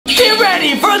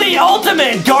ready for the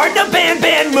ultimate Garten of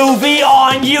Banban movie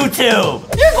on YouTube.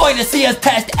 You're going to see us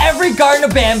test every Garten of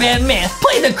Banban myth,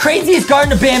 play the craziest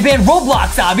Garten of Banban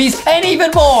Roblox obbies, and even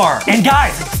more. And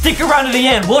guys, stick around to the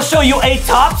end. We'll show you a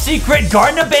top secret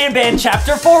Garten of Banban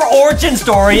Chapter 4 origin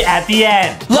story at the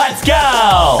end. Let's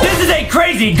go! This is a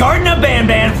crazy Garten of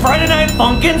Banban Friday Night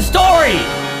Funkin' story.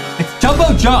 It's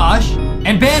Jumbo Josh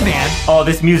and Banban. Oh,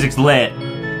 this music's lit.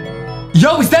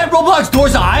 Yo, is that Roblox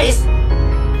Door's eyes?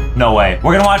 No way.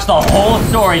 We're gonna watch the whole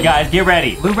story, guys. Get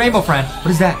ready. Blue rainbow friend.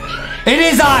 What is that? It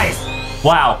is eyes.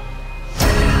 Wow.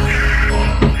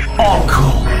 Oh,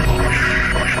 cool.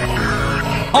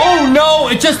 Oh no,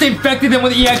 it just infected them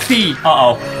with EXD.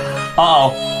 Uh-oh.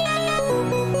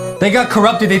 Uh-oh. They got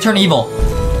corrupted, they turned evil.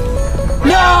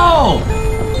 No!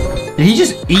 Did he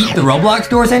just eat the Roblox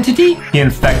Doors entity? He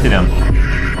infected him.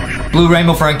 Blue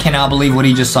rainbow friend cannot believe what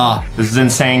he just saw. This is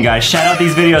insane, guys. Shout out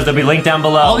these videos. They'll be linked down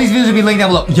below. All these videos will be linked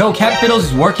down below. Yo, Cat Fiddles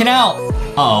is working out.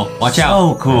 Uh-oh, watch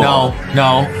out. So cool. No,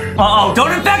 no. Uh-oh,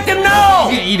 don't infect him, no!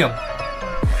 He's gonna eat him.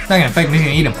 It's not gonna infect him, he's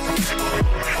gonna eat him.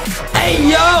 Hey,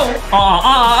 yo!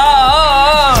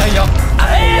 Hey, yo!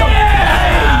 Hey, yo!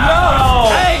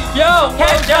 Hey, yo!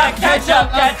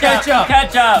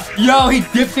 Ketchup! Yo, he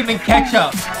dipped him in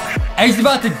ketchup. And he's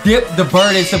about to dip the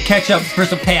bird in some ketchup for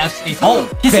some KFC. Oh,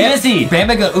 kissy.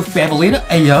 Bamba got oof Bambalina.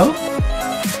 Hey, yo.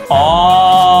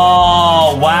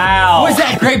 Oh, wow. What is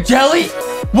that, grape jelly?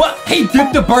 What? He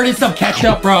dipped the bird in some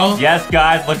ketchup, bro. Yes,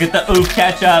 guys, look at the oof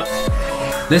ketchup.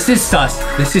 This is sus.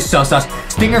 This is so sus.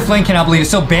 Stinger Flynn cannot believe it.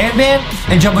 So Banban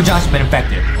and Jumbo Josh have been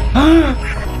infected.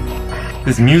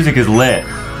 This music is lit.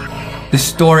 This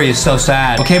story is so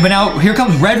sad. Okay, but now here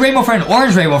comes Red Rainbow Friend,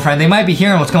 Orange Rainbow Friend. They might be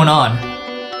hearing what's going on.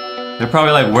 They're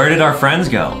probably like, where did our friends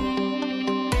go?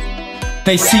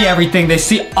 They see everything. They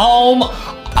see, rewind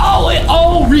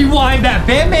that.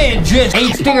 Banban just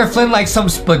ate Stinger Flynn like some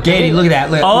spaghetti. Look at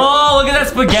that. Look. Oh, look at that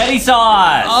spaghetti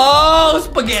sauce. Oh,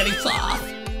 spaghetti sauce.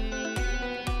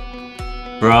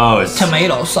 Gross.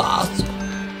 Tomato sauce.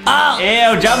 Oh.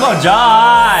 Ew, Jumbo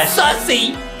Josh.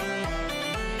 Sussy.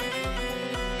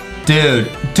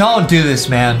 Dude, don't do this,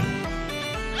 man.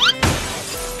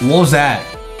 What was that?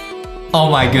 Oh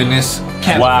my goodness.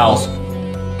 Wow.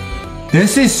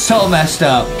 This is so messed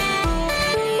up.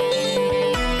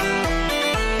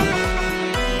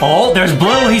 Oh, there's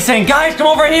Blue. He's saying, guys, come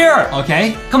over here.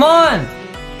 Okay. Come on.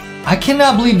 I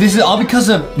cannot believe this is all because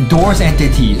of Doors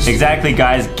entities. Exactly,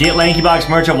 guys. Get LankyBox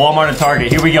merch at Walmart and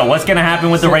Target. Here we go. What's going to happen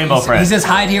with the Rainbow Friend? He says,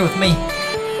 hide here with me.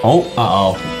 Oh.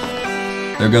 Uh-oh.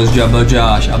 There goes Jumbo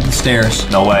Josh up the stairs.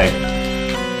 No way.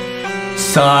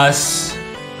 Sus.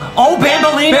 Oh,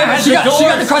 Bambalina has she got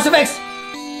the crucifix.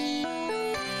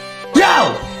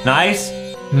 Yo! Nice.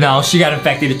 No, she got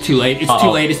infected. It's too late. It's too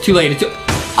late. It's too late. It's too...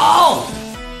 Oh!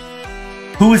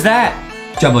 Who was that?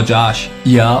 Jumbo Josh.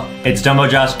 Yup. It's Jumbo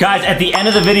Josh. Guys, at the end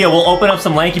of the video, we'll open up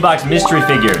some LankyBox mystery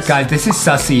figures. Guys, this is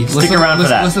sussy. Stick around for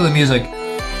that. Listen to the music.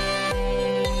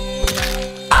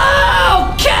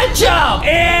 Oh, ketchup! Ew!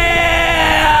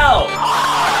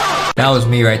 That was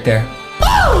me right there.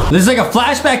 This is like a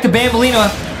flashback to Bambalina.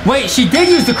 Wait, she did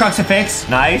use the crucifix.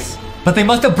 Nice. But they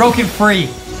must have broken free.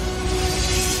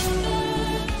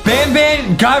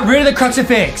 Banban got rid of the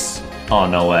crucifix. Oh,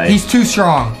 no way. He's too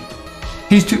strong.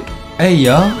 He's too... Hey,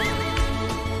 yo.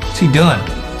 What's he doing?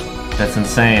 That's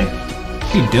insane.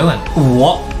 What's he doing?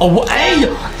 What? Oh, hey!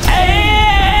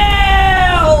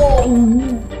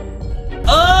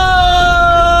 Oh!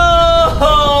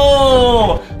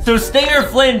 So Stinger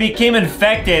Flynn became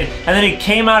infected, and then he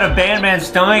came out of Banban's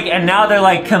stomach, and now they're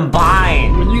like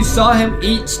combined. When you saw him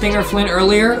eat Stinger Flynn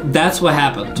earlier, that's what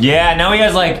happened. Yeah, now he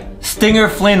has like Stinger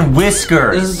Flynn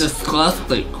whiskers. This is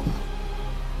disgusting.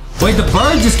 Wait, the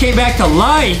bird just came back to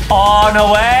life. Oh,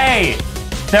 no way.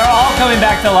 They're all coming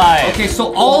back to life. Okay,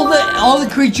 so all the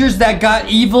creatures that got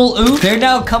evil oof, they're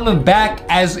now coming back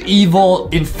as evil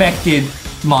infected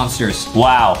monsters.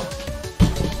 Wow.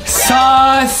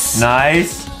 Sus.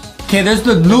 Nice. Okay, there's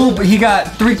the noob. He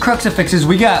got 3 crucifixes.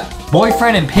 We got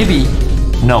Boyfriend and Pibby.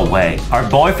 No way. Are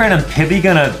Boyfriend and Pibby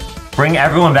gonna bring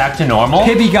everyone back to normal?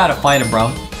 Pibby gotta fight him,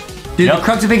 bro. Dude, the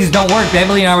crucifixes don't work.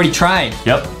 Bambalina already tried.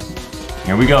 Yep.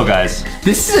 Here we go, guys.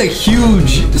 This is a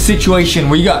huge situation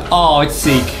where you got... Oh, it's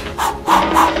Zeke.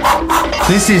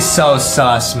 This is so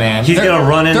sus, man. He's gonna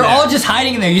run in there. They're all just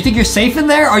hiding in there. You think you're safe in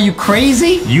there? Are you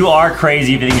crazy? You are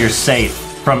crazy if you think you're safe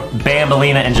from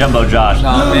Bambalina and Jumbo Josh. No,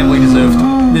 Bambalina's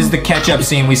oofed. This is the ketchup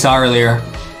scene we saw earlier.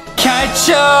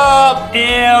 Ketchup!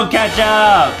 Ew,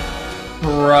 ketchup!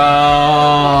 Bro.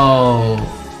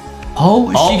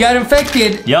 Oh, she got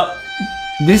infected. Yep.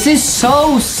 This is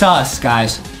so sus,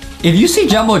 guys. If you see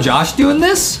Jumbo Josh doing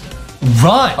this,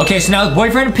 Run. Okay, so now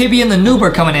boyfriend Pibby and the noob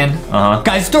are coming in.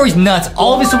 Guys, the story's nuts.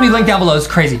 All of this will be linked down below. It's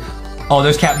crazy. Oh,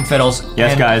 there's Captain Fiddles.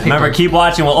 Yes, guys. Remember, keep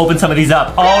watching. We'll open some of these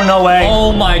up. Oh, no way.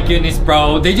 Oh, my goodness,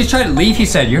 bro. They just tried to leave. He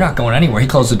said, you're not going anywhere. He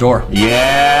closed the door.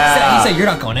 Yeah. He said, you're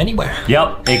not going anywhere.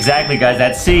 Yep, exactly, guys.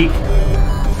 That's Seek.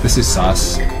 This is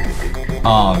sus.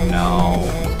 Oh, no.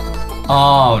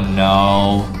 Oh,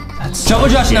 no. That's Jumbo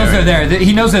Josh knows they're there.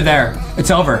 He knows they're there. It's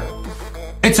over.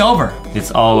 It's over.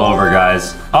 It's all over,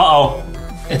 guys. Uh-oh.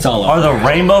 It's all over. Are the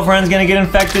rainbow friends gonna get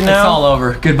infected now? It's all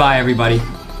over. Goodbye, everybody.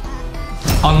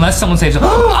 Unless someone saves them.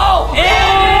 Oh! Ew!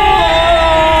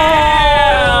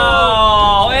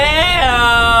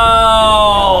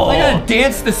 I gotta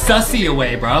dance the sussy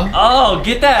away, bro. Oh,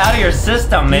 get that out of your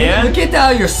system, man. Get that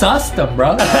out of your system,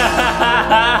 bro.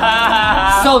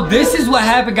 So this is what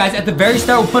happened, guys. At the very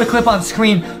start, we'll put a clip on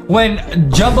screen.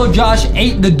 When Jumbo Josh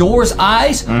ate the door's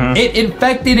eyes, it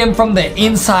infected him from the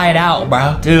inside out,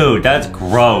 bro. Dude, that's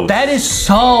gross. That is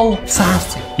so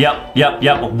saucy. Yep.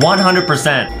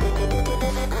 100%.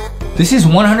 This is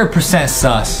 100%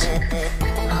 sus.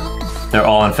 They're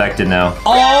all infected now.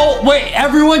 Oh, wait,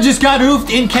 everyone just got oofed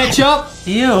in ketchup?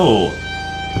 Ew.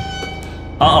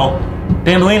 Uh-oh.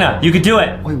 Bambolina, you could do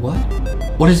it. Wait, what?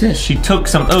 What is this? She took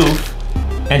some oof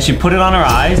and she put it on her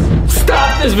eyes.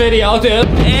 Stop this video, dude.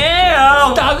 Ew.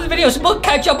 Stop this video. She put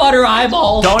ketchup on her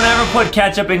eyeballs. Don't ever put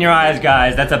ketchup in your eyes,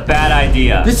 guys. That's a bad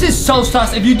idea. This is so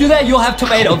sus. If you do that, you'll have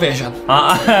tomato vision. Don't do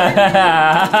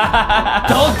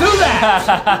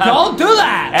that. Don't do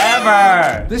that.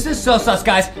 Ever. This is so sus,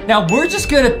 guys. Now, we're just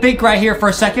going to think right here for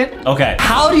a second. Okay.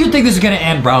 How do you think this is going to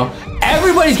end, bro?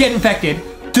 Everybody's getting infected.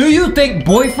 Do you think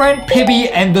boyfriend Pibby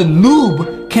and the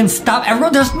noob can stop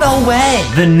everyone? There's no way.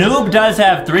 The noob does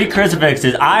have 3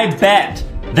 crucifixes. I bet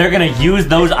they're gonna use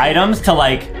those items to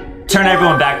like turn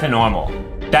everyone back to normal.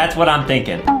 That's what I'm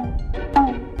thinking.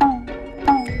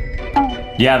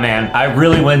 Yeah, man, I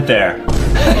really went there.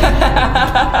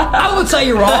 I would say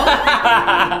you're wrong.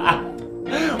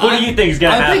 What do you think is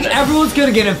gonna happen? I think everyone's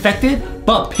gonna get infected,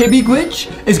 but Pibby Glitch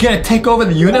is gonna take over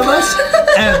the universe,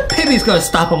 and Pibby's gonna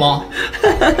stop them all.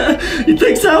 You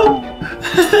think so?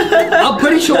 I'm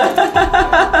pretty sure.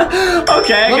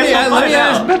 Okay, Let me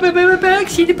ask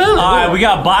Boxy the Bone. All right, we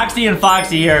got Boxy and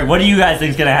Foxy here. What do you guys think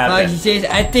is gonna happen? Boxy says,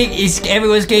 I think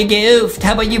everyone's gonna get oofed.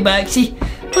 How about you, Boxy?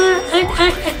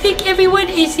 I think everyone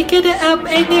is gonna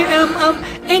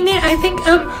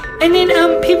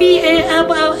Pibby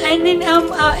and then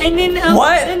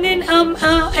What? and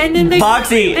then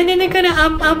Boxy. and then they're gonna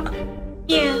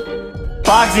yeah.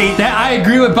 Foxy. I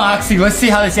agree with Boxy. Let's see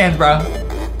how this ends, bro.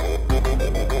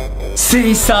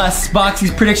 See, sus.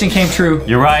 Boxy's prediction came true.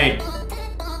 You're right.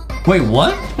 Wait,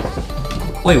 what?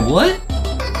 Wait, what?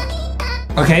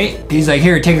 Okay, he's like,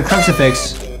 here, take a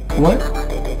crucifix. What?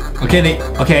 Okay,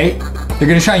 they're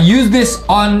gonna try and use this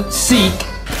on Seek.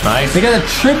 Nice. They got a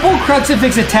triple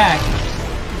crucifix attack.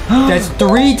 That's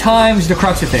 3 times the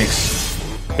crucifix.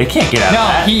 They can't get out of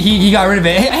that. No, he got rid of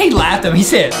it. He laughed at him. He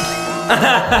said,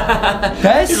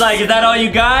 He's like, is that all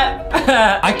you got?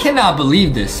 I cannot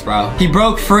believe this, bro. He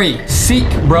broke free. Seek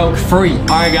broke free. All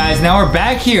right, guys, now we're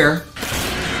back here.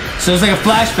 So it's like a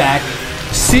flashback.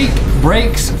 Seek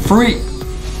breaks free.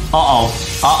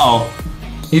 Uh-oh.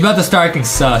 He's about to start acting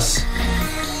sus.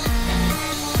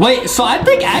 Wait, so I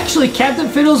think actually Captain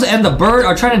Fiddles and the bird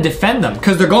are trying to defend them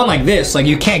because they're going like this, like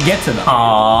you can't get to them.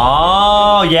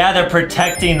 Oh, yeah, they're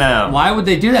protecting them. Why would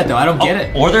they do that though? I don't get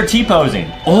it. Or they're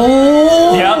T-posing.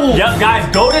 Oh! Yep, guys,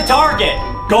 go to Target.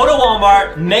 Go to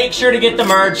Walmart, make sure to get the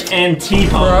merch and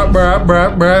T-pose.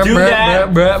 Do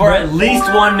that for at least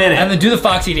 1 minute. And then do the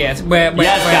Foxy dance. Yes,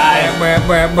 guys.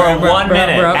 For 1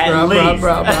 minute, at least.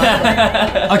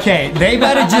 Okay, they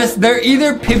better they're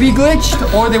either Pibby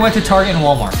glitched or they went to Target and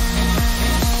Walmart.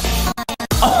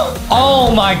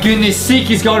 Oh my goodness, Seek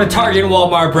is going to Target and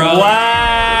Walmart, bro.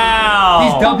 Wow.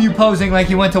 He's W posing like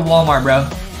he went to Walmart, bro.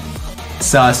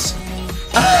 Sus.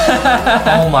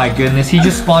 Oh my goodness, he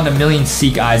just spawned a million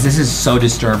Seek eyes. This is so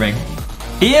disturbing.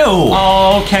 Ew.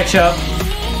 Oh, ketchup.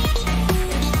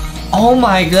 Oh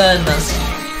my goodness.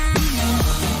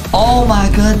 Oh my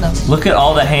goodness. Look at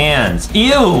all the hands.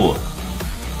 Ew.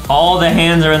 All the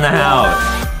hands are in the house.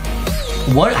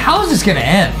 What? How is this gonna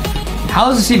end? How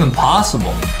is this even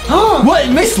possible? What?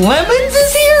 Miss Lemons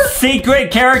is here?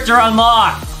 Secret character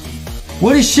unlocked.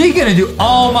 What is she gonna do?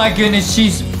 Oh my goodness,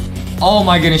 she's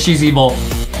evil.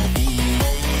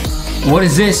 What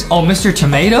is this? Oh, Mr.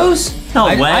 Tomatoes? No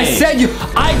way. I said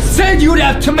you'd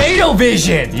have tomato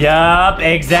vision. Yup,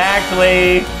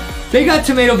 exactly. They got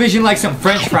tomato vision like some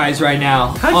French fries right now.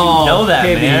 How'd you know that,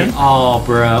 man? Oh,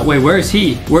 bro. Wait, where is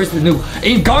he? Where's the new...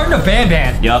 In Garten of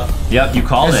Banban. Yep, you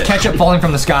called There's it. ketchup falling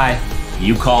from the sky.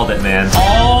 You called it, man.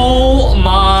 Oh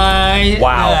my...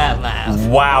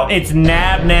 Wow, it's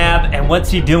Nab Nab, and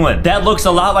what's he doing? That looks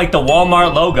a lot like the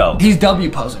Walmart logo. He's W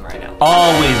posing right now.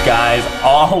 Always, guys,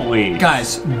 always.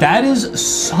 Guys, that is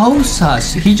so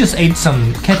sus. He just ate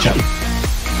some ketchup.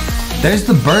 There's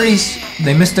the birdies.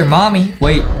 They missed their mommy.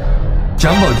 Wait,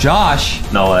 Jumbo Josh?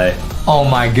 No way. Oh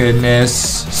my goodness.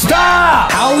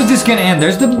 Stop! How is this gonna end?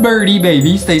 There's the birdie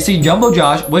babies. They see Jumbo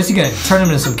Josh. What is he gonna turn him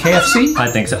into some KFC? I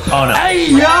think so. Oh no.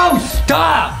 Hey, yo,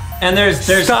 stop! And there's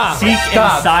Seek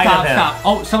inside of him. Stop.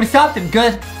 Oh, somebody stopped him.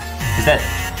 Good. Is that...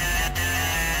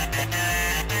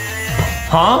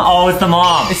 Huh? Oh, it's the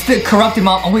mom. It's the corrupted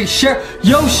mom. Oh wait,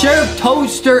 Sheriff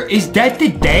Toaster, is that the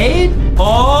dad?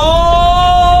 Oh!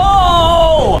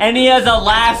 And he has a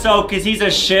lasso because he's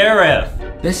a sheriff.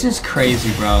 This is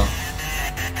crazy, bro.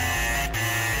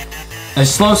 A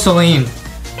slow Celine.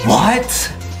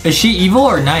 What? Is she evil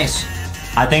or nice?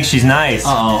 I think she's nice.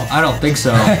 Uh-oh, I don't think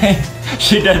so.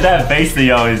 She does that face that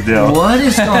you always do. What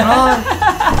is going on?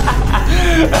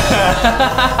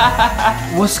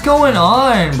 What's going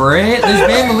on, Brett? There's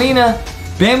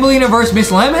Bambolina versus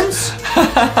Miss Lemons?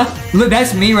 Look,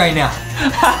 that's me right now.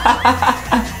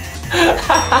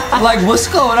 Like, what's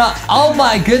going on? Oh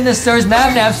my goodness, there's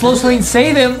Nab Nab. Slow Celine,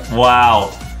 save him. Wow.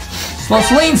 Slow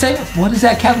Celine, save him. What is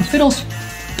that, Captain Fiddles?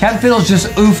 Captain Fiddles just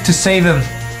oofed to save him.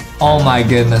 Oh my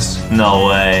goodness. No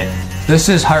way. This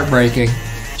is heartbreaking.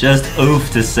 Just oof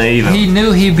to save him. He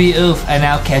knew he'd be oof, and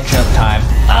now ketchup time.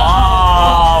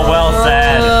 Oh, well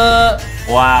said.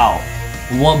 Wow.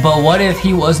 But what if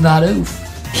he was not oof?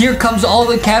 Here comes all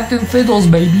the Captain Fiddles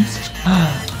babies.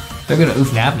 They're gonna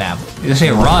oof Nab Nab. They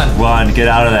say run. Run, get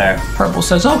out of there. Purple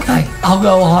says, okay, I'll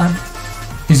go on.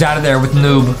 He's out of there with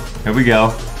Noob. Here we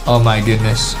go. Oh my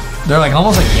goodness. They're like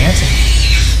almost like dancing.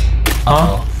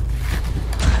 Uh-oh.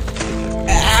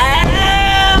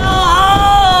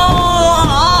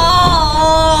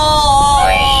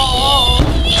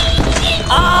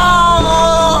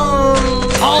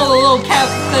 All the little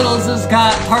Captain Fiddles has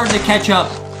got hard to catch up.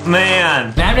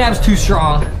 Man. Nab Nab's too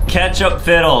strong. Ketchup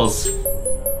Fiddles.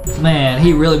 Man,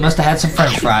 he really must have had some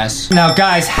French fries. Now,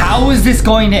 guys, how is this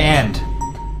going to end?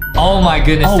 Oh my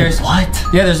goodness, what?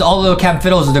 Yeah, there's all the little Captain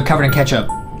Fiddles that are covered in ketchup.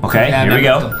 Okay, here we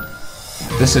go.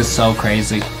 This is so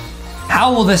crazy.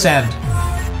 How will this end?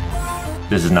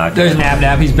 This is not good. There's Nab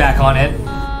Nab, he's back on it.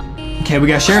 Okay, we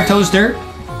got Sheriff Toaster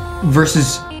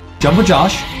versus Jumbo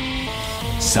Josh.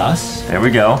 Sus. There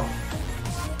we go.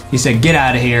 He said, get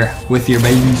out of here with your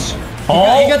babies.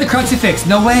 Oh! He got the crucifix,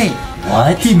 no way.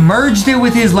 What? He merged it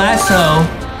with his lasso.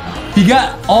 He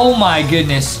got, oh my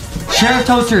goodness. Sheriff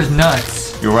Toaster is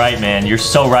nuts. You're right, man. You're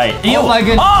so right. Ew. Oh my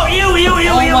goodness. Oh, ew.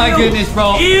 Oh my goodness,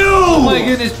 bro. Ew. Oh my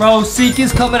goodness, bro. Seek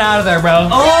is coming out of there, bro.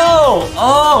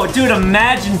 Oh, dude,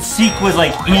 imagine Seek was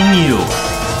like in you.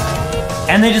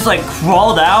 And they just like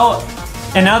crawled out.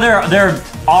 And now they're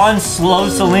on Slow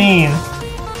Celine.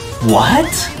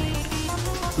 What?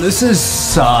 This is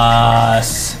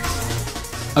sus.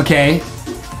 Okay.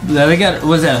 They got,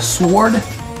 was that a sword?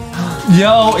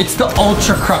 Yo, it's the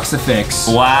Ultra Crucifix.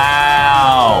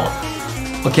 Wow.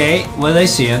 Okay, what are they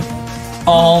seeing?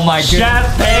 Oh my goodness.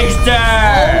 Chef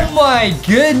Pigster! Oh my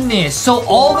goodness. So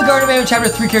all the Garten of Banban Chapter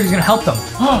 3 characters are gonna help them.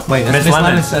 Wait, that's Miss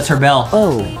Lemons. That's her bell.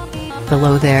 Oh.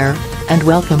 Hello there, and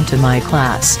welcome to my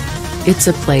class. It's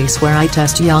a place where I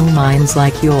test young minds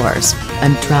like yours,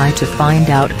 and try to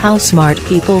find out how smart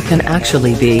people can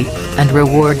actually be, and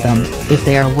reward them, if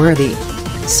they are worthy.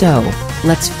 So,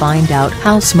 let's find out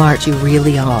how smart you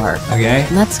really are. Okay.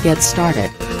 Let's get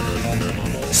started.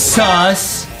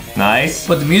 Sus. Nice.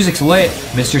 But the music's lit.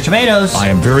 Mr. Tomatoes. I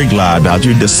am very glad that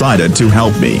you decided to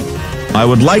help me. I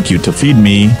would like you to feed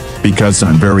me, because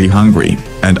I'm very hungry,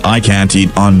 and I can't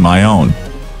eat on my own.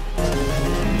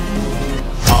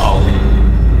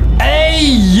 Hey,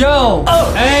 yo.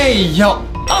 Hey, yo.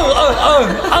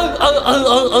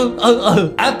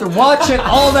 After watching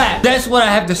all that, that's what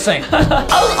I have to say.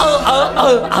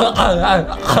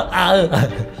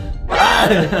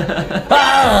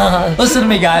 Listen to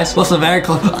me, guys. Listen very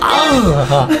close.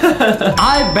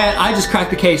 I bet I just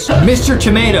cracked the case. Mr.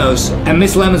 Tomatoes and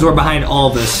Miss Lemons were behind all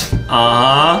this.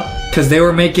 Uh-huh. Because they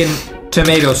were making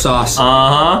tomato sauce.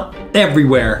 Uh-huh.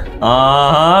 Everywhere.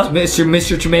 Uh-huh.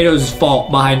 Mr. Tomatoes'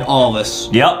 fault behind all this.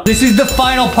 Yep. This is the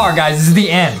final part, guys. This is the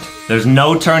end. There's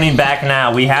no turning back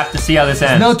now. We have to see how this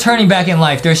ends. No turning back in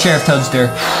life. There's Sheriff Toadster.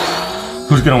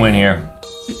 Who's gonna win here?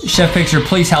 Chef Picture,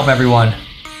 please help everyone.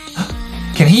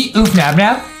 Can he oof Nab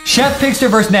Nab? Chef Picture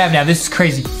versus Nab Nab. This is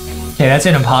crazy. Okay, that's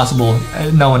an impossible.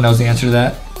 No one knows the answer to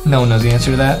that. No one knows the answer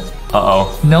to that.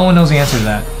 Uh-oh. No one knows the answer to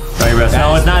that. Sorry, Russ.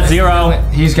 No, it's not 0.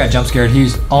 He's got jump scared.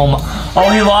 He's, oh my. Oh,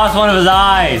 he lost one of his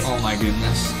eyes. Oh my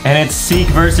goodness. And it's Seek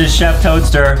versus Chef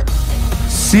Toadster.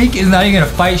 Seek is not even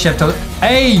gonna fight Chef Toadster.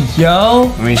 Hey,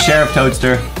 yo. I mean, Sheriff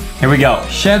Toadster. Here we go.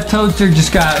 Chef Toadster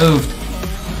just got oofed.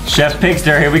 Chef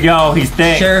Pigster, here we go. He's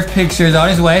thick. Sheriff Pigster's on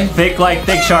his way. Thick like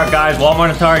Thick Shark, guys.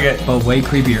 Walmart and Target. But way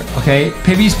creepier. Okay,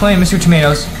 Pibby's playing Mr.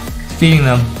 Tomatoes. Feeding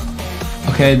them.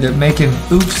 Okay, they're making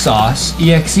oof sauce.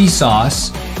 EXE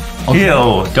sauce. Okay.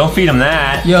 Ew, don't feed him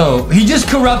that. Yo, he just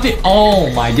corrupted.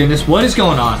 Oh my goodness, what is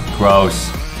going on?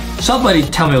 Gross. Somebody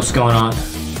tell me what's going on.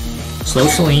 Slow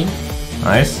Celine.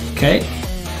 Nice. Okay.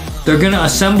 They're gonna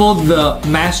assemble the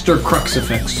master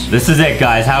crucifix. This is it,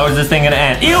 guys. How is this thing gonna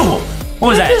end? Ew! What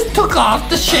was that? Just took off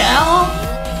the shell.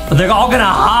 They're all gonna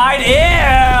hide? Ew!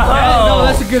 No,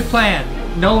 that's a good plan.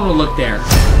 No one will look there.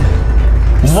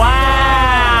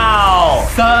 Wow!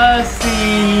 Sussy.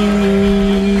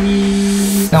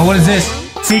 Now what is this?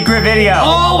 Secret video.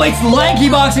 Oh, it's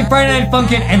LankyBox and Friday Night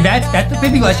Funkin', and that's the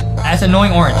Pibby glitch. That's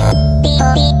annoying orange.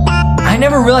 I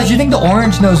never realized. You think the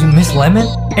orange knows Miss Lemon?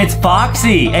 It's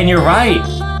Foxy, and you're right.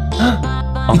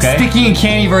 It's Sticky and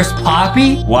Candy versus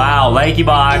Poppy. Wow,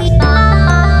 LankyBox.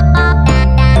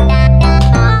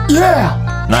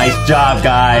 Yeah. Nice job,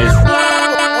 guys.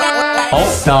 Oh,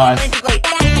 Sauce.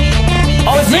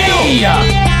 Oh, it's you!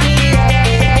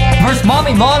 Versus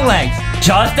Mommy Longlegs.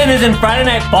 Justin is in Friday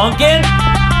Night Funkin'?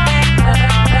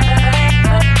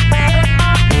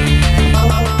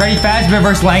 Freddy Fazbear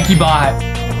versus LankyBot.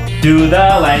 Do the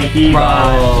LankyBot.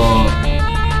 Bro.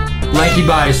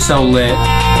 LankyBot is so lit.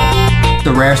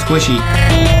 The rare squishy.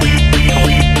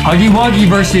 Huggy Wuggy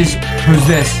versus, who's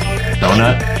this?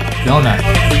 Donut. Donut.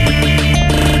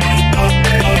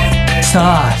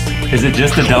 Sauce. Is it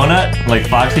just a donut? Like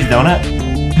Foxy's donut?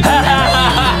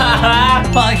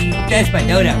 Foxy, that's my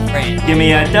donut friend. Give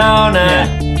me a donut.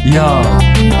 Yo.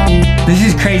 This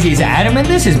is crazy. Is Adam in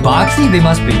this? Is Boxy? They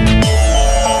must be.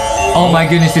 Oh my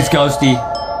goodness, it's Ghosty.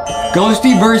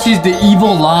 Ghosty versus the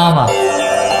evil llama.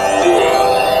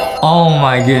 Oh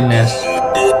my goodness.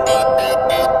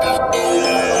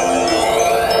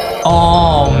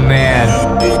 Oh man.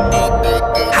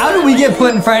 How did we get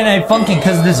put in Friday Night Funkin'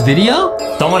 because of this video?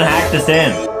 Someone hacked us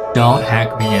in. Don't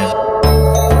hack me in.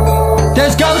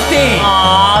 There's Ghosty!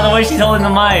 Aw, the way she's holding the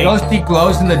mic. Ghosty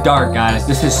glows in the dark, guys.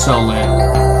 This is so lit.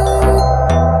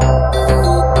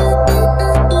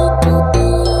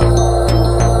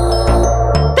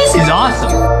 This is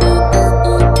awesome.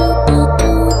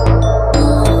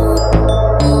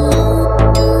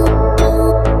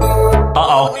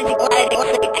 Uh-oh.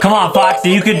 Come on, Foxy,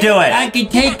 you could do it. I can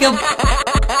take him.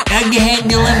 I can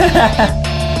handle him.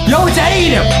 Yo, it's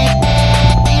Adam!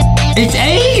 It's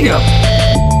Adam!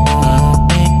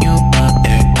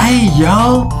 Hey,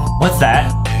 yo! What's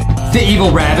that? It's the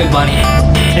evil rabbit bunny.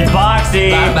 It's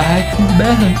Boxy. Bye-bye.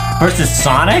 Versus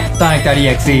Sonic?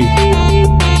 Sonic.exe.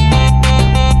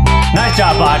 Nice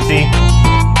job, Boxy.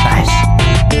 Nice.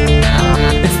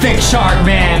 It's Thick Shark,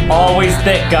 man. Always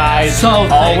thick, guys. So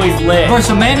thick. Always lit. Versus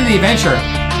Amanda the Adventure.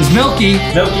 It's Milky.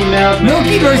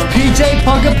 Milky versus PJ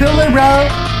Punkapillar, bro.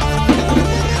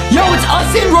 Yo, it's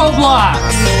us in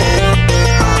Roblox.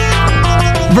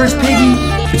 Versus Piggy.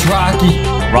 It's Rocky.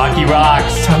 Rocky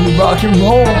rocks. Time to rock and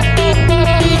roll.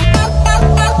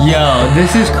 Yo,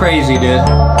 this is crazy, dude.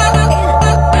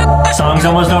 Song's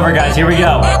almost over, guys. Here we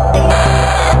go.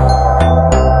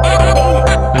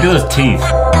 Look at those teeth.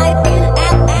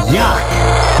 Yuck.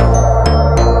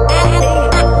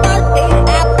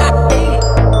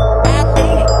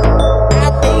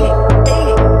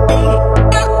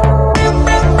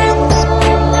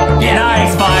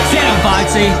 Nice, Foxy. Get him,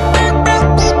 Foxy.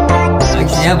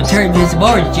 Foxy, I'm gonna turn into some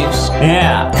orange juice.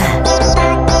 Yeah.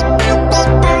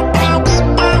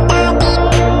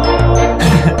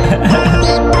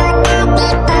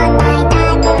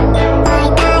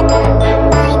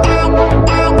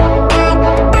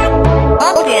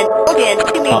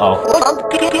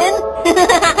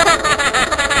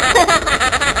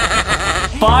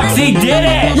 Foxy did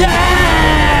it!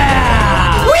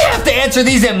 Yeah! We have to answer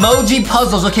these emoji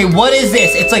puzzles. Okay, what is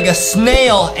this? It's like a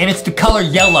snail and it's the color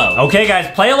yellow. Okay, guys,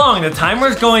 play along. The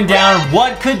timer's going down.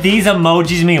 What could these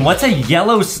emojis mean? What's a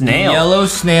yellow snail? Yellow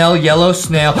snail, yellow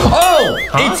snail. Oh!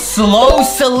 Huh? It's Slow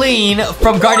Celine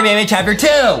from Garten Of Banban Chapter 2.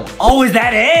 Oh, is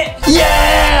that it?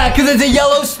 Yeah! Because it's a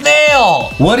yellow snail.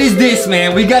 What is this,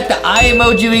 man? We got the eye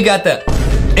emoji. We got the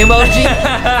emoji.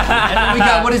 And then we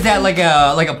got, what is that? Like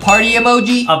a party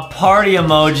emoji? A party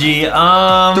emoji.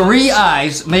 3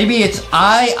 eyes. Maybe it's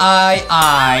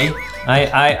I. I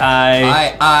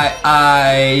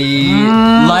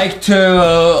like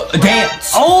to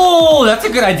dance. Oh, that's a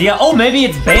good idea. Oh, maybe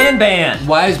it's Banban.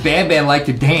 Why does Banban like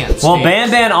to dance? Well,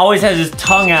 Banban always has his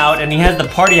tongue out and he has the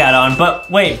party hat on, but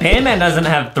wait, Banban doesn't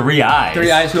have 3 eyes.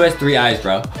 3 eyes? Who has 3 eyes,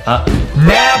 bro?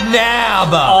 Nab Nab.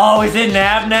 Oh, is it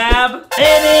Nab Nab?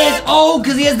 It is. Oh,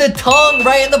 because he has the tongue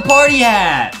right in the party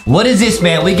hat. What is this,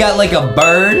 man? We got like a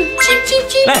bird. Cheep, cheep,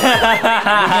 cheep. We got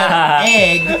an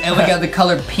egg, and we got the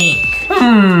color pink.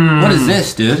 What is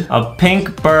this, dude? A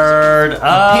pink bird.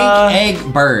 A pink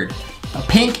egg bird. A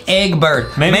pink egg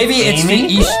bird. Maybe it's Amy?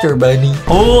 the Easter bunny.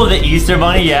 Oh, the Easter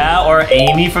bunny, yeah. Or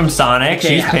Amy from Sonic.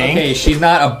 She's pink. Okay, she's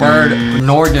not a bird,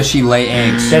 nor does she lay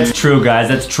eggs. That's true, guys.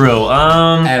 That's true.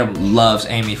 Adam loves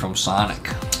Amy from Sonic.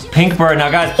 Pink bird. Now,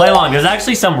 guys, play along. There's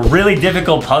actually some really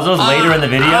difficult puzzles later in the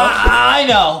video. I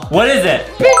know. What is it?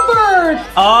 Pink bird.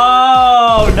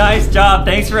 Oh, nice job.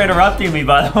 Thanks for interrupting me,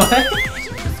 by the way.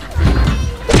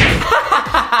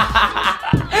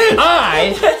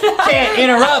 I can't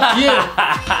interrupt you.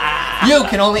 You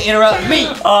can only interrupt me.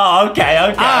 Oh, okay.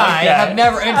 I have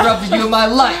never interrupted you in my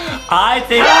life. I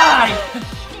think...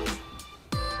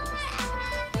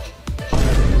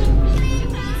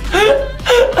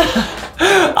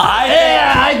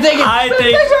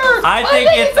 I think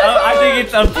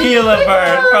it's a Pila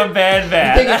bird from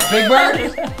Banban. Think it's Big Bird?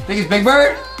 Think it's Big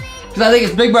Bird? Because I think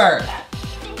it's Big Bird.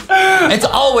 It's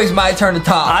always my turn to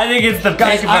talk. I think it's the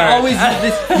Guys, Pink bird. I always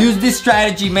use this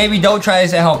strategy. Maybe don't try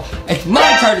this at home. It's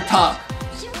my turn to talk.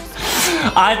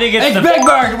 I think it's the Big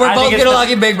Bird. We're both gonna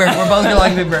like Big Bird. We're both gonna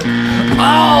like Big Bird.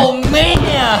 Oh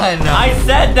man! I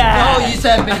said that. Oh, you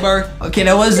said Big Bird. Okay,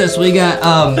 now what is this? We got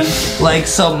like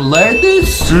some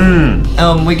lettuce.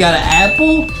 We got an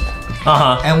apple.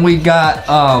 And we got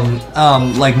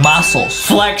like mussels.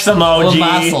 Flex emoji.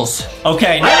 Mussels.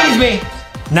 Okay. I think it's me.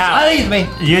 Now. I think it's me.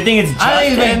 You think it's Justin?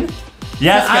 I think it's me.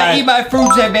 Yes, guys. I eat my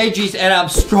fruits and veggies and I'm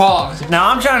strong. Now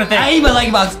I'm trying to think. I eat my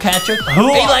LankyBox catcher.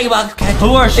 Who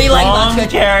are strong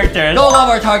characters? Go off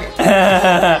our target.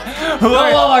 Who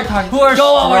are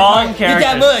strong characters? Get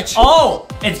that much. Oh,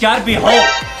 it's got to be Hulk.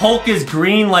 Hulk is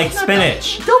green like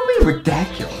spinach. Don't be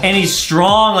ridiculous. And he's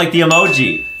strong like the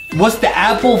emoji. What's the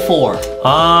apple for?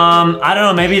 I don't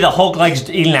know. Maybe the Hulk likes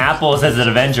eating apples as an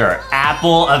Avenger.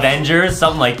 Apple Avengers,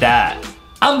 something like that.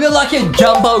 I'm good luck in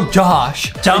Jumbo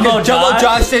Josh. Jumbo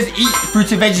Josh says eat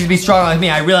fruits and veggies to be strong like me.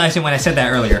 I realized it when I said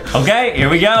that earlier. Okay, here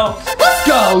we go. Let's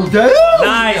go, dude.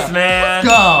 Nice, man. Let's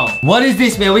go. What is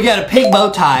this, man? We got a pink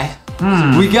bow tie.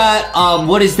 We got,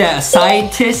 what is that, a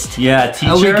scientist? Yeah, a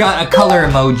teacher. And we got a color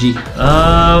emoji.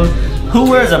 Who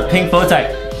wears a pink bow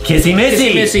tie? Kissy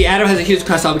Missy. Kissy Missy. Adam has a huge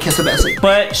crush on Kissy Missy.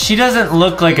 But she doesn't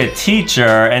look like a techer,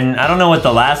 and I don't know what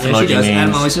the last emoji means.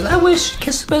 Adam always says, I wish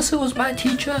Kissy Missy was my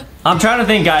teacher. I'm trying to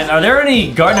think, guys. Are there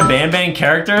any Garten of Banban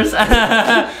characters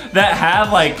that have,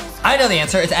 like... I know the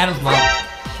answer. It's Adam's mom.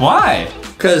 Why?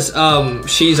 Because,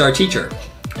 she's our teacher.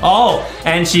 Oh,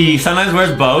 and she sometimes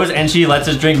wears bows, and she lets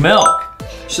us drink milk.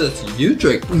 So you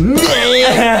drink milk.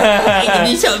 Give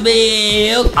me some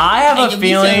milk. I have a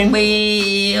feeling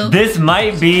this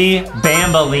might be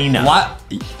Bambalina. What?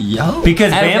 Yo?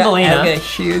 Because Bambalina. I have a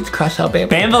huge crush on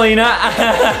Bambalina. Bambalina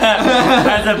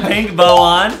has a pink bow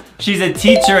on. She's a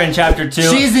teacher in chapter 2.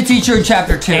 She's the teacher in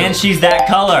chapter 2. And she's that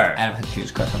color. Adam has a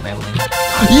huge crush on Bambalina.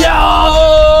 Yo!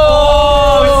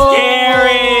 Oh,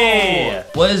 scary!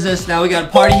 What is this now? We got a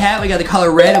party hat, we got the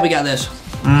color red, and we got this.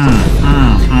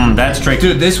 That's tricky.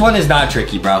 Dude, this one is not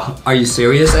tricky, bro. Are you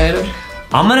serious, Adam?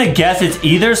 I'm gonna guess it's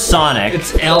either Sonic.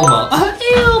 It's Elmo.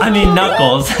 I mean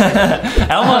Knuckles.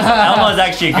 Elmo's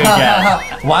actually a good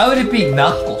guess. Why would it be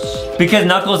Knuckles? Because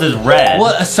Knuckles is red.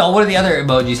 So what do the other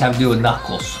emojis have to do with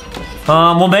Knuckles?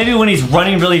 Well, maybe when he's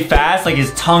running really fast, like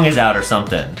his tongue is out or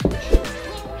something.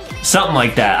 Something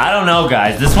like that. I don't know,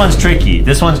 guys. This one's tricky.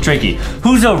 This one's tricky.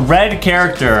 Who's a red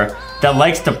character that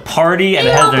likes to party and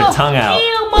has their tongue out?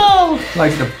 Elmo!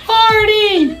 Like the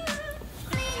Party!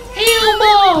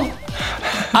 Elmo!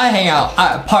 I hang out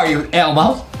at party with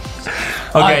Elmo.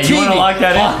 Okay, you wanna lock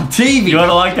that in? On TV. You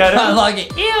wanna lock that in? I like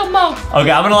it. Elmo!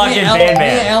 Okay, I'm gonna lock in Banban. Me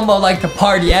and Elmo like to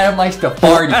party. Adam likes to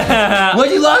party.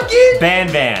 What you lock in?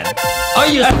 Banban. Are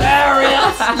you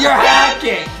serious? You're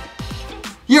hacking.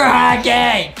 You're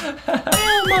hacking.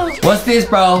 Elmo! What's this,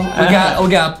 bro? We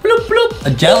got bloop bloop.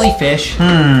 A jellyfish,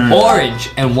 orange,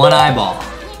 and one eyeball.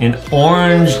 An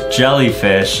orange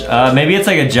jellyfish. Maybe it's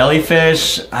like a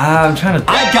jellyfish. I'm trying to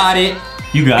think. I got it.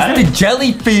 You got It's it? the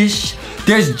jellyfish.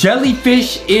 There's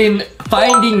jellyfish in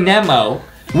Finding Nemo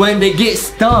when they get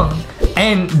stung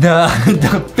and the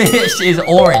fish is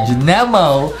orange.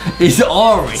 Nemo is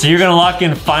orange. So you're gonna lock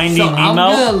in Finding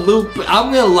Nemo?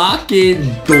 I'm gonna lock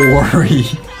in Dory.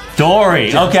 Dory.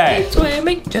 Okay. Keep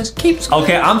swimming. Just keep swimming.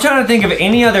 Okay, I'm trying to think of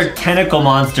any other tentacle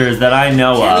monsters that I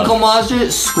know Tentacle of. monster,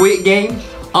 Squid Game,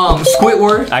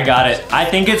 Squidward. I got it. I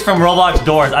think it's from Roblox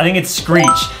Doors. I think it's Screech.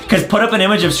 Because put up an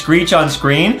image of Screech on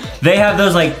screen. They have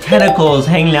those like tentacles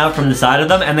hanging out from the side of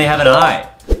them and they have an eye.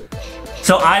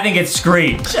 So I think it's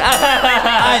Screech.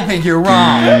 I think you're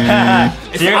wrong. I'm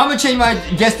gonna change my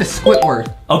guess to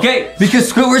Squidward. Okay.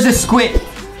 Because Squidward's a squid.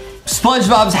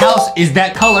 SpongeBob's house is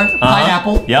that color,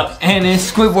 pineapple. Yep. And it's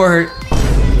Squidward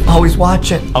always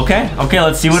watching. Okay,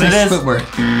 let's see what it is. Squidward.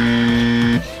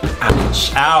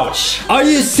 Ouch, ouch. Are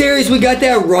you serious? We got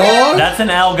that wrong? That's an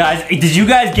L, guys. Did you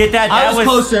guys get that? I was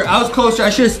closer. I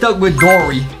should have stuck with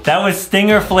Dory. That was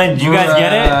Stinger Flynn. Did you guys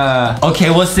get it? Okay,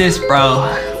 what's this, bro?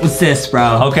 What's this,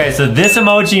 bro? Okay, so this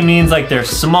emoji means like they're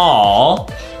small,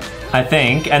 I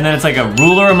think. And then it's like a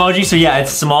ruler emoji. So yeah,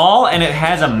 it's small and it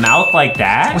has a mouth like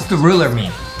that. What's the ruler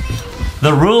mean?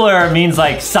 The ruler means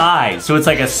like size. So it's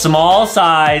like a small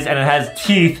size and it has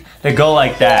teeth that go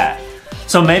like that.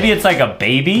 So maybe it's like a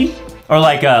baby or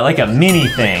like a mini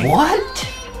thing. What?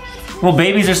 Well,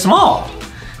 babies are small.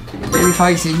 Baby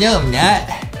Foxy, no, I'm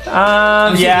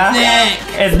not. Yeah.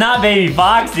 It's not Baby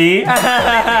Foxy.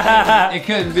 It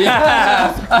could be.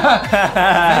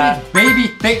 Maybe Baby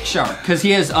Thick Shark, because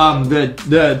he has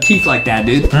the teeth like that,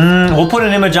 dude. We'll put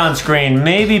an image on screen.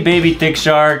 Maybe Baby Thick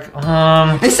Shark.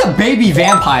 It's a baby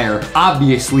vampire,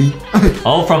 obviously.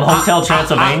 Oh, from Hotel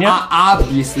Transylvania?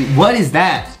 Obviously. What is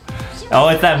that? Oh,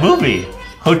 it's that movie.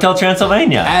 Hotel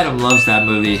Transylvania. Adam loves that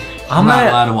movie. I'm not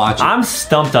allowed to watch it. I'm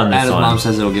stumped on this Adam's one. mom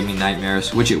says it'll give me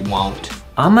nightmares, which it won't.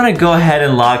 I'm gonna go ahead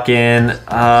and lock in,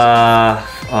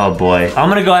 oh boy. I'm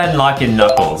gonna go ahead and lock in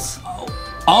Knuckles.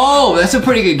 Oh, that's a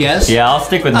pretty good guess. Yeah, I'll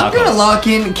stick with Knuckles. I'm gonna lock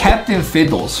in Captain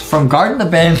Fiddles from Garten of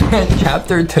Banban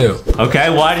Chapter 2. Okay,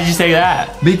 why did you say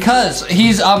that? Because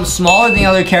he's smaller than the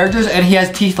other characters and he has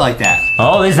teeth like that.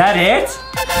 Oh, is that it?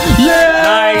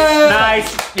 Yeah! Nice.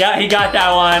 Yeah, he got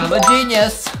that one. I'm a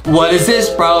genius. What is this,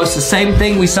 bro? It's the same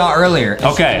thing we saw earlier. It's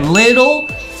okay. Little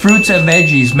fruits and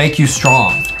veggies make you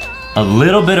strong. A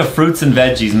little bit of fruits and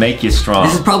veggies make you strong.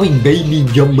 This is probably Baby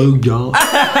Jumbo Josh.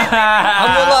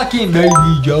 I'm gonna lock in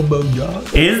Baby Jumbo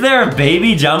Josh. Is there a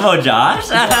Baby Jumbo Josh?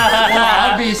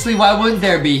 Well, obviously, why wouldn't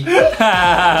there be?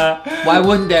 Why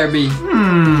wouldn't there be?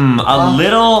 A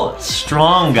little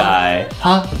strong guy.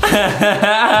 Huh?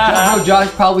 Jumbo Josh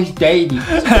probably dating.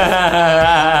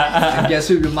 And guess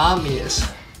who the mommy is?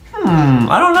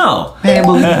 I don't know.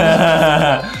 Pamela.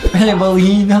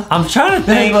 Pamela. I'm trying to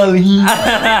think. Pamela.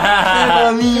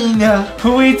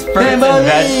 Who eats fruits and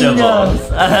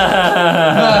vegetables?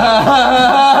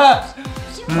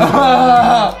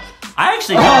 I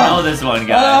actually don't know this one,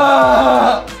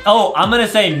 guys. Oh, I'm gonna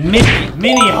say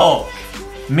Mini Hulk.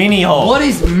 Mini Hulk. What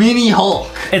is Mini Hulk?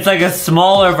 It's like a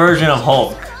smaller version of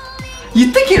Hulk. You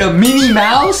thinking of Minnie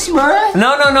Mouse, bruh?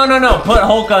 No. Put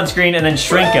Hulk on screen and then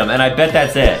shrink him, and I bet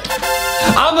that's it.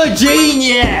 I'm a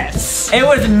genius. It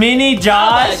was Mini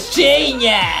Josh.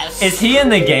 Genius. Is he in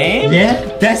the game? Yeah,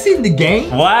 that's in the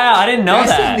game. Wow, I didn't know that.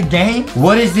 That's in the game.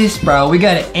 What is this, bro? We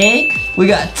got an egg. We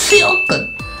got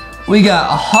chicken. We got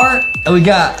a heart. And we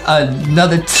got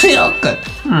another chicken.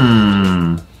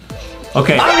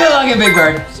 Okay. I'm gonna look at Big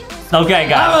Bird. Okay,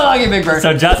 guys. I'm gonna look at Big Bird.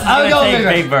 So Justin's gonna say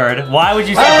Big Bird. Why would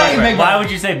you say Big Bird? Why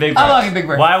would you say Big Bird? I'm looking Big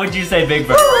Bird. Why would you say Big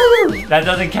Bird? That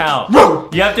doesn't count.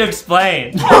 You have to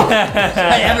explain.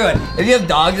 Hey, everyone, if you have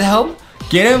dogs at home,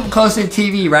 get them close to the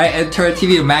TV, right? And turn the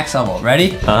TV to max level.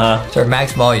 Ready? Turn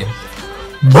max volume.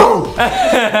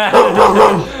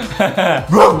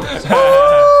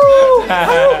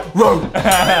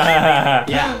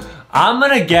 Yeah. I'm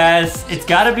gonna guess it's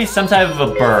gotta be some type of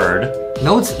a bird.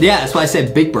 No, that's why I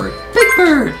said Big Bird. Big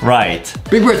Bird. Right.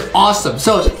 Big Bird's awesome.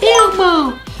 So is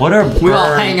Elmo. What are We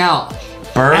all hang out.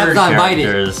 bird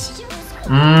characters?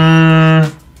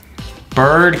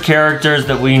 Bird characters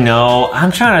that we know.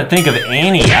 I'm trying to think of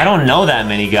any. I don't know that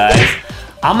many, guys.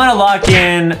 I'm gonna lock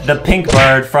in the pink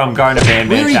bird from Garten of Banban.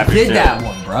 We already Chapter did 2. that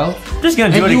one, bro. I'm just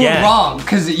gonna do it you again. were wrong,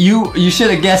 because you should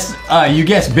have guessed, you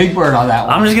guessed Big Bird on that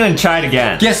one. I'm just gonna try it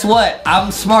again. Guess what? I'm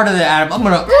smarter than Adam. I'm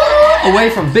gonna away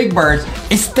from Big Bird.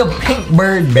 It's the pink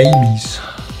bird babies.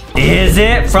 Is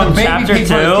it from Baby chapter pink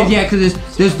 2? birds, yeah, because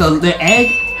there's the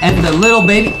egg and the little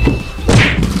baby.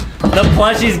 The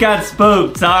plushie's got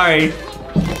spooked, sorry.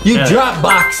 You dropped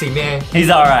Boxy, man. He's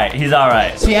alright, he's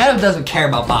alright. See, Adam doesn't care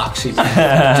about Boxy. Just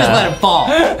let him fall.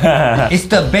 It's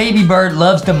the baby bird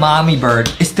loves the mommy bird.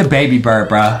 It's the baby bird,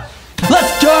 bro.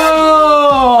 Let's go!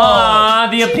 Aw,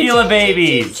 the appeal of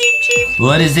babies.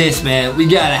 What is this, man? We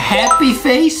got a happy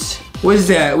face. What is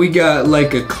that? We got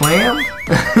like a clam?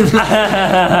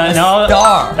 No,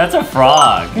 Star. that's a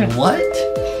frog. What?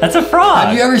 That's a frog.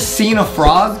 Have you ever seen a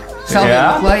frog? That's how they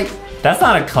look like? That's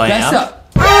not a clam. That's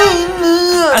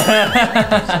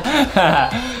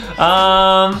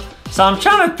So I'm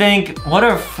trying to think, what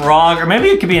a frog, or maybe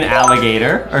it could be an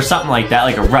alligator or something like that,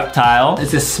 like a reptile.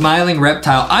 It's a smiling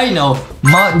reptile. I know,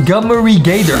 Montgomery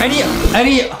gator.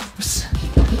 Any.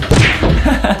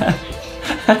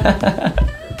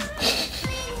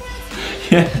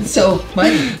 Yeah. So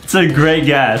funny. It's a great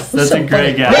guess. That's So a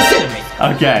great funny. guess. Listen to me.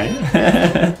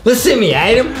 Okay. Listen to me,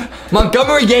 Adam.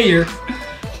 Montgomery gator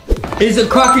is a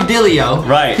crocodilio.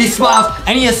 Right. He smiles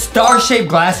and he has star-shaped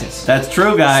glasses. That's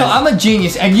true, guys. So I'm a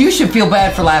genius, and you should feel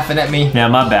bad for laughing at me. Yeah,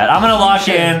 my bad. I'm gonna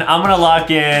lock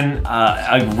in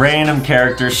a random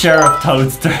character, Sheriff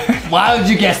Toadster. Why would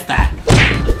you guess that?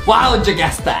 Why would you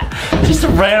guess that? Just a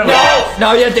random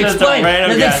No, you have to Just a explain. You random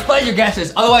have to guess. explain your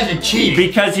guesses, otherwise you're cheating.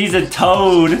 Because he's a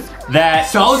toad that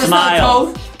So, that's not a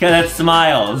smiles. toad? That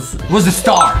smiles. Was a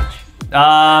star.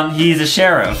 He's a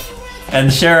sheriff. And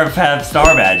the sheriff have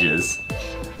star badges.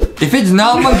 If it's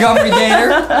not Montgomery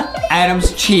gator,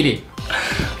 Adam's cheating.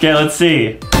 Okay, let's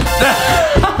see.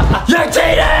 You're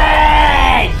cheating!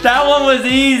 That one was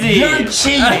easy. You're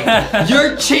cheating.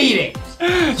 You're cheating.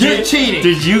 You're cheating.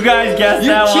 Did you guys guess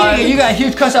You're that cheating. You got a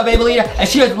huge crush on Babylina, and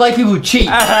she doesn't like people who cheat.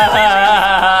 one?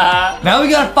 Now we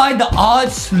gotta find the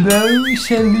odd Slow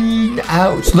Celine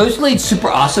out. Slow Celine's super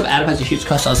awesome. Adam has a huge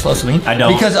crush on Slow Celine. I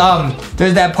don't. Because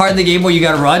there's that part in the game where you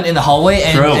gotta run in the hallway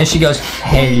and she goes,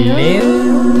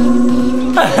 hello.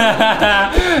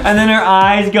 And then her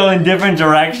eyes go in different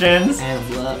directions.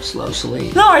 Adam loves Slow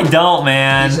Celine. No, I don't,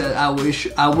 man. He said, I wish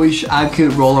I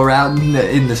could roll around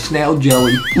in the snail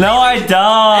jelly. No, I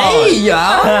don't. Hey,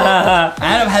 y'all.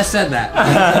 Adam has said that.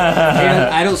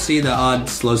 I don't see the odd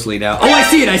Slow Celine out. Oh, I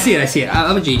see it.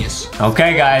 I'm a genius.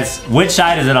 Okay, guys. Which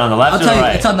side is it on? The left I'll or tell the you,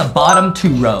 right? it's on the bottom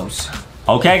 2 rows.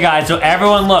 Okay, guys. So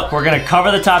everyone, look. We're gonna cover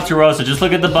the top 2 rows. So just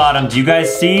look at the bottom. Do you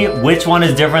guys see which one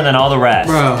is different than all the rest?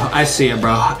 Bro, I see it,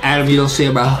 bro. Adam, you don't see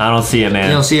it, bro. I don't see it, man.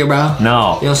 You don't see it, bro?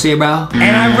 No. You don't see it, bro?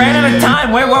 And I ran out of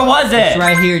time. Where was it? It's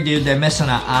right here, dude. They're missing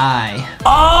an eye.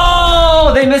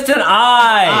 Oh, they missed an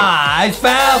eye. I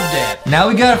found it. Now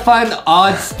we gotta find the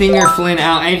odd Stinger Flynn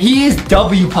out, and he is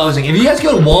W posing. If you guys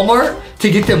go to Walmart to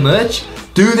get the merch,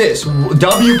 do this.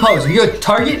 W pose. If you go to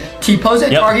Target, T pose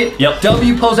at Target,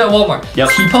 W pose at Walmart.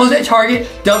 T pose at Target,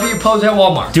 W pose at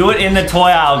Walmart. Do it in the toy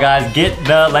aisle, guys. Get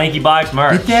the LankyBox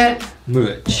merch. Get that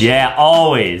merch. Yeah,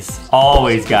 always,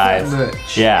 guys.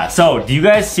 Merch. Yeah. So, do you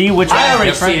guys see which one? I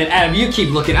already different? see it. Adam, you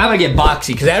keep looking. I'm gonna get Boxy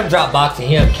because Adam dropped Boxy.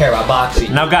 He doesn't care about Boxy.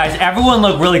 Now, guys, everyone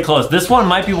look really close. This one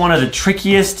might be one of the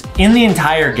trickiest in the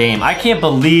entire game. I can't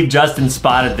believe Justin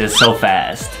spotted this so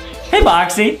fast. Hey,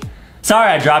 Boxy.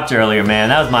 Sorry I dropped you earlier, man.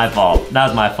 That was my fault.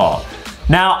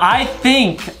 Now, I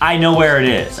think I know where it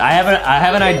is. I have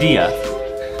an idea.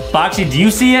 Boxy, do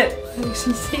you see it?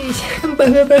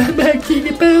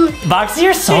 Boxy,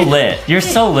 you're so lit. You're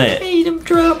so lit. Made him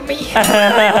drop me.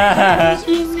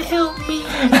 Didn't help me.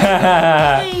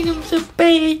 Made him so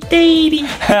bad, daddy.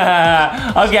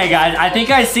 Okay, guys, I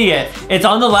think I see it. It's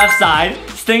on the left side.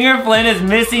 Stinger Flynn is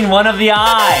missing one of the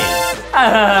eyes.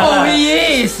 Oh,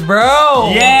 he is, bro.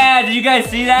 Yeah, did you guys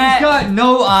see that? He's got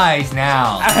no eyes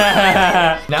now.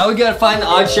 Now we gotta find the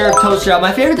odd Sheriff Toaster out.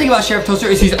 My favorite thing about Sheriff Toaster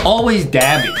is he's always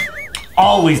dabbing.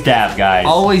 Always dab, guys.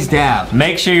 Always dab.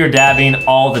 Make sure you're dabbing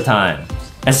all the time,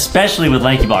 especially with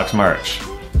LankyBox merch.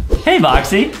 Hey,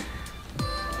 Boxy.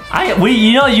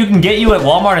 You know you can get you at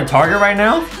Walmart and Target right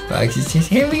now? Boxy says,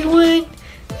 Everyone,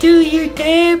 do your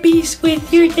dabbies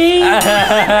with your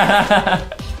dad.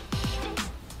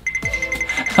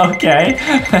 Okay.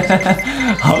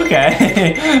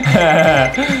 Okay.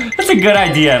 That's a good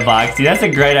idea, Boxy. That's a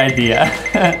great idea.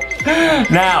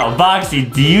 Now,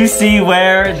 Boxy, do you see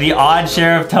where the odd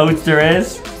Sheriff Toadster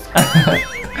is?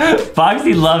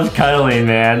 Boxy loves cuddling,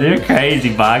 man. You're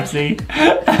crazy, Boxy.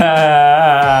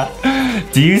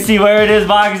 Do you see where it is,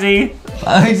 Boxy?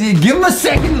 Boxy, give him a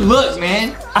second look,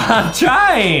 man. I'm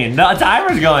trying. The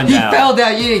timer's going He down. fell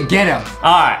down, you didn't get him.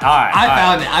 All right.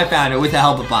 I found it with the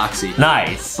help of Boxy.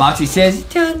 Nice. Boxy says,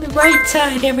 It's on the right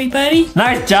side, everybody.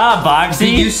 Nice job, Boxy.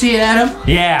 did you see it, Adam?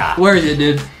 Yeah. Where is it,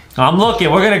 dude? I'm looking.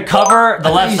 We're gonna cover the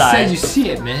left You side. said you see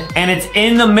it, man. And it's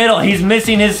in the middle. He's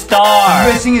missing his star.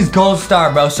 He's missing his gold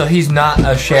star, bro, so he's not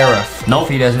a sheriff. Nope. If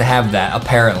he doesn't have that,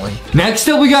 apparently. Next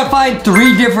up, we gotta find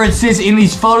 3 differences in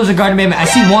these photos of Garten Of Banban. I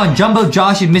see one. Jumbo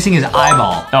Josh is missing his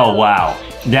eyeball. Oh, wow.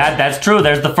 That's true.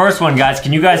 There's the first one, guys.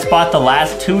 Can you guys spot the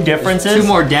last 2 differences? 2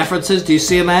 more differences. Do you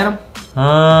see him, Adam?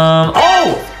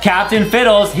 Oh! Captain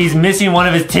Fiddles, he's missing one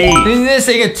of his teeth. He's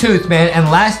missing a tooth, man. And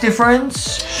last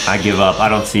difference? I give up. I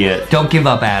don't see it. Don't give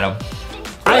up, Adam.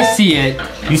 I see it.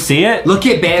 You see it? Look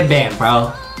at Bam Bam,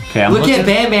 bro. Okay, Look at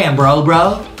Banban,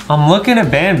 bro. I'm looking at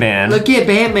Banban. Look at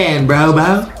Banban, bro.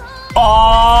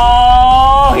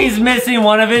 Oh, he's missing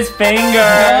one of his fingers.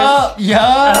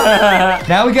 Yeah.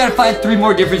 Now we gotta find 3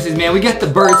 more differences, man. We got the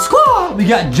bird squad, we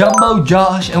got Jumbo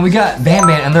Josh, and we got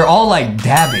Banban, and they're all like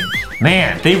dabbing.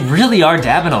 Man, they really are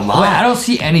dabbing a lot. Wait, I don't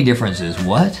see any differences.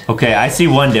 What? Okay, I see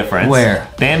one difference. Where?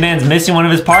 Banban's missing one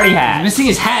of his party hats. Missing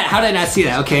his hat. How did I not see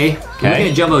that? Okay. Looking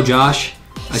at Jumbo Josh,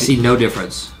 I see no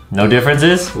difference. No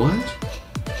differences? What?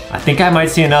 I think I might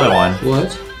see another one.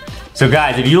 What? So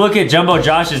guys, if you look at Jumbo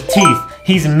Josh's teeth,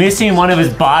 he's missing one of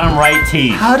his bottom right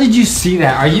teeth. How did you see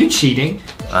that? Are you cheating?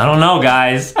 I don't know,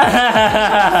 guys.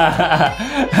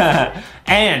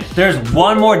 And there's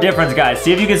one more difference, guys.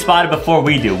 See if you can spot it before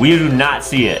we do. We do not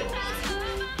see it.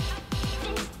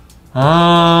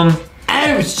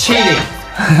 Adam's cheating.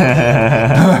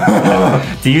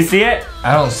 Do you see it?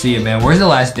 I don't see it, man. Where's the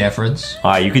last difference?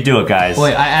 All right, you could do it, guys.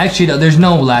 Wait, I actually don't. There's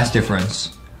no last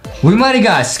difference. We might have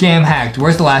got scam hacked.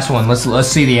 Where's the last one? Let's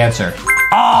see the answer.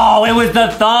 Oh, it was the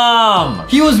thumb.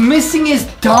 He was missing his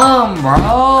thumb,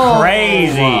 bro.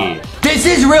 Crazy. This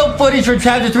is real footage from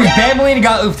chapter 3. Bambolina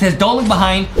got oofed. Says don't look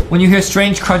behind when you hear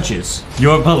strange crunches.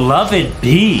 Your beloved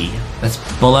bee. That's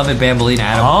beloved Bambolina.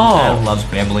 Adam loves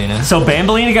Bambolina. So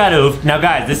Bambolina got oofed. Now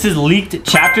guys, this is leaked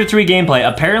chapter 3 gameplay.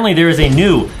 Apparently there is a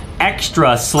new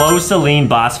extra Slow Celine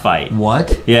boss fight.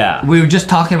 What? Yeah. We were just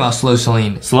talking about Slow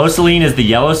Celine. Slow Celine is the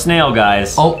yellow snail,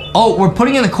 guys. Oh, we're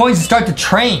putting in the coins to start the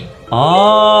train.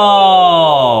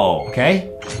 Oh.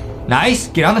 Okay. Nice.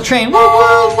 Get on the train. Woo,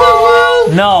 woo, woo,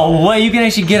 woo. No way, you can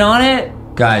actually get on it?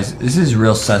 Guys, this is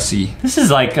real sussy. This is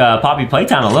like Poppy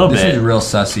Playtime a little bit. This is real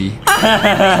sussy.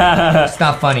 It's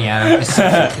not funny, Adam. It's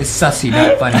sussy,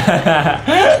 not funny.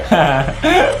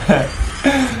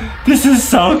 This is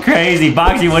so crazy.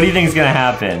 Boxy, what do you think is gonna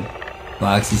happen?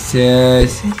 Boxy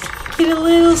says, get a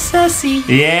little sussy.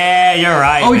 Yeah, you're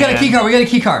right. Oh, we got a key card. We got a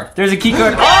key card. There's a key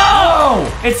card.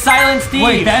 Oh! It's Silent Steve.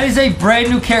 Wait, that is a brand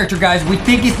new character, guys. We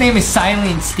think his name is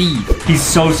Silent Steve. He's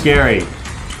so scary.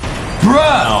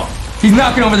 Bruh! No. He's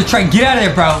knocking over the train. Get out of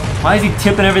there, bro. Why is he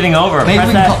tipping everything over? Maybe Press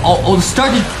we can that. call,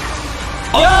 start it.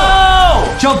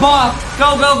 Oh! Jump off.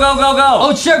 Go, go, go, go, go.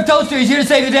 Oh, it's Sheriff Toadster. He's here to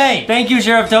save the day. Thank you,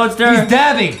 Sheriff Toadster. He's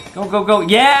dabbing. Go, go, go.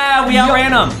 Yeah, we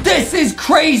outran him. This is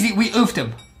crazy. We oofed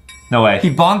him. No way.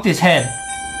 He bonked his head.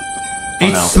 Oh,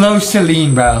 It's no. Slow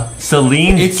Celine, bro.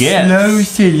 Celine's It's gift. Slow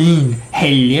Celine.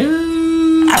 Hello.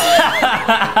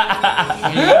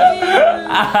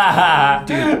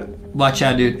 Dude, watch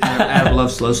out, dude. Adam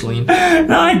loves Slow Celine.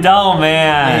 No, I don't,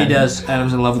 man. Yeah, he does.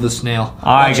 Adam's in love with the snail.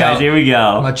 All right, Watch guys, out. here we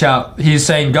go. Watch out. He's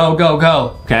saying go, go,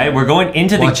 go. Okay, we're going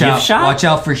into the Watch gift out. shop. Watch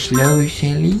out for Slow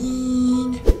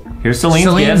Celine. Here's Celine's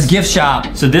Celine's gift. gift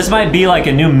shop. So this might be like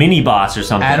a new mini boss or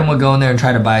something. Adam would go in there and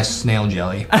try to buy snail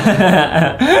jelly.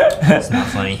 It's not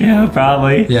funny. Yeah,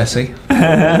 probably. Yeah, see?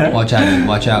 Watch out, dude.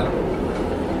 Watch out.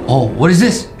 Oh, what is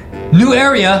this? New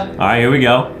area. All right, here we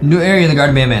go. New area in the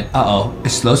Garden of Banban. Uh-oh.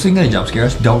 Is Slow Celine gonna jump scare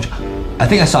us? Don't. I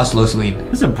think I saw Slow Celine.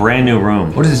 This is a brand new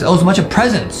room. What is this? Oh, it's a bunch of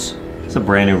presents. It's a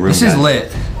brand new room. This is guys.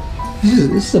 lit.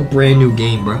 This is a brand new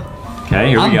game, bro. Okay,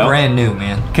 here we I'm go. brand new,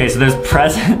 man. Okay, so there's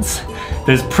presents.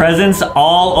 There's presents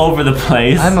all over the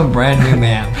place. I'm a brand new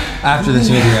man after this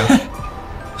video.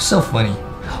 So funny.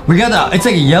 We got it's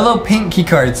like a yellow pink key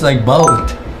card. It's like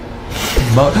both.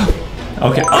 Both.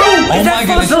 Okay. Oh, is that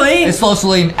Slow Celine? It's Slow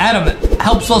Celine. Adam,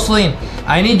 help Slow Celine.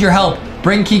 I need your help.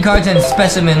 Bring key cards and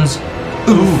specimens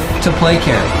to play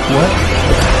care. What?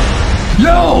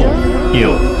 Yo!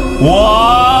 You. Whoa!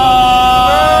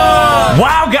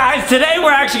 Wow, guys, today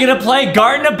we're actually gonna play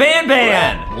Garten of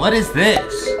Banban. What is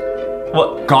this?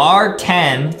 What?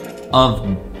 Garten of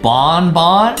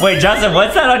Banban? Wait, Justin,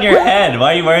 what's that on your head?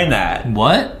 Why are you wearing that?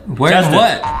 What? Wearing Justin.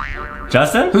 what?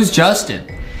 Justin? Who's Justin?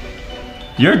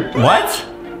 You're what?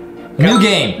 New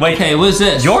game. Wait. Okay, what is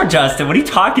this? You're Justin. What are you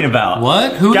talking about?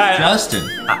 What? Who's Guy- Justin?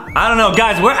 I don't know,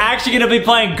 guys. We're actually gonna be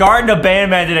playing Garten of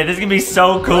Banban today. This is gonna be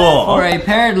so cool. For a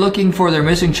parent looking for their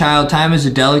missing child, time is a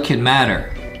delicate matter.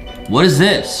 What is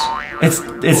this?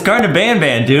 It's Garten of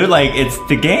Banban, dude. Like, it's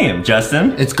the game,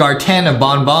 Justin. It's Garten of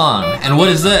Banban. And what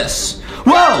is this?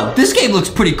 Whoa, this game looks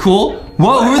pretty cool.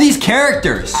 Whoa, who are these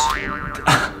characters?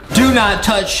 Do not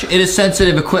touch, it is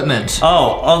sensitive equipment.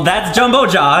 Oh, that's Jumbo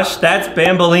Josh. That's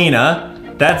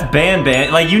Bambolina. That's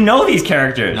Banban. Like, you know these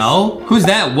characters. No? Who's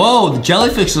that? Whoa, the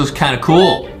jellyfish looks kind of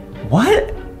cool.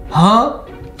 What? Huh?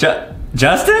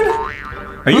 Justin?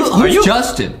 Are you? Who's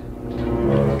Justin?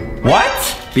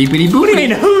 What? Beepity booty. I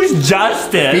mean, who's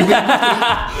Justin? Oh,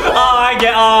 I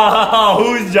get. Oh,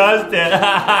 who's Justin?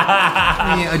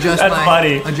 That's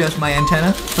funny. Adjust my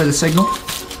antenna for the signal.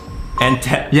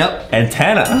 Yep. Yep.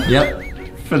 Antenna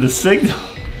Yep. for the signal.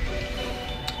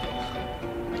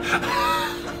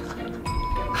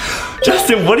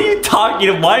 Justin, what are you talking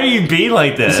about? Why are you being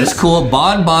like this? This is cool.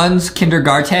 Bonbon's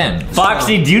kindergarten.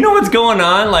 Foxy, do you know what's going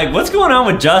on? Like, what's going on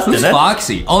with Justin? Who's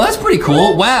Foxy? Oh, that's pretty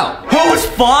cool. Wow. Who's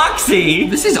Foxy?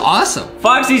 This is awesome.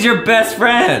 Foxy's your best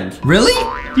friend. Really?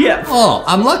 Yeah. Oh,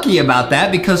 I'm lucky about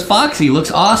that because Foxy looks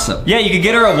awesome. Yeah, you could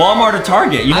get her at Walmart or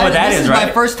Target. You know what that is, right? This is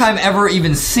my first time ever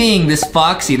even seeing this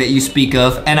Foxy that you speak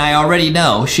of, and I already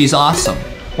know she's awesome.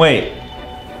 Wait.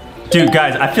 Dude,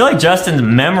 guys, I feel like Justin's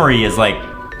memory is like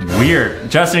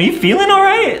weird. Justin, are you feeling all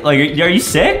right? Like, are you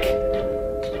sick?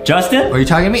 Justin? Are you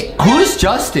talking to me? Who's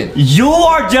Justin? You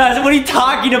are Justin. What are you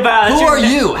talking about? Who are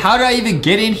you? How did I even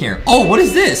get in here? Oh, what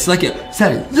is this? Like is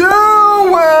that a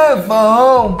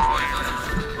UFO?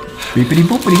 Beepity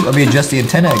boopity. Let me adjust the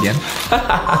antenna again.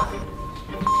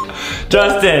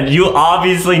 Justin, you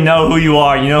obviously know who you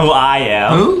are. You know who I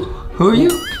am. Who? Who are you?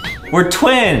 We're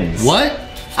twins. What?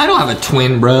 I don't have a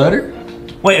twin brother.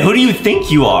 Wait, who do you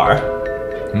think you are?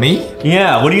 Me?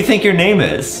 Yeah, what do you think your name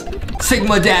is?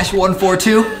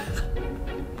 Sigma-142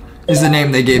 is the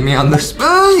name they gave me on the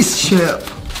spaceship.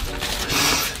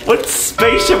 What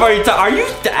spaceship are you Are you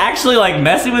actually like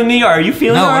messing with me or are you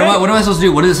feeling No, all right? what am I supposed to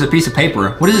do? What is this, a piece of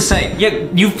paper? What does it say? Yeah,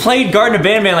 you've played Garten of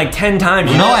Banban like 10 times.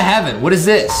 No, I haven't. What is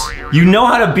this? You know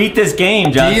how to beat this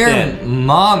game, Justin. Dear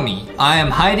Mommy, I am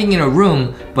hiding in a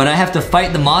room, but I have to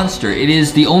fight the monster. It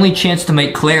is the only chance to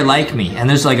make Claire like me. And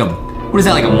there's like a, what is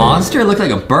that, like a monster? It looked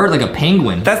like a bird, like a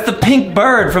penguin. That's the pink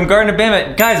bird from Garten of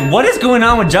Banban. Guys, what is going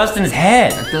on with Justin's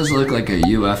head? That does look like a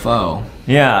UFO.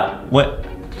 Yeah,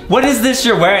 what is this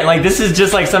you're wearing? Like, this is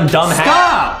just like some dumb hat.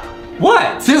 Stop!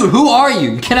 What? Dude, who are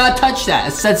you? You cannot touch that.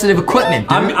 It's sensitive equipment,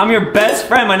 dude. I'm your best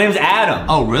friend. My name's Adam.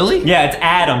 Oh, really? Yeah, it's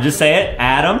Adam. Just say it.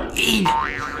 Adam.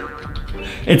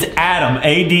 It's Adam.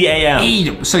 A-D-A-M.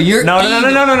 Adam. So you're No. It's not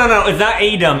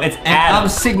Adam. It's and Adam. I'm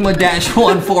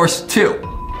Sigma-142.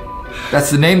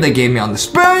 That's the name they gave me on the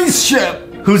spaceship.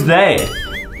 Who's they?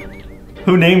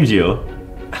 Who named you?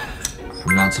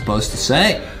 I'm not supposed to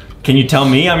say. Can you tell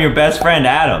me? I'm your best friend,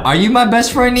 Adam. Are you my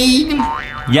best friend, Eden? Yeah.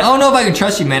 I don't know if I can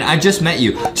trust you, man. I just met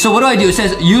you. So what do I do? It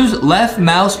says use left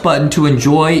mouse button to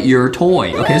enjoy your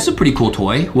toy. Okay, this is a pretty cool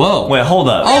toy. Whoa. Wait, hold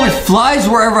up. Oh, it flies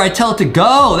wherever I tell it to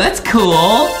go. That's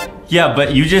cool. Yeah,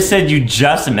 but you just said you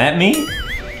just met me?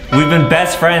 We've been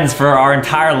best friends for our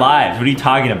entire lives. What are you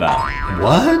talking about?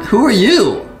 What? Who are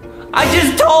you? I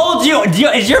just told you.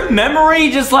 Is your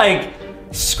memory just like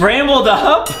scrambled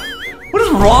up? What is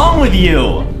wrong with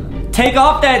you? Take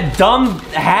off that dumb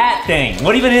hat thing.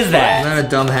 What even is that? Not a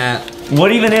dumb hat.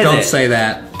 What even is it? Don't say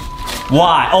that.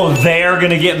 Why? Oh, they're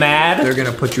gonna get mad? They're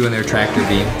gonna put you in their tractor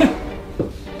beam.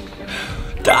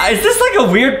 Is this like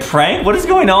a weird prank? What is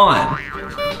going on?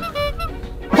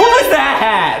 What was that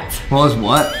hat? What was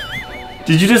what?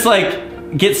 Did you just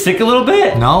like get sick a little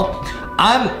bit? No.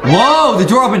 Whoa, the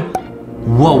door opened.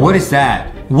 Whoa, what is that?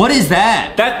 What is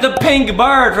that? That's the pink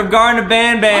bird from Garten of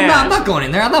Banban. I'm not going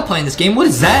in there. I'm not playing this game. What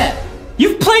is that?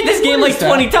 You've played this game like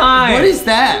 20 times. What is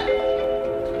that?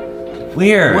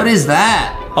 Weird. What is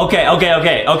that? Okay.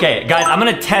 Guys, I'm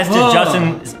gonna test if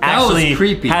Justin actually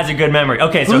has a good memory.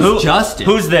 Okay, so Who's Justin?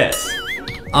 Who's this?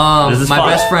 This is my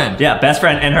best friend. Yeah, best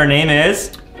friend, and her name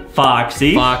is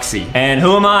Foxy. Foxy. And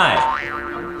who am I?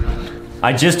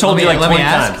 I just told you like 20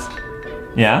 times.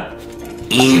 Yeah?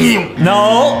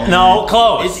 No,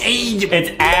 close.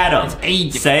 It's Adam.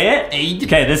 Adam. Say it. Adam.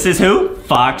 Okay, this is who?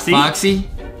 Foxy. Foxy.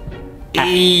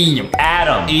 Adam.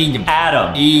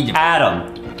 Adam.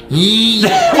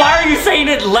 Why are you saying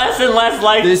it less and less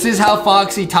like? This is how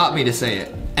Foxy taught me to say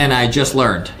it, and I just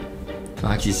learned.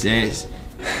 Foxy says.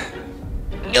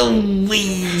 So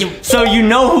you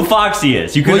know who Foxy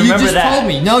is. You can remember you just that. told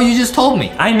me. No, you just told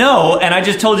me. I know, and I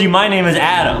just told you my name is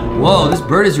Adam. Whoa, this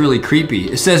bird is really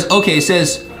creepy. It says,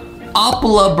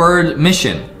 Opala bird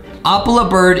mission. Opala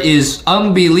bird is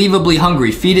unbelievably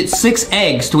hungry. Feed it 6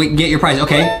 eggs to get your prize.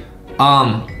 Okay,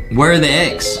 where are the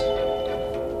eggs?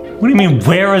 What do you mean,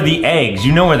 where are the eggs?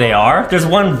 You know where they are? There's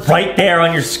one right there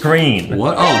on your screen.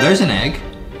 What? Oh, there's an egg.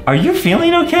 Are you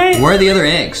feeling okay? Where are the other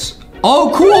eggs?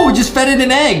 Oh, cool, we just fed it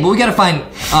an egg, but we gotta find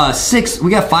 6, we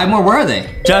got 5 more, where are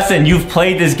they? Justin, you've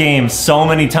played this game so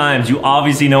many times, you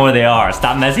obviously know where they are.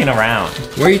 Stop messing around.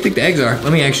 Where do you think the eggs are?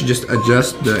 Let me actually just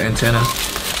adjust the antenna.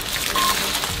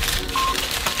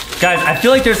 Guys, I feel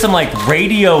like there's some like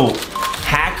radio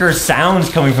hacker sounds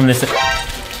coming from this.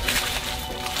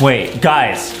 Wait,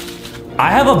 guys,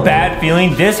 I have a bad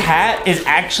feeling this hat is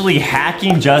actually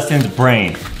hacking Justin's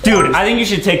brain. Dude, I think you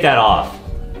should take that off.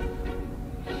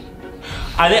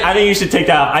 I think you should take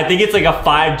that off. I think it's like a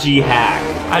 5G hack.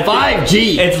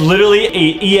 5G? It's literally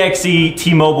a EXE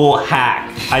T-Mobile hack,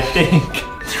 I think.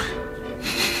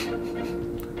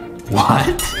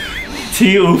 What?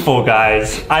 AT-UFO,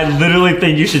 guys. I literally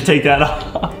think you should take that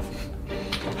off.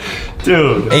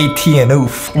 Dude. AT and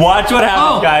oof. Watch what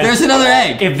happens, guys. There's another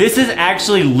egg. If this is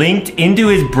actually linked into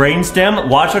his brainstem,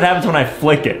 watch what happens when I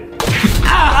flick it.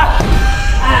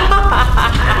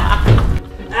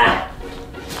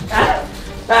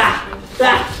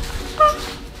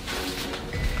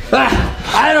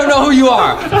 I don't know who you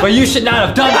are, but you should not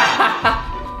have done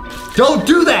that. Don't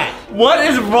do that. What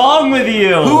is wrong with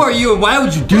you? Who are you and why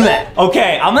would you do that?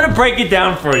 Okay, I'm gonna break it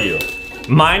down for you.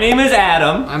 My name is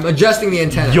Adam. I'm adjusting the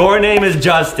antenna. Your name is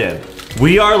Justin.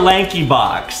 We are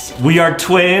LankyBox. We are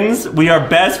twins, we are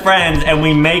best friends, and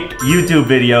we make YouTube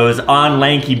videos on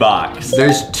LankyBox.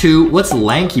 There's two. What's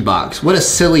LankyBox? What a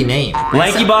silly name.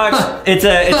 LankyBox, it's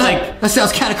like... That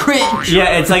sounds kind of cringe.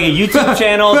 Yeah, it's like a YouTube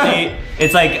channel.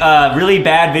 It's like really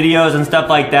bad videos and stuff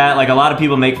like that. Like a lot of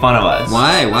people make fun of us.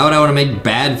 Why? Why would I want to make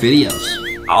bad videos?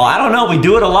 Oh, I don't know. We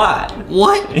do it a lot.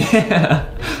 What? Yeah.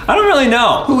 I don't really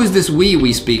know. Who is this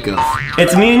we speak of?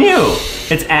 It's me and you.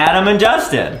 It's Adam and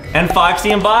Justin. And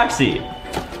Foxy and Boxy.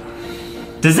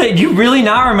 You really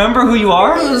not remember who you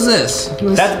are? Who is this?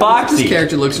 That's Boxy. This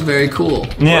character looks very cool.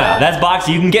 Yeah, that's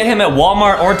Boxy. You can get him at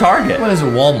Walmart or Target. What is a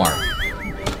Walmart?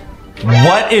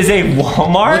 What is a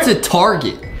Walmart? What's a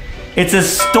Target? It's a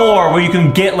store where you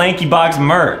can get LankyBox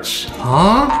merch.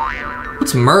 Huh?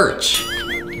 What's merch?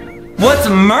 What's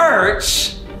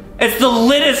merch? It's the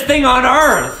littest thing on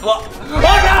earth. Oh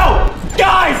no!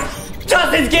 Guys!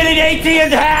 Justin's getting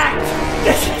AT&T'd hacked!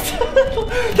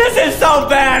 This is so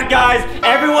bad, guys.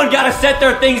 Everyone gotta set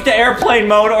their things to airplane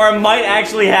mode or it might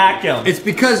actually hack him. It's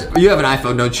because you have an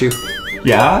iPhone, don't you?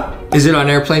 Yeah? Is it on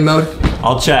airplane mode?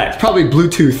 I'll check. Probably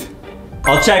Bluetooth.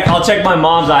 I'll check my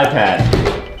mom's iPad.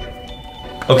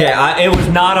 Okay, it was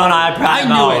not on iPad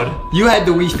mode. I knew it. You had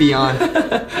the Wi-Fi on.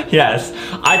 Yes.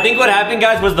 I think what happened,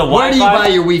 guys, was the Wi-Fi. Where do you buy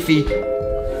your Wi-Fi?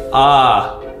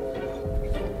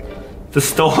 The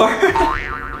store?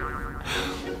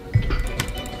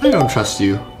 I don't trust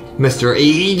you, Mr.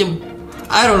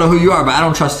 I don't know who you are, but I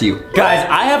don't trust you. Guys,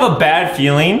 I have a bad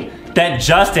feeling that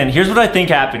Justin, here's what I think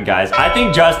happened, guys. I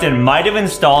think Justin might have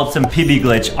installed some PB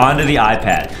glitch onto the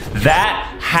iPad. That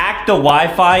hacked the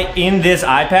Wi-Fi in this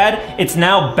iPad. It's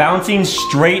now bouncing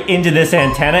straight into this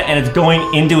antenna and it's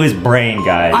going into his brain,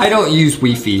 guys. I don't use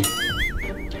Wi-Fi.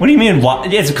 What do you mean?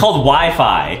 It's called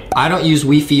Wi-Fi. I don't use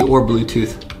Wi-Fi or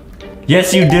Bluetooth.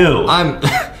 Yes, you do. I'm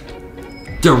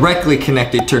directly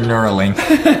connected to Neuralink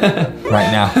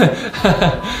right now.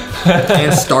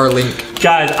 And Starlink.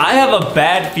 Guys, I have a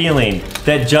bad feeling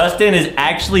that Justin is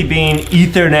actually being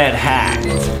Ethernet hacked.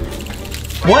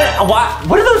 What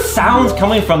are those sounds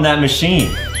coming from that machine?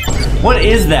 What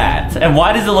is that? And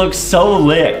why does it look so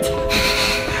lit?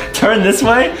 Turn this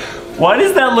way? Why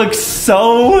does that look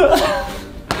so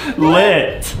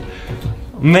lit?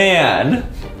 Man.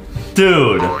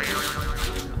 Dude.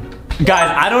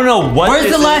 Guys, I don't know what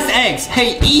Where's the last eggs?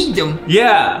 Hey, eat them.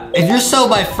 Yeah. If you're so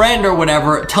my friend or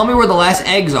whatever, tell me where the last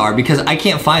eggs are because I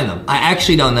can't find them. I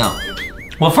actually don't know.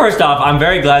 Well, first off, I'm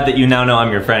very glad that you now know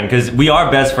I'm your friend because we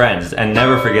are best friends and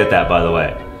never forget that, by the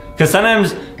way. Because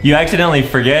sometimes you accidentally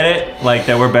forget it, like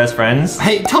that we're best friends.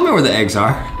 Hey, tell me where the eggs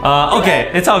are.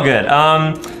 Okay, it's all good.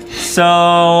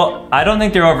 So I don't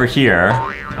think they're over here.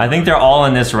 I think they're all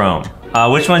in this room.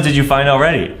 Which ones did you find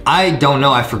already? I don't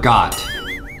know, I forgot.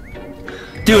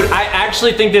 Dude, I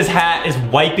actually think this hat is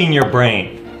wiping your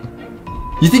brain.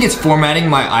 You think it's formatting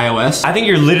my iOS? I think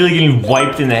you're literally getting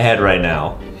wiped in the head right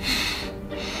now.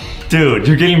 Dude,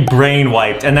 you're getting brain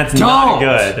wiped, and that's not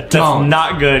good. That's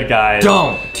not good, guys.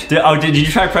 Don't. Did you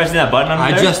try pressing that button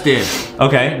under there? I just did.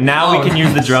 Okay, now we can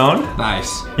use the drone.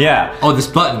 Nice. Yeah. Oh, this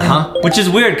button, huh? Which is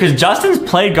weird, because Justin's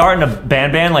played Garten of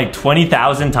Banban like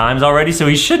 20,000 times already, so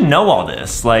he should know all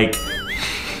this. Like,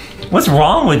 what's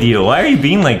wrong with you? Why are you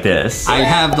being like this? I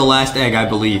have the last egg, I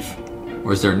believe.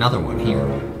 Or is there another one here?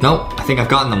 Nope, I think I've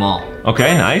gotten them all.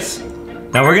 Okay, nice.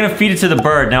 Now we're gonna feed it to the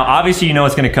bird. Now, obviously you know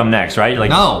what's gonna come next, right?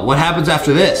 Like, no, what happens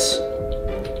after this?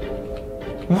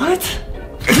 What?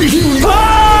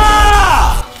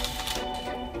 Ah!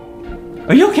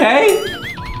 Are you okay?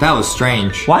 That was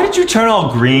strange. Why did you turn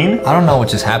all green? I don't know what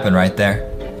just happened right there.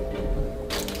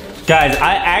 Guys,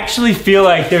 I actually feel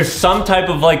like there's some type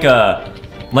of like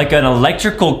an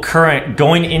electrical current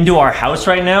going into our house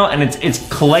right now, and it's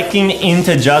collecting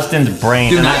into Justin's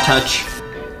brain. Do not touch.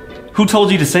 Who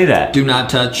told you to say that? Do not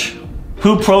touch.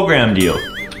 Who programmed you?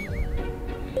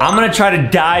 I'm gonna try to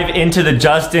dive into the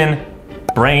Justin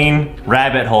brain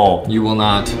rabbit hole. You will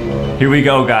not. Here we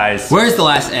go, guys. Where's the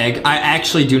last egg? I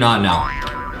actually do not know.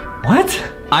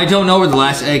 What? I don't know where the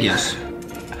last egg is.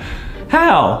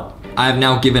 How? I have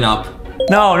now given up.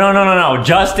 No.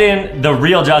 Justin, the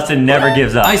real Justin, never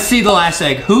gives up. I see the last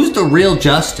egg. Who's the real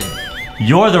Justin?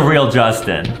 You're the real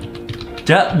Justin.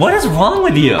 What is wrong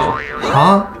with you?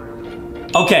 Huh?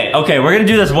 Okay, we're gonna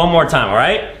do this one more time, all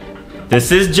right?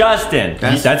 This is Justin.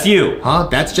 That's you. Huh?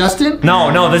 That's Justin?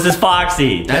 No, this is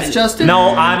Foxy. That's Justin?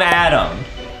 No, I'm Adam.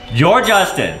 You're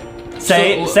Justin.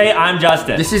 Say I'm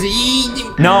Justin. This is E.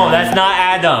 No, that's not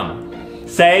Adam.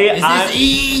 Say I'm. This is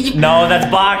E. No, that's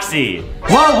Boxy.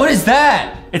 Whoa, what is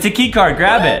that? It's a key card.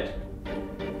 Grab it.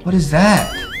 What is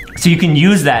that? So you can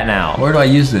use that now. Where do I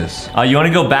use this? You want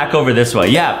to go back over this way?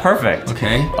 Yeah, perfect.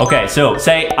 Okay. Okay, so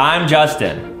say I'm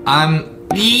Justin. I'm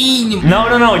E.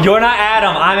 No, you're not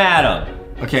Adam. I'm Adam.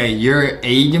 Okay, you're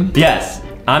Adam? Yes,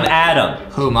 I'm Adam.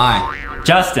 Who am I?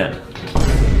 Justin.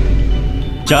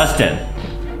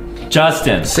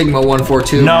 Sigma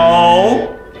 142.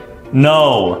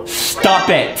 No. Stop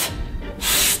it.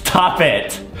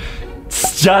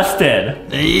 It's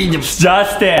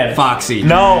Justin. Foxy.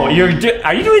 No, are you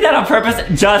doing that on purpose?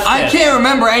 Justin. I can't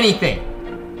remember anything.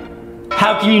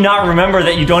 How can you not remember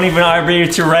that you don't even are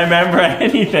able to remember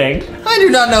anything? I do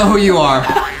not know who you are.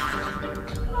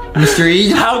 Mr.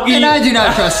 E. I do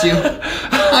not trust you.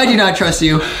 I do not trust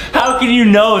you. How can you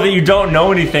know that you don't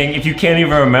know anything if you can't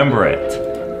even remember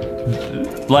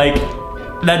it? Like,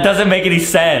 that doesn't make any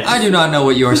sense. I do not know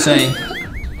what you are saying.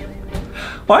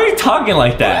 Why are you talking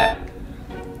like that?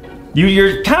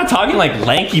 You're kind of talking like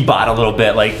LankyBot a little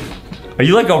bit. Like, are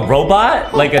you like a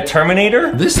robot? Like a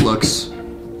Terminator? This looks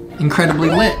incredibly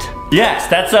lit. Yes,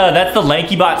 that's the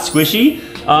LankyBot squishy.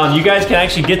 You guys can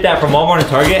actually get that from Walmart and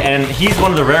Target, and he's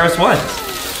one of the rarest ones.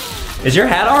 Is your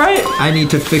hat all right? I need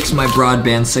to fix my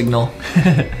broadband signal.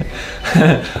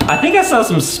 I think I saw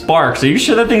some sparks. Are you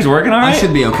sure that thing's working all right? I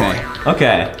should be okay.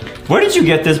 Okay. Where did you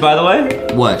get this, by the way?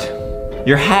 What?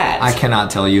 Your hat. I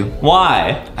cannot tell you.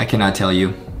 Why? I cannot tell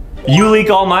you. You leak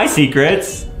all my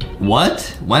secrets.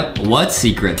 What? What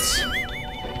secrets?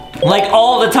 Like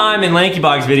all the time in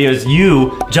LankyBox videos,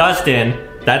 you, Justin,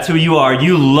 that's who you are.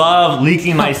 You love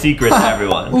leaking my secrets to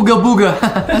everyone. Ooga booga.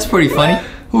 That's pretty funny.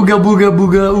 Ooga booga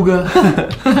booga ooga.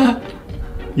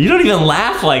 You don't even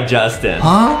laugh like Justin.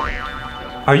 Huh?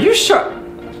 Are you sure?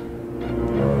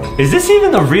 Is this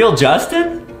even the real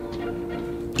Justin?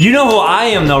 You know who I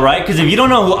am though, right? Because if you don't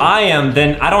know who I am,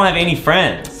 then I don't have any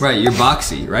friends. Right, you're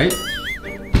Boxy, right?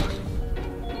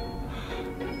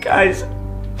 Guys,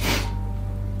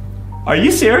 are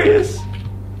you serious?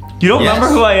 You don't remember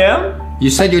who I am? You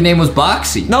said your name was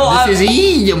Boxy. No, this is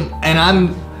E, and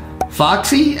I'm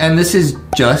Foxy, and this is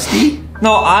Justy.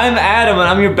 No, I'm Adam, and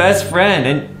I'm your best friend,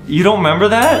 and you don't remember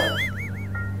that?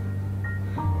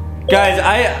 Guys,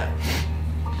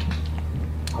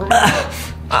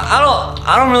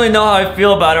 I don't really know how I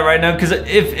feel about it right now, because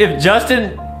if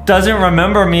Justin doesn't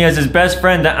remember me as his best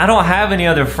friend, then I don't have any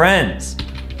other friends.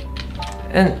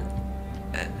 And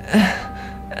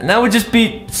that would just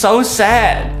be so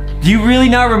sad. Do you really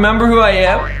not remember who I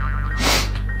am?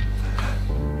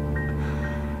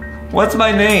 What's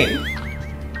my name?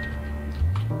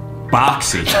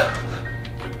 Boxy.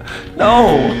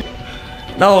 No,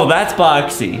 that's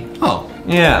Boxy. Oh.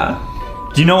 Yeah.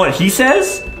 Do you know what he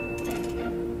says?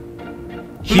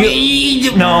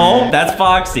 No, that's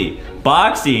Foxy.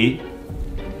 Boxy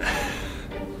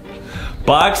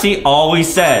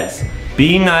always says,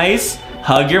 be nice,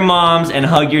 hug your moms, and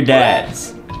hug your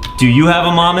dads. Do you have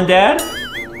a mom and dad?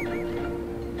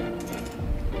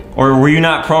 Or were you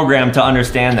not programmed to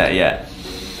understand that yet?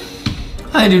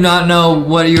 I do not know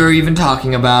what you're even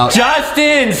talking about.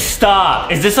 Justin,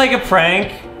 stop! Is this like a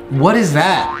prank? What is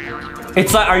that?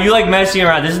 It's like, are you like messing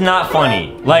around? This is not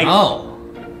funny. Like, oh.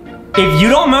 If you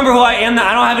don't remember who I am, then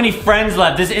I don't have any friends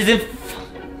left. This isn't...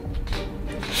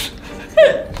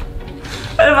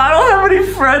 If I don't have any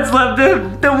friends left,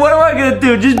 then what am I gonna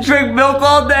do? Just drink milk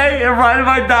all day and write in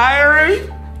my diary?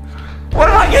 What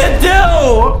am I gonna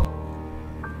do?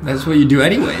 That's what you do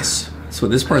anyways. That's what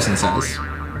this person says.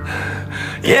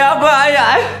 Yeah, but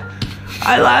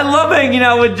I love hanging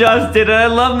out with Justin, and I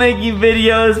love making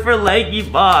videos for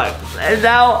LankyBox. And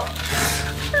now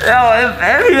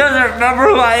if he doesn't remember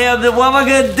who I am, then what am I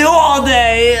gonna do all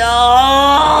day?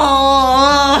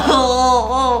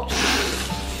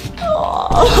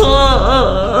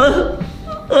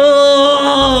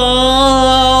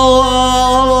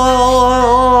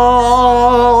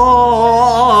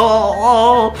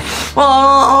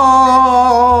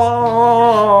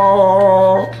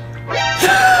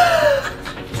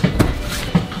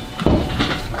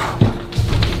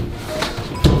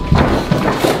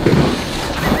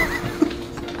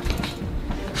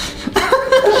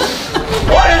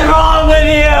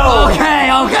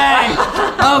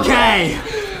 Okay.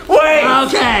 Wait,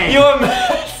 Hey! You a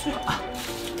mess.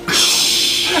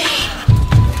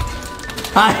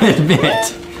 I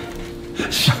admit.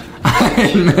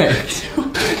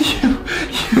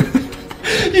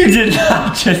 You did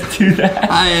not just do that.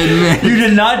 I admit. You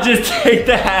did not just take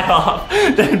the hat off,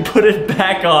 then put it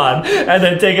back on, and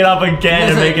then take it off again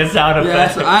and make a sound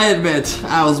effect. Yes, I admit.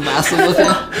 I was messing with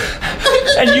you.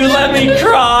 And you let me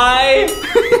cry.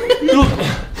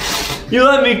 You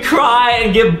let me cry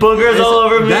and get boogers all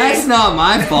over me. That's not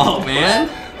my fault, man.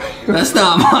 That's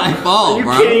not my fault, Are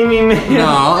bro. you kidding me, man?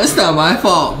 No, it's not my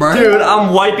fault, bro. Dude,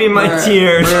 I'm wiping my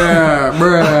tears.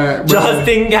 Bruh.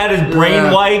 Justin had his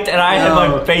brain wiped and I had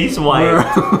my face wiped.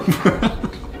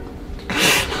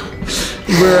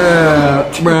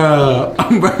 Bruh.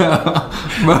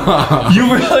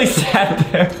 You really sat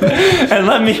there and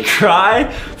let me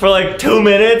cry for like 2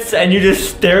 minutes and you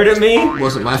just stared at me? It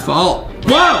wasn't my fault.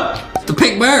 Whoa! The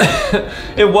pink bear.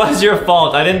 It was your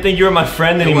fault. I didn't think you were my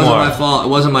friend anymore. It wasn't my fault. It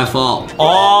wasn't my fault.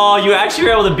 Oh, you actually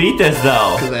were able to beat this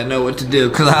though. Because I know what to do.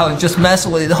 Because I was just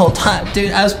messing with you the whole time.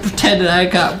 Dude, I was pretending I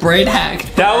got brain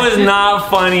hacked. That was not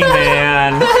funny,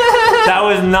 man. That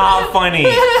was not funny.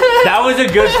 That was a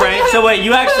good prank. So wait,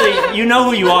 you actually, you know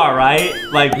who you are, right?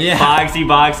 Like, yeah.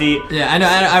 Boxy. Yeah, I know.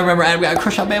 I remember I got a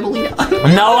crush on Bambolina.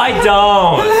 No, I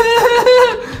don't.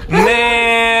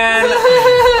 Man.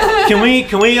 Can we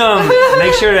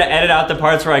make sure to edit out the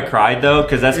parts where I cried though?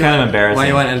 Because that's kind of embarrassing. Why do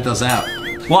you want to edit those out?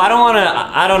 Well, I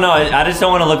don't know. I just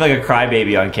don't want to look like a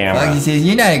crybaby on camera. Foxy says,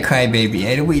 you're not a crybaby,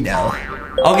 and we know.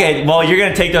 Okay, well, you're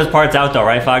gonna take those parts out though,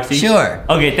 right, Foxy? Sure.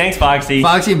 Okay, thanks, Foxy.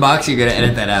 Foxy and Boxy are gonna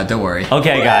edit that out, don't worry.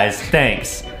 Okay, guys,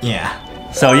 thanks.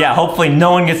 Yeah. So yeah, hopefully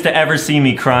no one gets to ever see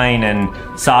me crying and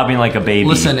sobbing like a baby.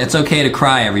 Listen, it's okay to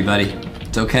cry, everybody.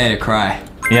 It's okay to cry.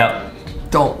 Yep.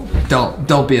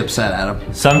 Don't be upset,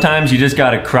 Adam. Sometimes you just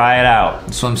gotta cry it out.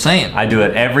 That's what I'm saying. I do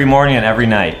it every morning and every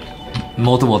night.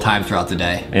 Multiple times throughout the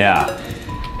day. Yeah.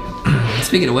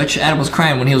 Speaking of which, Adam was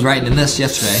crying when he was writing in this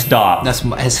yesterday. Stop. That's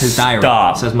his diary.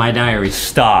 Stop. It says my diary.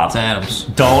 Stop. It's Adam's.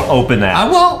 Don't open that. I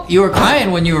won't. You were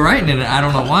crying when you were writing it. I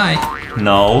don't know why.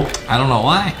 No. I don't know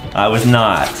why. I was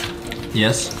not.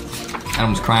 Yes.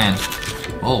 Adam was crying.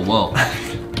 Oh, whoa.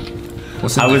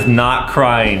 What's in I there? was not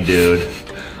crying, dude.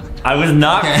 I was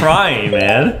not crying,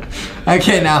 man.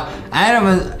 Okay, now,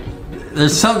 Adam,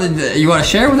 there's something that you want to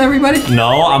share with everybody?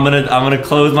 No, I'm gonna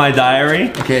close my diary.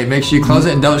 Okay, make sure you close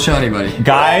it and don't show anybody.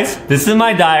 Guys, this is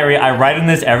my diary. I write in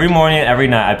this every morning and every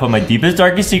night. I put my deepest,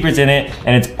 darkest secrets in it,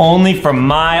 and it's only for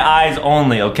my eyes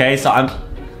only, okay? So I'm...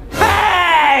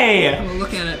 Hey!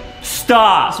 Look at it.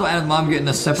 Stop! That's why Adam's mom get in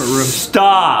a separate room.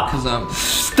 Stop! Because,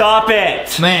 Stop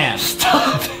it! man.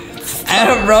 Stop it!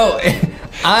 Adam wrote,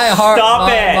 I heart Stop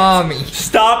my it! mommy.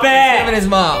 Stop Him and it! his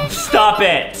mom. Stop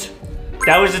it!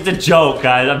 That was just a joke,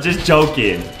 guys. I'm just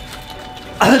joking.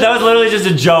 That was literally just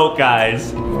a joke,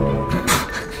 guys.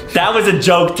 That was a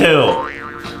joke, too.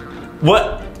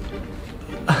 What?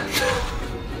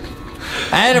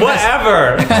 Adam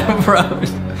Whatever. Adam wrote,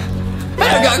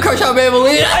 I got a crush on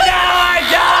Bambolina.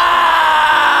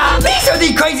 These are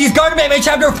the craziest Garten of Banban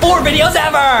Chapter 4 videos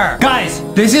ever! Guys,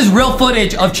 this is real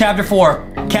footage of Chapter 4.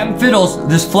 Captain Fiddles,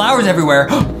 there's flowers everywhere.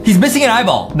 He's missing an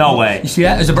eyeball. No way. You see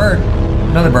that? There's a bird.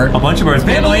 Another bird. A bunch of birds.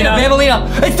 Bambolina, Bambolina!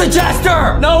 It's the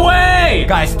Jester! No way!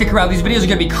 Guys, stick around. These videos are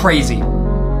gonna be crazy.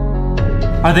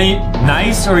 Are they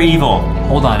nice or evil?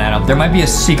 Hold on, Adam. There might be a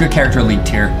secret character leaked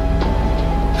here.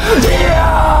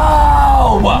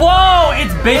 Whoa!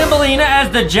 It's Bambolina as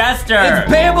the Jester. It's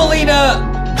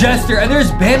Bambolina, Jester, and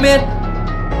there's Banban,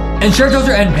 and Shark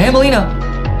Toaster, and Bambolina.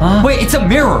 Wait, it's a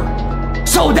mirror.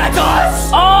 So that's us!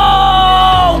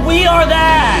 Oh! We are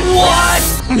that! What?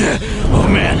 Oh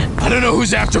man, I don't know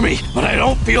who's after me, but I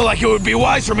don't feel like it would be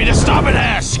wise for me to stop and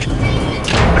ask.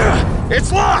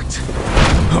 It's locked!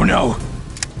 Oh no.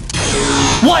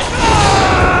 What?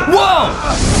 Whoa!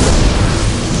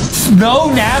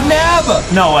 Snow Nab Nab?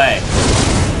 No way.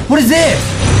 What is this?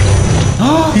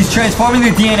 He's transforming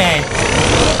the DNA.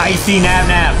 Icy Nab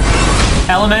Nab.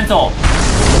 Elemental.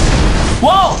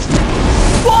 Whoa!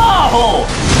 Whoa!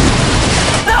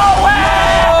 No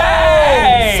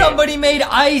way! Somebody made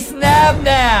Ice Nab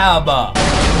Nab.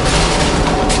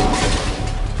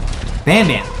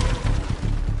 Banban.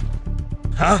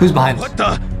 Huh? Who's behind us? What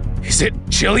the? Is it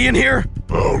chilly in here?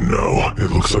 Oh no,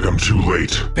 it looks like I'm too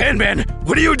late. Banban,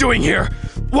 what are you doing here?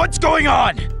 What's going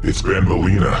on? It's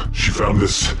Bambolina. She found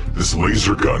this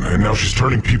laser gun, and now she's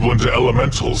turning people into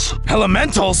elementals.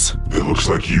 Elementals? It looks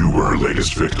like you were her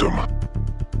latest victim.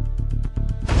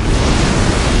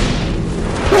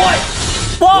 What?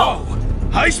 Whoa!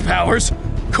 Ice powers?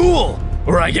 Cool.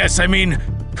 Or I guess I mean,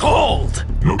 Cold!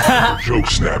 No time for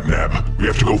jokes, Nab Nab. We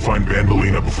have to go find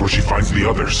Banbalina before she finds the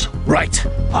others. Right,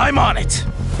 I'm on it.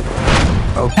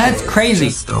 Okay, That's crazy.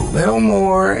 Just a little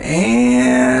more,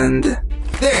 and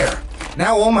there.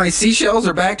 Now all my seashells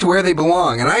are back to where they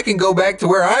belong, and I can go back to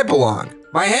where I belong.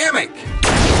 My hammock.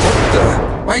 What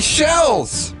the? My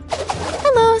shells.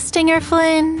 Hello, Stinger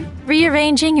Flynn.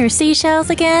 Rearranging your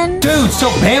seashells again? Dude, so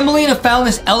Banbalina found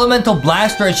this elemental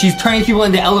blaster and she's turning people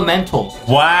into elementals.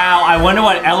 Wow, I wonder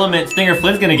what element Stinger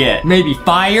Flynn's gonna get. Maybe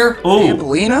fire? Ooh.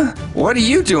 Banbalina, what are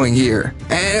you doing here?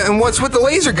 And what's with the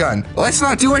laser gun? Let's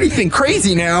not do anything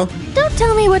crazy now. Don't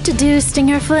tell me what to do,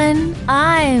 Stinger Flynn.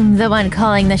 I'm the one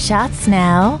calling the shots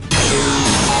now.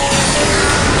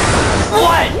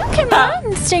 What? You can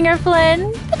run, Stinger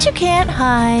Flynn, but you can't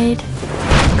hide.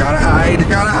 Gotta hide,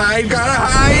 gotta hide, gotta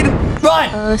hide. Run!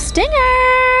 Oh,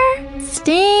 Stinger!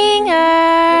 Stinger!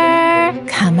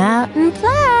 Come out and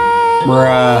play!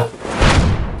 Bruh.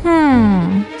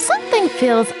 Something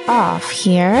feels off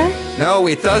here. No,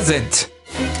 it doesn't.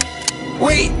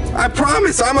 Wait, I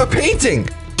promise I'm a painting.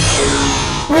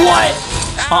 What?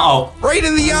 Uh-oh. Right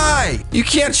in the eye. You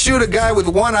can't shoot a guy with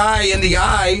one eye in the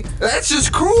eye. That's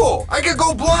just cruel. I could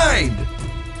go blind.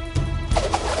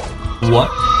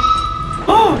 What?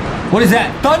 What is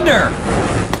that? Thunder!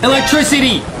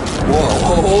 Electricity!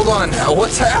 Whoa, hold on now.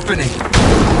 What's happening?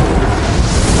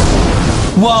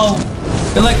 Whoa!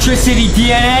 Electricity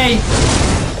DNA!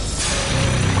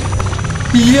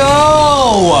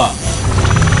 Yo!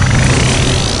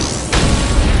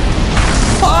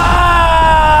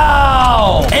 Wow!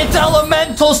 It's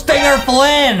Elemental Stinger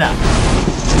Flynn!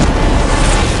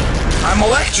 I'm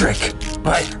electric.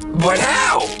 But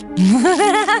how?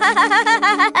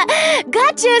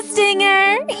 Gotcha,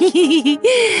 Stinger!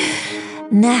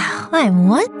 Now, I'm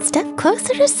one step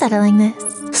closer to settling this.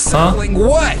 Settling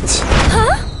what?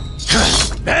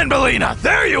 Banbalina,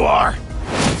 there you are!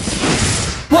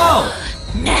 Whoa!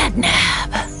 Nab.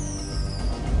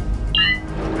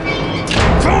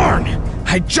 Thorn!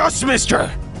 I just missed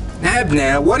her! Nab,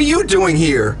 what are you doing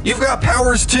here? You've got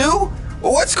powers too?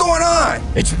 Well, what's going on?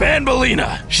 It's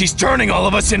Banbalina. She's turning all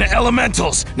of us into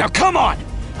elementals. Now come on!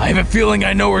 I have a feeling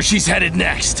I know where she's headed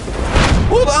next.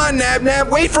 Hold on, Nab,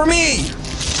 wait for me!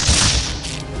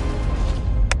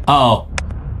 Uh-oh.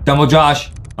 Dumbo Josh.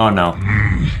 Oh no.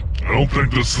 I don't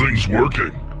think this thing's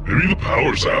working. Maybe the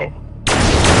power's out.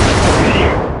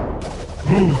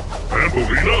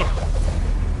 Banbalina?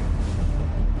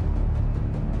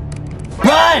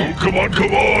 Run! Come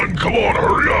on,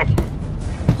 hurry up!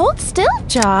 Hold still,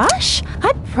 Josh.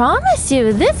 I promise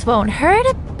you this won't hurt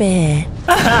a bit.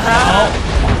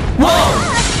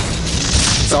 Whoa!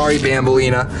 Sorry,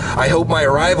 Banbalina. I hope my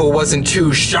arrival wasn't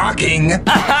too shocking.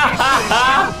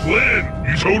 Flynn,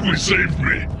 you totally saved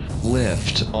me.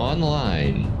 Lift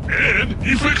online. And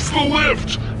he fixed the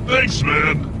lift. Thanks,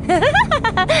 man.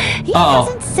 He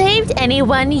hasn't saved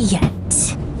anyone yet.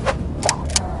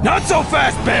 Not so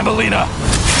fast, Banbalina!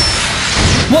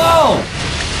 Whoa!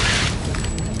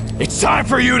 It's time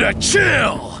for you to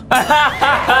chill!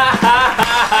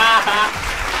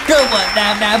 Good one,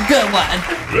 Nab, good one.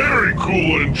 Very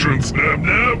cool entrance,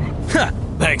 Nab.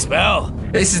 Thanks, pal.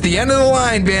 This is the end of the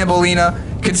line, Banbalina.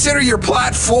 Consider your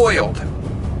plot foiled.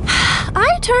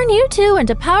 I turn you two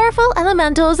into powerful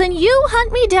elementals and you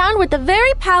hunt me down with the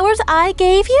very powers I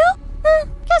gave you?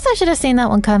 Guess I should have seen that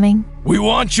one coming. We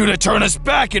want you to turn us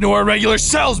back into our regular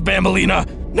selves, Banbalina!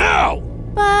 Now!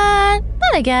 But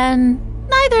then again,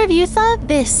 neither of you saw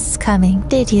this coming,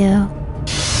 did you?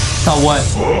 So what?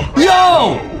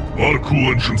 Yo! A lot of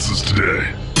cool entrances today.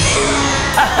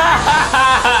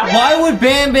 Why would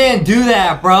Banban do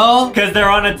that, bro? Because they're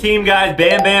on a team, guys.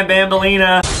 Banban,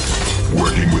 Banbalina.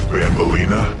 Working with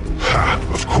Banbalina? Ha,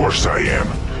 of course I am.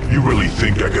 You really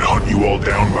think I could hunt you all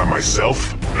down by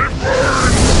myself? It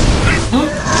burns!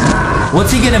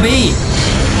 What's he gonna be?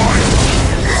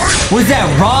 Was that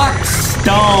rock?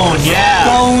 Stone, yeah.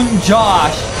 Stone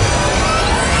Josh.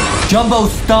 Jumbo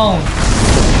Stone.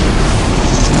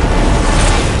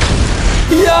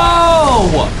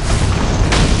 Yo!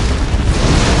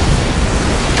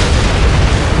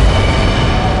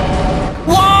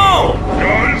 Whoa!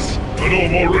 Guys, I know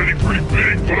I'm already pretty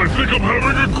big, but I think I'm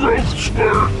having a growth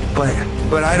spurt.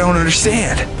 But I don't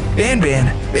understand.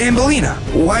 Banbalina,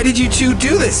 why did you two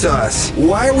do this to us?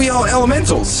 Why are we all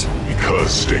elementals?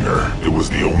 Because, Stinger, it was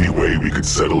the only way we could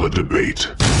settle a debate.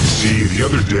 See, the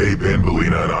other day,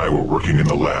 Banbalina and I were working in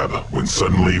the lab when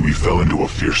suddenly we fell into a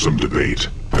fearsome debate.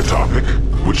 The topic?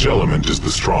 Which element is the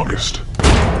strongest?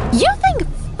 You think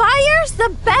fire's the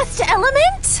best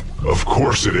element? Of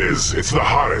course it is. It's the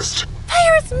hottest.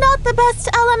 Fire is not the best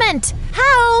element.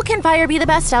 How can fire be the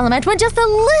best element when just a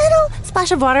little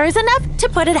splash of water is enough to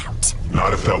put it out?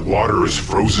 Not if that water is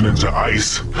frozen into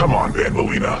ice. Come on,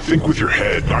 Banbalina. Think with your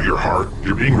head, not your heart.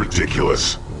 You're being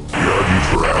ridiculous. We argued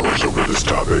for hours over this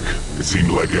topic. It seemed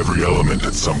like every element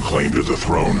had some claim to the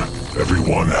throne.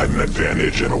 Everyone had an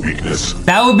advantage and a weakness.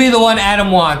 That would be the one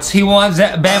Adam wants. He wants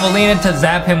Banbalina to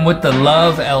zap him with the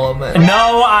love element.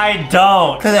 No, I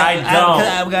don't. I don't.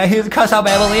 I'm gonna hear the cuss out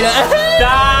Banbalina.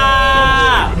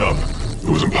 Stop! Enough. It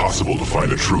was impossible to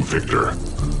find a true victor.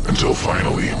 Until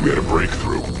finally, we had a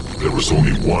breakthrough. There was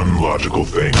only one logical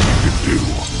thing we could do.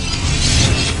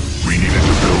 We needed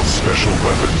to build special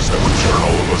weapons that would turn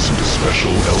all of us into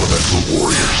special elemental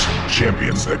warriors.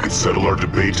 Champions that could settle our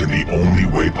debate in the only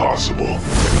way possible.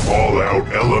 An all-out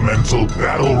elemental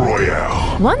battle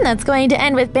royale. One that's going to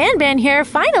end with Banban here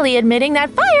finally admitting that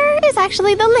fire is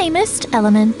actually the lamest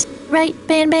element. Right,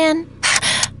 Banban?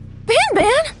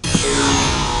 Banban?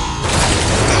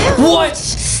 What?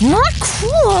 Not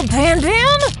cool,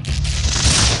 Banban.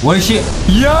 What is she?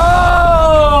 Yo!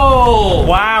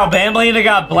 Wow, Banbalina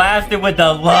got blasted with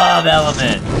the love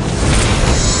element.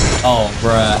 Oh,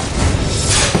 bruh.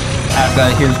 I've got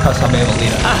to hear this cuss out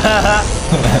Banbalina.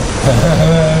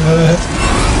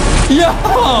 Yo!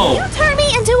 You turned me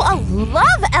into a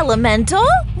love elemental?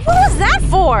 What was that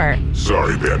for?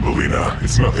 Sorry, Banbalina.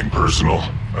 It's nothing personal.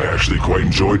 I actually quite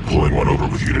enjoyed pulling one over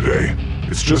with you today.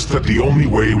 It's just that the only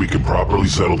way we can properly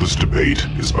settle this debate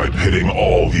is by pitting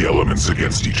all the elements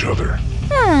against each other.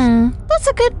 That's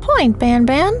a good point,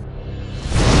 Banban.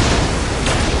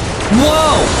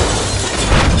 Whoa!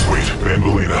 Wait,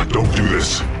 Banbalina, don't do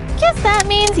this. Guess that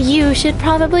means you should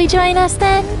probably join us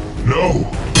then. No!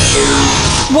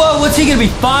 Whoa, what's he gonna be?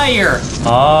 Fire!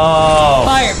 Oh.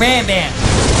 Fire, Banban!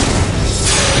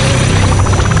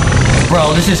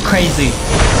 Bro, this is crazy.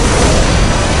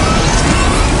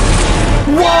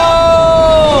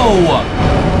 Whoa!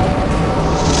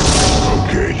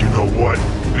 Okay, you know what?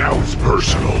 Now it's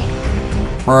personal.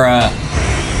 Bruh.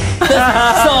 This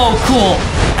is so cool.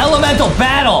 Elemental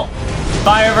battle.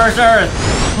 Fire versus earth.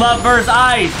 Love versus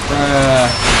ice.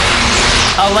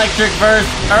 Electric versus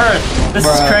earth. This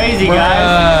is crazy,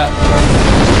 guys.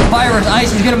 Fire versus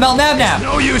ice is gonna melt Nab.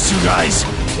 No use, you guys.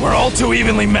 We're all too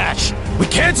evenly matched. We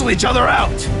cancel each other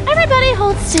out. Everybody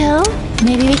hold still.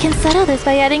 Maybe we can settle this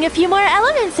by adding a few more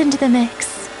elements into the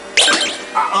mix.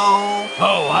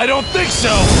 Oh, I don't think so.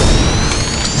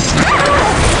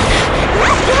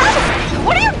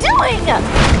 What are you doing?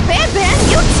 Banban,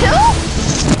 you too?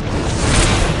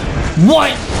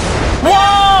 What?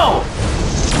 Whoa!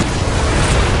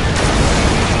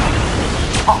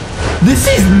 This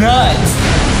is nuts.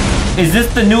 Is this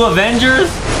the new Avengers?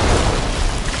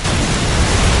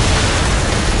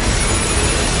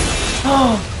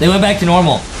 They went back to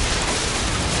normal.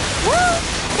 Well,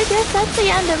 I guess that's the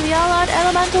end of the all-out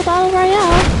elemental battle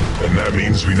royale. And that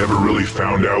means we never really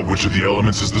found out which of the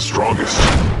elements is the strongest.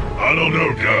 I don't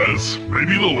know, guys.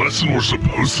 Maybe the lesson we're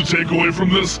supposed to take away from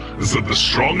this is that the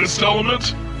strongest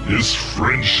element is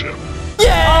friendship.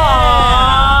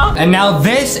 Yeah! And now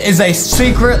this is a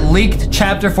secret leaked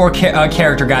Chapter 4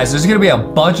 character, guys. There's gonna be a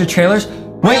bunch of trailers.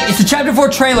 Wait, it's a Chapter 4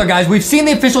 trailer, guys. We've seen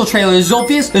the official trailer. There's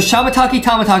Zolfius, the Shamataki,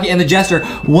 Tamataki, and the Jester.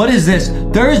 What is this?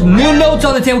 There's new notes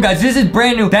on the table, guys. This is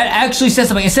brand new. That actually says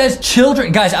something. It says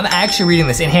children. Guys, I'm actually reading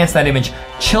this. Enhance that image.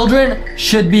 Children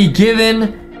should be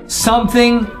given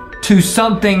something to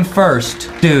something first.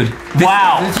 Dude.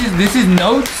 Wow. This is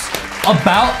notes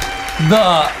about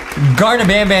the Garten Of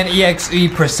Banban EXE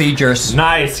procedures.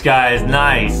 Nice, guys.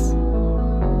 Nice.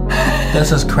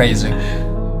 This is crazy.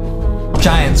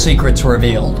 Giant secrets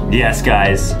revealed. Yes,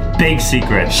 guys. Big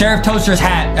secret. Sheriff Toaster's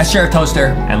hat. That's Sheriff Toaster.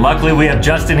 And luckily we have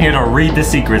Justin here to read the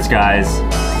secrets, guys.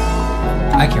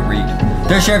 I can read.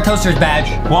 There's Sheriff Toaster's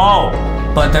badge. Whoa.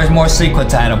 But there's more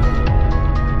secrets at him.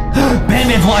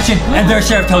 Banban's watching, and there's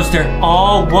Sheriff Toaster.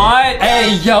 Oh, what?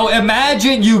 Hey, yo,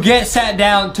 imagine you get sat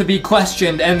down to be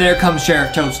questioned, and there comes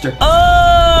Sheriff Toaster.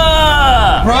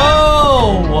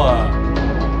 Bro!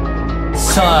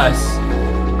 Sus.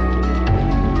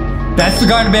 That's the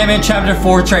Garten Of Banban Chapter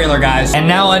 4 trailer, guys. And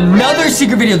now another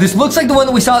secret video. This looks like the one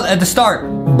that we saw at the start,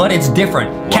 but it's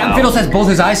different. Wow. Captain Fiddles has both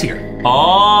his eyes here.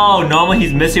 Oh, normally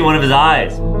he's missing one of his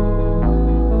eyes.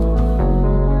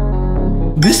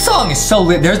 This song is so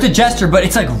lit. There's the Jester, but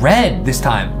it's like red this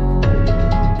time.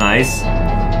 Nice.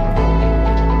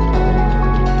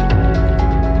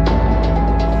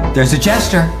 There's a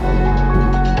Jester.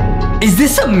 Is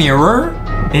this a mirror?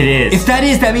 It is. If that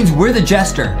is, that means we're the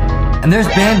Jester. And there's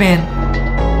Banban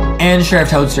and Sheriff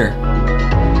Toadster.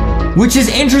 Which is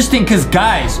interesting because,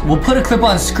 guys, we'll put a clip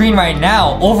on screen right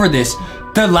now over this.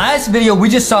 The last video we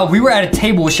just saw, we were at a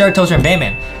table with Sheriff Toaster and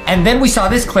Banban. And then we saw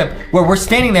this clip where we're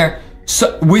standing there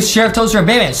with Sheriff Toaster and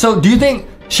Banban. So do you think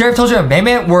Sheriff Toaster and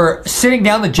Banban were sitting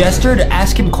down the Jester to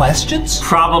ask him questions?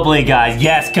 Probably, guys.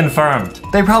 Yes, confirmed.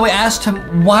 They probably asked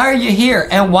him, why are you here?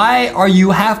 And why are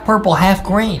you half purple, half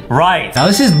green? Right. Now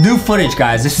this is new footage,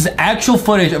 guys. This is actual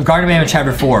footage of Garten of Banban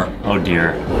chapter 4. Oh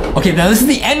dear. Okay, now this is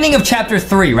the ending of chapter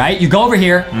 3, right? You go over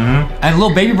here, and a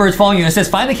little baby bird's following you. And it says,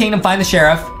 find the kingdom, find the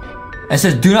sheriff. And it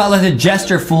says, do not let the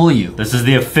Jester fool you. This is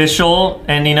the official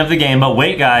ending of the game, but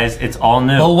wait, guys, it's all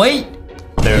new. But wait.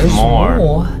 There's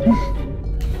more.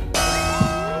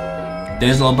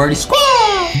 There's a little birdie squall.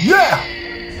 Yeah!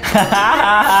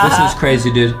 This is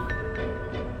crazy, dude.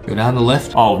 Go down the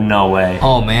lift. Oh, no way.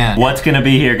 Oh, man. What's gonna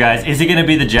be here, guys? Is it gonna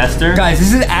be the Jester? Guys,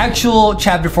 this is actual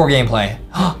chapter 4 gameplay.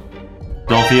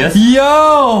 Zolfius?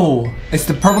 Yo! It's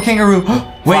the purple kangaroo.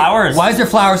 Wait, flowers. Why is there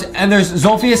flowers? And there's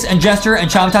Zolfius and Jester and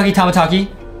Chamataki Tamataki.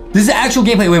 This is actual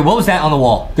gameplay. Wait, what was that on the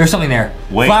wall? There's something there.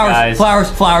 Wait, flowers, guys.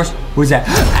 Flowers. What is that?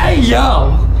 Hey,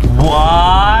 yo!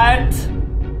 What?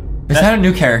 Is that a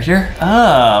new character?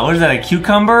 What is that, a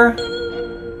cucumber?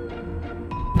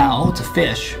 No, it's a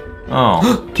fish.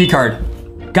 Oh. Key card.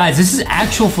 Guys, this is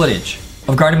actual footage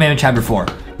of Garten of Banban chapter 4.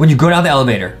 When you go down the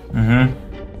elevator.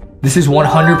 This is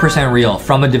 100% real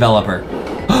from a developer.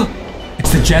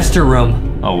 It's the Jester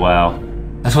room. Oh, wow.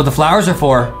 That's what the flowers are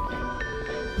for.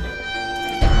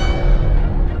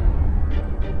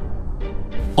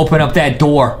 Open up that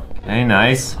door. Hey,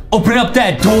 nice. Open up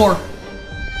that door.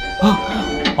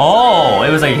 Oh,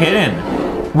 it was like hidden.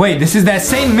 Wait, this is that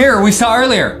same mirror we saw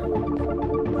earlier.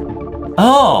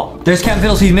 Oh. There's Captain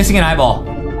Fiddles, he's missing an eyeball.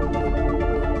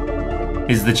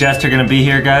 Is the Jester gonna be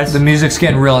here, guys? The music's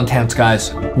getting real intense,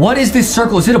 guys. What is this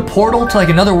circle? Is it a portal to like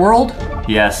another world?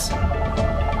 Yes.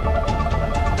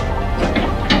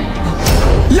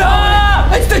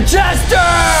 Yeah! It's the Jester!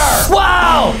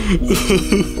 Wow!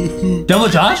 Jumbo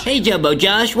Josh? Hey, Jumbo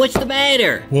Josh, what's the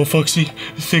matter? Well, Foxy,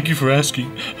 thank you for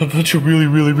asking. A bunch of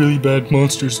really bad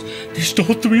monsters. They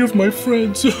stole 3 of my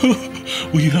friends.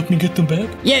 Will you help me get them back?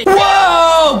 Yeah.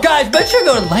 Whoa! Guys, make sure to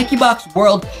go to LankyBox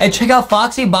World and check out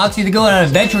Foxy and Boxy to go on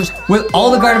adventures with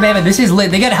all the Garten of Banban. This is lit.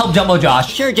 They gotta help Jumbo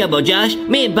Josh. Sure, Jumbo Josh.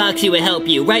 Me and Boxy will help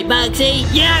you, right, Boxy?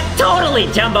 Yeah, totally,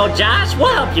 Jumbo Josh.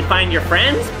 We'll help you find your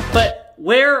friends. But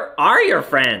where are your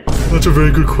friends? That's a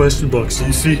very good question, Boxy.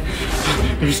 You see,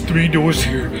 there's 3 doors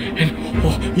here,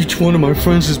 and each one of my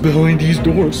friends is behind these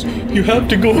doors. You have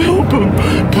to go help them,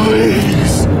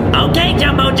 please. Okay,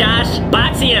 Jumbo Josh.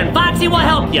 Boxy and Foxy will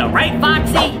help you, right,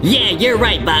 Foxy? Yeah, you're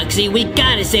right, Boxy. We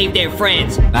gotta save their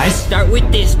friends. Nice. Start with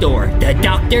this door, the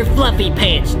Dr. Fluffy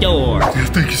Pants door. Yeah,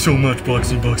 thank you so much,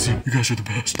 Boxy. You guys are the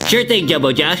best. Sure thing,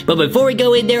 Jumbo Josh. But before we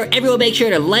go in there, everyone make sure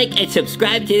to like and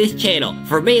subscribe to this channel.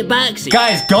 For me and Boxy.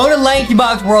 Guys, go to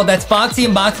LankyBox World. That's Foxy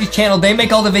and Boxy's channel. They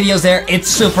make all the videos there. It's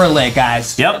super lit,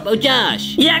 guys. Yep. Jumbo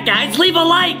Josh. Yeah, guys, leave a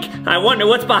like. I wonder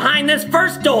what's behind this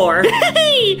first door.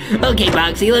 Okay,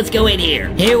 Boxy, let's go in here.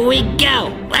 Here we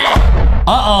go.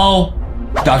 Uh-oh.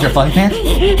 Dr. Fluffy Pants?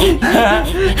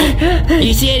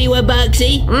 You see anyone,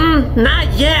 Boxy?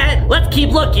 Not yet. Let's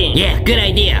keep looking. Yeah, good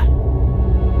idea.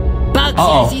 Boxy,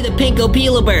 I see the Pinko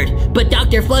Peela bird, but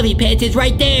Dr. Fluffy Pants is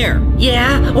right there.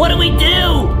 Yeah? What do we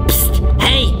do? Psst.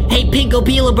 Hey, Pinko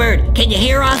Peela bird, can you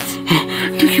hear us?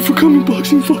 Thank you for coming,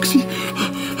 Boxy and Foxy.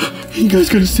 You guys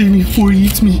gotta save me before he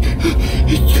eats me.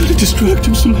 You gotta distract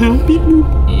him somehow.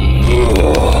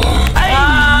 Hey,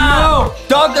 no!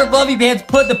 Dr. Fluffy Pants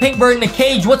put the pink bird in the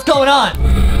cage. What's going on?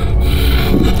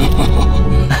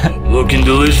 Looking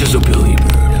delicious, a Billy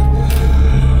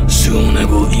bird. Soon I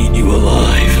will eat you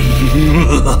alive.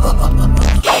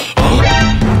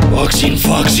 Boxy and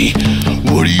Foxy,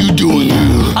 what are you doing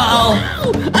here?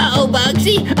 Uh-oh,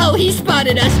 Boxy. Oh, he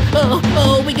spotted us.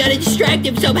 Oh, we gotta distract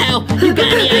him somehow. You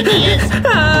got any ideas?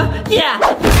 Yeah.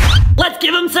 Let's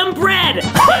give him some bread.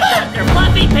 Dr.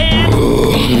 Fluffy Pants.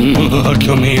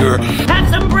 Come here. Have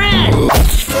some bread.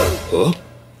 Huh?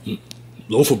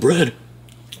 Loaf of bread?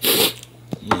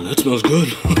 That smells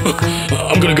good.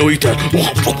 I'm gonna go eat that.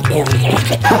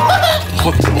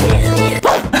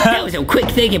 That was a quick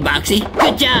thinking, Boxy.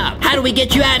 Good job. How do we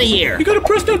get you out of here? You gotta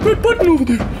press that red button over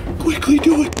there. Quickly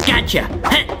do it. Gotcha.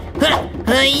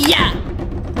 Yeah.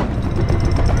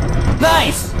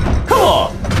 Nice.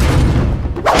 Cool.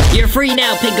 You're free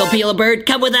now, Pinko Peela bird.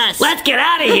 Come with us. Let's get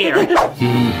out of here.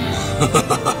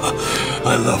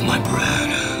 I love my bread.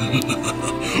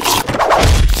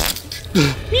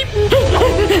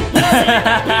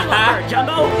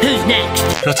 Jumbo. Who's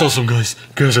next? That's awesome, guys.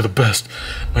 You guys are the best.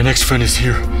 My next friend is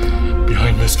here,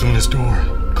 behind Miss Luna's door.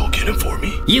 Go get him for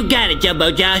me. You got it,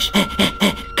 Jumbo Josh.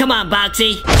 Come on,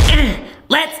 Boxy.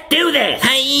 Let's do this!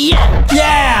 Hi-ya!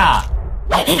 Yeah!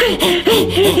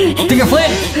 Stinger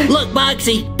Flynn! Look,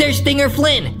 Boxy, there's Stinger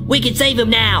Flynn. We can save him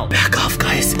now. Back off,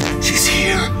 guys. She's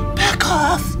here. Back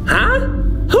off. Huh?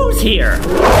 Who's here?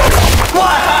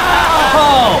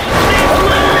 Wow!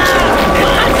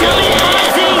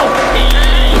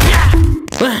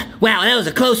 Wow, that was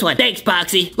a close one. Thanks,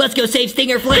 Boxy. Let's go save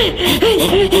Stinger Flynn.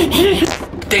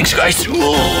 Thanks, guys.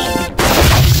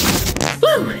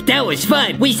 Woo, that was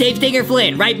fun. We saved Stinger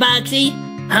Flynn, right, Boxy?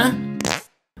 Huh?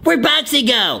 Where'd Boxy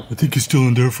go? I think he's still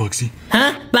in there, Foxy.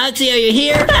 Huh? Boxy, are you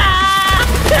here? Ah!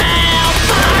 Help,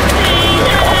 Boxy!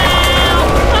 Help!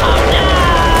 Oh,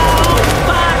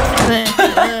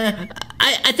 no! Boxy!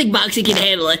 I think Boxy can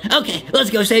handle it. Okay, let's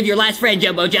go save your last friend,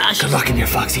 Jumbo Josh. Good luck in there,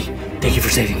 Foxy. Thank you for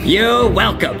saving me. You're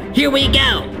welcome. Here we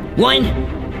go.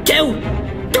 1, 2,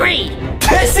 3.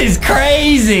 This is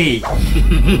crazy!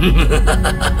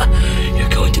 You're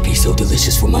going to be so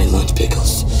delicious for my lunch,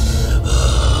 Pickles.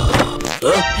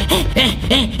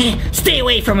 Stay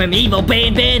away from him, evil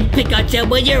Banban. Pick on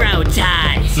someone your own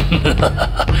size.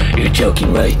 You're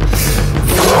joking, right?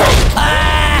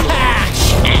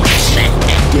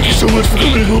 Thank you so much for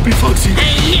coming to help me, Foxy.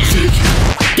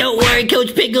 Don't worry,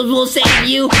 Coach Pickles will save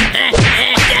you.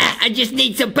 I just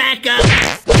need some backup.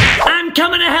 I'm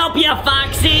coming to help you,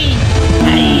 Foxy!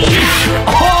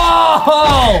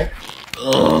 Oh!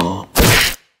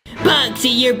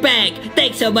 Boxy, you're back.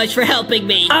 Thanks so much for helping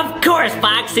me. Of course,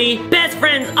 Foxy. Best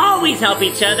friends always help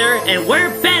each other, and we're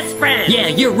best friends. Yeah,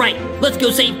 you're right. Let's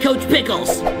go save Coach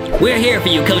Pickles. We're here for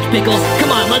you, Coach Pickles.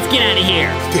 Come on, let's get out of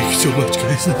here. Thank you so much,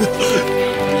 guys.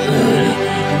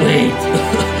 Wait.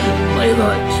 My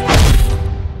lunch.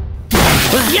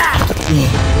 Yeah!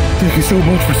 Thank you so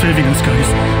much for saving us, guys.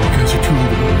 You guys are truly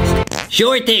the best.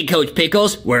 Sure thing, Coach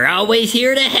Pickles. We're always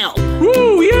here to help.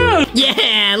 Woo, yeah!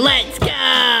 Yeah, let's go!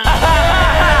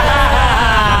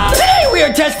 Today we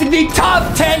are testing the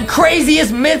top 10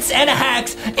 craziest myths and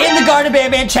hacks in the Garten of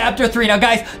Banban Chapter 3. Now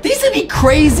guys, these are the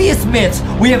craziest myths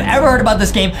we have ever heard about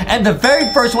this game, and the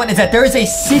very first one is that there is a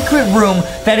secret room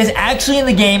that is actually in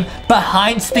the game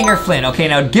behind Stinger Flynn. Okay,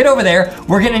 now get over there.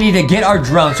 We're gonna need to get our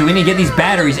drone, so we need to get these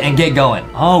batteries and get going.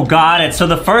 Oh, got it. So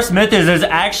the first myth is there's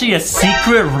actually a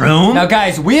secret room? Now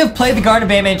guys, we have played the Garten of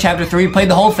Banban Chapter 3, played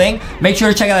the whole thing. Make sure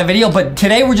to check out that video, but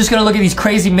today we're just gonna look at these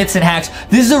crazy myths and hacks.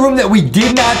 This is a room that we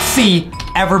did not see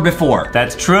ever before.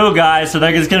 That's true, guys. So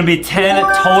there's gonna be 10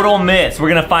 total myths. We're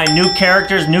gonna find new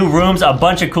characters, new rooms, a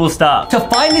bunch of cool stuff. To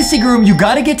find this secret room, you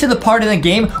gotta get to the part in the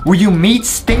game where you meet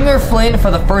Stinger Flynn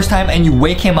for the first time and you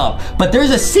wake him up. But there's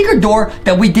a secret door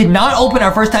that we did not open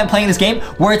our first time playing this game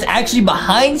where it's actually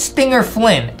behind Stinger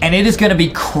Flynn, and it is gonna be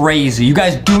crazy. You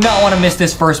guys do not wanna miss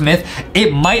this first myth.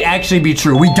 It might actually be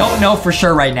true. We don't know for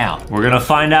sure right now. We're gonna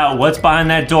find out what's behind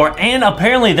that door, and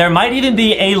apparently there might even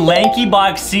be a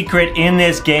LankyBox secret in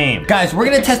this game. Guys, we're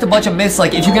gonna test a bunch of myths,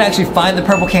 like if you can actually find the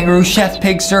purple kangaroo, Chef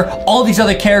Pigster, all these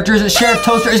other characters, Sheriff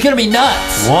Toaster. Is gonna be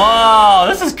nuts. Whoa,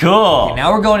 this is cool. Okay,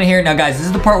 now we're going in here. Now guys, this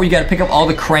is the part where you gotta pick up all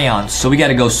the crayons, so we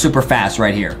gotta go super fast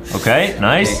right here. Okay,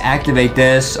 nice. Okay, activate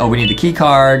this. Oh, we need the key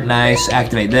card. Nice.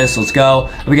 Activate this. Let's go.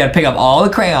 We gotta pick up all the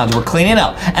crayons. We're cleaning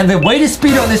up. And the way to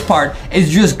speed on this part is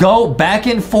just go back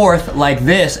and forth like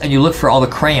this, and you look for all the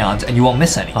crayons, and you won't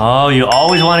miss any. Oh, you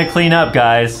always want to clean up,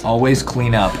 guys. Always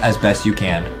clean up as best you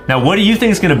can. Now, what do you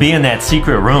think is gonna be in that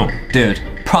secret room? Dude,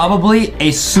 probably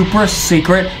a super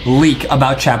secret leak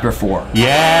about Chapter 4.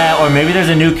 Yeah, or maybe there's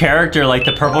a new character like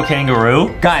the purple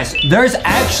kangaroo. Guys, there's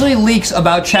actually leaks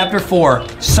about Chapter 4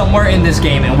 somewhere in this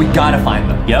game, and we gotta find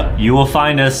them. Yep, you will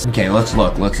find us. Okay, let's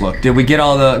look, let's look. Did we get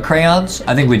all the crayons?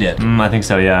 I think we did. I think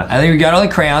so, yeah. I think we got all the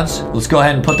crayons. Let's go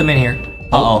ahead and put them in here.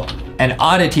 Uh-oh, an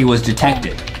oddity was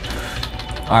detected.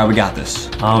 All right, we got this.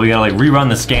 Oh, we gotta like rerun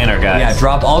the scanner, guys. Yeah,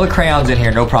 drop all the crayons in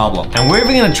here, no problem. And we're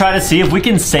even gonna try to see if we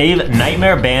can save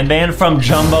Nightmare Banban from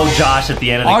Jumbo Josh at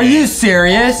the end of the game. Are you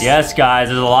serious? Yes, guys,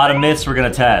 there's a lot of myths we're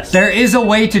gonna test. There is a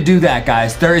way to do that,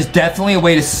 guys. There is definitely a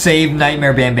way to save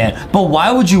Nightmare Banban. But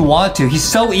why would you want to? He's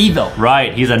so evil.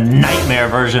 Right, he's a nightmare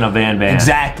version of Banban.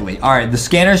 Exactly. All right, the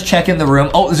scanner's checking the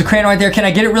room. Oh, there's a crayon right there. Can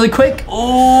I get it really quick?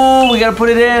 Oh, we gotta put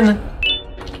it in.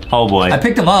 Oh boy. I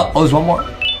picked them up. Oh, there's one more.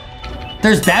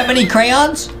 There's that many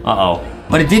crayons? Uh-oh.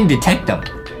 But it didn't detect them.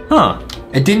 Huh.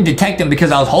 It didn't detect them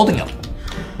because I was holding them.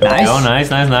 Nice. Oh,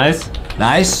 nice, nice, nice.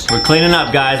 Nice. We're cleaning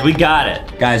up, guys. We got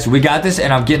it. Guys, we got this,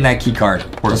 and I'm getting that key card.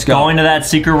 Let's go. Going to that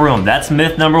secret room. That's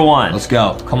myth number 1. Let's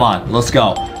go. Come on. Let's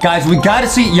go. Guys, we got to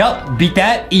see. Yup. Beat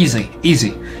that. Easy.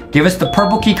 Easy. Give us the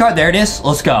purple key card. There it is.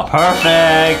 Let's go.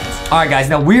 Perfect. All right, guys.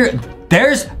 Now,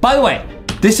 by the way,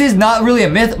 this is not really a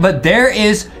myth, but there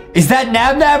is Is that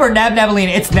Nab or Nab-Nabalina?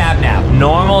 It's Nab.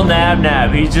 Normal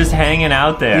Nab. He's just hanging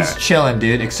out there. He's chilling,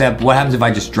 dude. Except what happens if I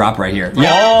just drop right here?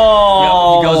 Yep.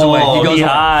 Oh, he goes away. He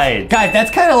hides. Guys, that's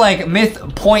kind of like myth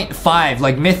 0.5.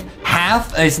 Like myth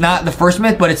half. It's not the first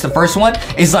myth, but it's the first one.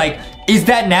 Is like, is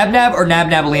that Nab or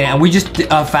Nab-Nabalina? And we just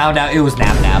found out it was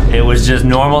Nab. It was just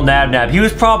normal Nab. He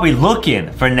was probably looking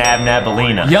for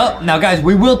Nab-Nabalina. Yup. Now, guys,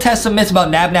 we will test some myths about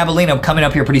Nab-Nabalina coming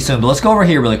up here pretty soon. But let's go over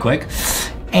here really quick.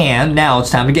 And now it's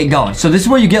time to get going. So this is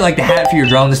where you get like the hat for your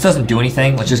drone. This doesn't do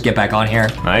anything. Let's just get back on here.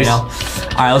 Nice. You know?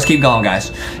 All right, let's keep going,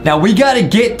 guys. Now we gotta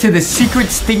get to the secret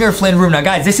Stinger Flynn room. Now,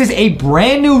 guys, this is a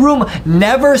brand new room,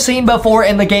 never seen before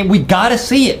in the game. We gotta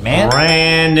see it, man.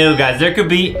 Brand new, guys. There could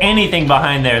be anything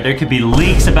behind there. There could be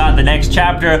leaks about the next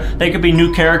chapter. There could be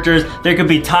new characters. There could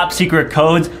be top secret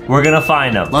codes. We're gonna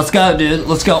find them. Let's go, dude.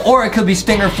 Let's go. Or it could be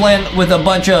Stinger Flynn with a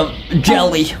bunch of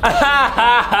jelly.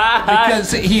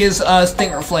 Because he is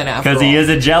Stinger Flynn after all. Because he is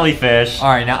a jellyfish. All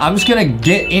right, now I'm just gonna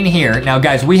get in here. Now,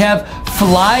 guys, we have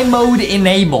fly mode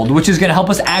enabled, which is gonna help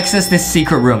us access this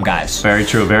secret room, guys. Very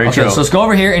true, very true. So let's go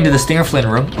over here into the Stinger Flynn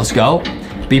room. Let's go.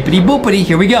 Beepity boopity,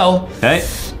 here we go. Okay.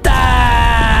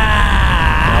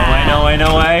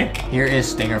 No way. Here is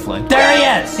Stinger Flynn. There he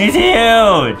is! He's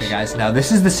huge! Okay, guys, now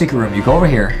this is the secret room. You go over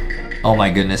here. Oh my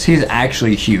goodness, he's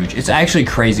actually huge. It's actually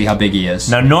crazy how big he is.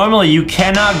 Now, normally you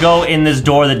cannot go in this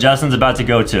door that Justin's about to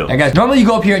go to. Now, guys, normally you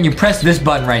go up here and you press this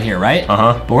button right here, right?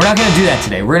 Uh-huh. But we're not gonna do that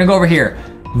today. We're gonna go over here.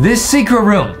 This secret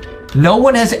room, no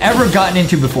one has ever gotten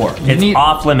into before. It's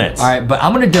off limits. All right, but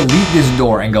I'm gonna delete this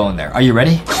door and go in there. Are you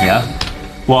ready? Yeah.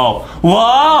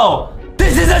 Whoa!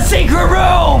 This is a secret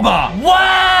room!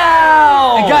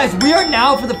 Wow! And guys, we are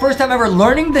now, for the first time ever,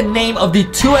 learning the name of the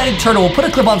two-headed turtle. We'll put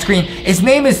a clip on screen. Its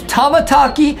name is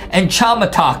Tamataki and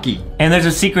Chamataki. And there's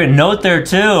a secret note there,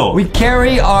 too. We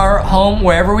carry our home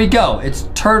wherever we go. It's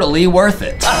totally worth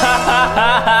it.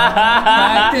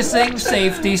 Practicing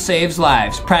safety saves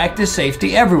lives. Practice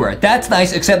safety everywhere. That's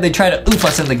nice, except they try to oof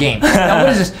us in the game. Now, what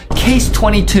is this? Case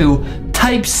 22.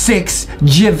 Type 6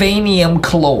 Givanium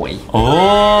Chloe.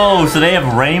 Oh, so they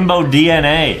have rainbow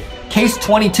DNA. Case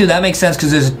 22, that makes sense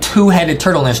because there's a two-headed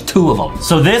turtle and there's two of them.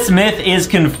 So this myth is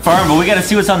confirmed, but we gotta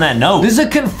see what's on that note. This is a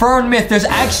confirmed myth. There's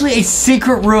actually a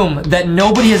secret room that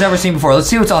nobody has ever seen before. Let's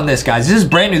see what's on this, guys. This is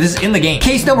brand new. This is in the game.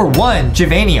 Case number 1,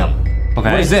 Givanium.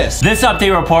 Okay. What is this? This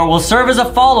update report will serve as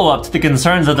a follow-up to the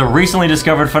concerns of the recently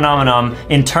discovered phenomenon,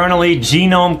 internally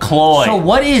genome cloy. So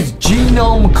what is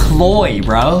genome cloy,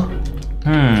 bro?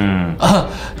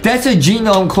 That's a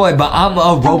genome cloy, but I'm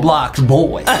a Roblox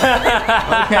boy. Okay,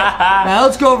 now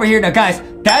let's go over here. Now, guys,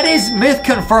 that is myth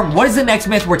confirmed. What is the next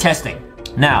myth we're testing?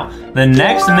 Now, the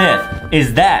next myth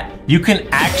is that you can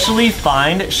actually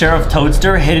find Sheriff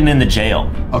Toadster hidden in the jail.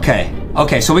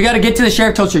 Okay, so we gotta get to the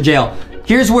Sheriff Toadster jail.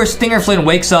 Here's where Stinger Flynn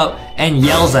wakes up and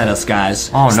yells at us,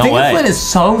 guys. Oh, no way. Stinger Flynn is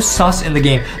so sus in the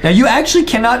game. Now, you actually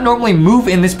cannot normally move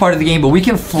in this part of the game, but we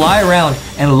can fly around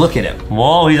and look at him.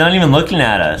 Whoa, he's not even looking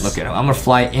at us. Look at him. I'm gonna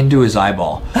fly into his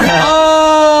eyeball.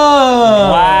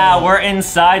 Oh! Wow, we're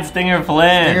inside Stinger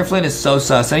Flynn. Stinger Flynn is so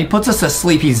sus, and he puts us to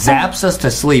sleep. He zaps us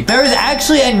to sleep. There is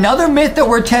actually another myth that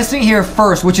we're testing here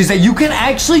first, which is that you can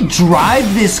actually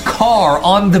drive this car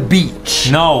on the beach.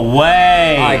 No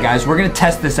way. All right, guys, we're gonna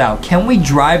test this out. Can we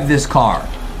drive this car?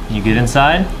 Can you get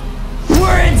inside?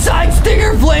 We're inside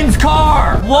Stinger Flynn's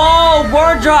car! Whoa,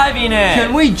 we're driving it!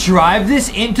 Can we drive this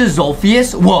into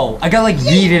Zolphius? Whoa, I got like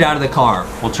yeeted out of the car.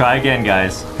 We'll try again,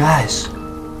 guys. Guys,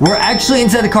 we're actually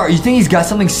inside the car. You think he's got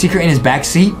something secret in his back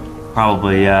seat?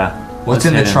 Probably, yeah. What's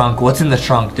in the trunk? What's in the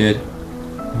trunk, dude?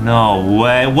 No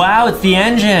way. Wow, it's the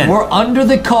engine. We're under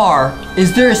the car.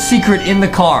 Is there a secret in the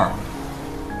car?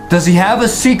 Does he have a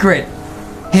secret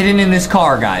hidden in this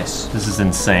car, guys? This is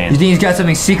insane. You think he's got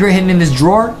something secret hidden in this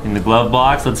drawer? In the glove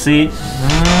box, let's see.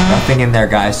 Nothing in there,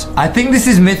 guys. I think this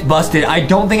is myth busted. I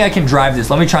don't think I can drive this.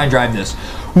 Let me try and drive this.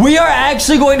 We are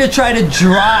actually going to try to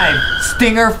drive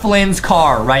Stinger Flynn's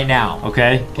car right now.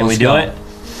 Okay, can we Let's do go. it?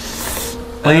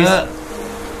 Please?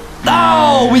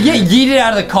 Oh, we get yeeted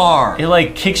out of the car. It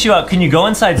like kicks you out. Can you go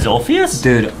inside Zolphius?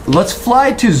 Dude, let's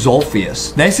fly to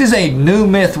Zolphius. This is a new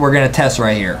myth we're gonna test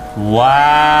right here.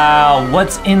 Wow,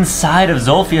 what's inside of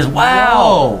Zolphius?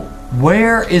 Wow. Whoa.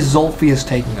 Where is Zolphius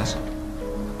taking us?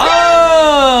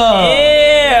 Oh!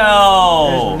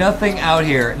 Ew! There's nothing out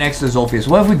here next to Zolphius.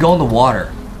 What if we go in the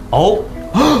water? Oh.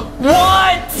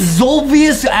 What?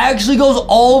 Zolphius actually goes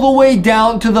all the way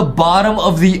down to the bottom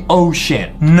of the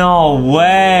ocean. No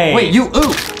way. Wait, you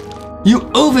oof. You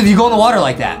oof if you go in the water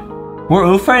like that. We're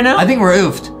oof right now? I think we're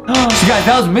oofed. So guys,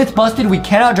 that was myth busted. We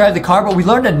cannot drive the car, but we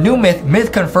learned a new myth.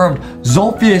 Myth confirmed.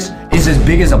 Zolphius is as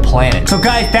big as a planet. So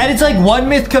guys, that is like one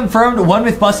myth confirmed, one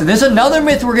myth busted. There's another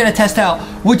myth we're gonna test out,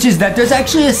 which is that there's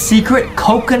actually a secret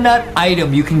coconut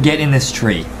item you can get in this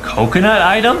tree. Coconut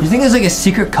item? You think there's like a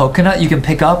secret coconut you can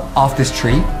pick up off this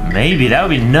tree? Maybe, that would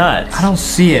be nuts. I don't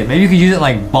see it. Maybe you could use it and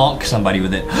like bonk somebody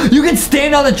with it. You can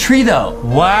stand on the tree though.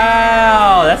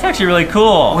 Wow, that's actually really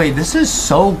cool. Wait, this is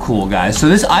so cool, guys. So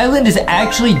this island is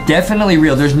actually definitely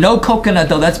real. There's no coconut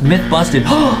though, that's myth busted.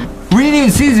 We didn't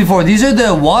even see these before. These are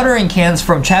the watering cans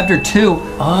from chapter 2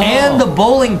 and the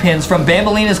bowling pins from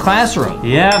Bambalina's classroom.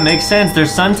 Yeah, makes sense. They're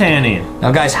suntanning.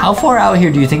 Now guys, how far out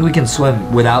here do you think we can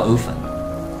swim without oofing?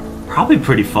 Probably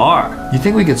pretty far. You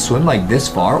think we could swim like this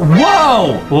far?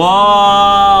 Whoa!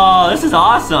 Whoa, this is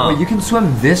awesome. Wait, you can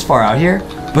swim this far out here?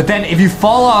 But then if you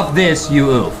fall off this, you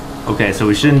oof. Okay, so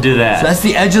we shouldn't do that. So that's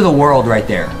the edge of the world right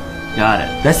there. Got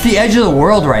it. That's the edge of the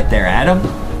world right there, Adam.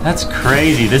 That's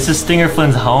crazy. This is Stinger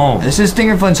Flynn's home. This is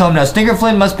Stinger Flynn's home. Now, Stinger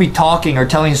Flynn must be talking or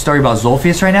telling a story about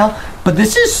Zolphius right now, but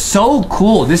this is so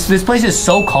cool. This place is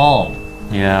so calm.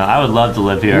 Yeah, I would love to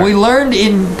live here. We learned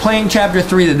in playing chapter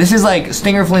 3 that this is like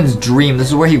Stinger Flynn's dream. This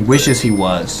is where he wishes he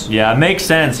was. Yeah, it makes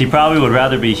sense. He probably would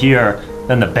rather be here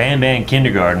than the Banban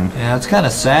kindergarten. Yeah, it's kind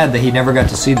of sad that he never got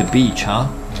to see the beach, huh?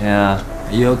 Yeah.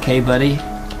 Are you okay, buddy?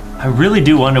 I really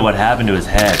do wonder what happened to his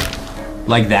head.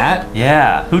 Like that?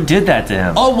 Yeah, who did that to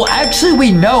him? Oh, well, actually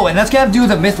we know, and that's gonna have to do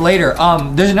with a myth later.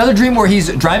 There's another dream where he's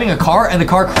driving a car and the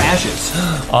car crashes.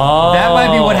 Oh. That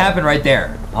might be what happened right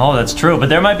there. Oh, that's true, but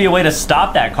there might be a way to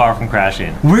stop that car from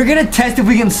crashing. We're gonna test if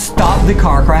we can stop the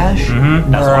car crash. Mm-hmm,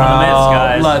 that's one of the myths,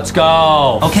 guys. Let's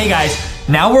go. Okay, guys,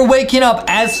 now we're waking up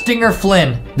as Stinger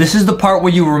Flynn. This is the part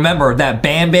where you remember that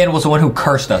Banban was the one who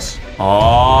cursed us.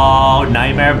 Oh,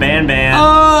 Nightmare Banban.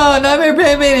 Oh, Nightmare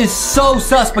Banban is so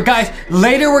sus. But guys,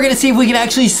 later we're gonna see if we can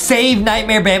actually save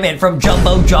Nightmare Banban from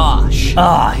Jumbo Josh.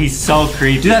 Ah, he's so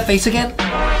creepy. Do that face again.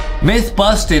 Myth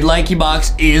busted,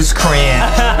 LankyBox is cringe.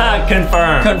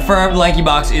 Confirmed. Confirmed,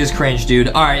 LankyBox is cringe, dude.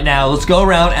 All right, now let's go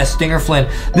around as Stinger Flynn.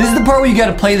 This is the part where you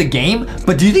gotta play the game,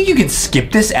 but do you think you can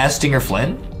skip this as Stinger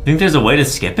Flynn? Think there's a way to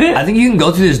skip it? I think you can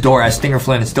go through this door as Stinger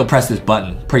Flynn and still press this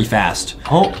button pretty fast.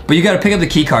 Oh. But you gotta pick up the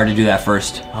key card to do that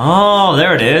first. Oh,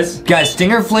 there it is. Guys,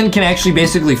 Stinger Flynn can actually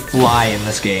basically fly in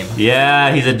this game.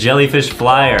 Yeah, he's a jellyfish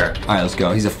flyer. All right, let's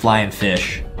go. He's a flying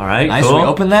fish. All right, nice. cool. So we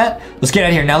open that. Let's get out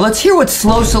of here. Now let's hear what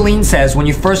Slow Celine says when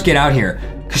you first get out here,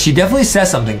 because she definitely says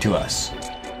something to us.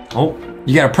 Oh.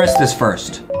 You gotta press this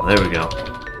first. Oh, there we go.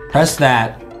 Press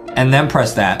that, and then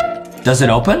press that. Does it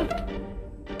open?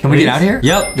 Can we get out here?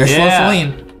 Yep, there's Slow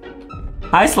Celine.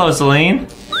 Hi, Slow Celine.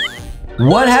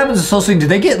 What happens to Slow Celine? Did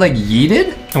they get like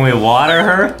yeeted? Can we water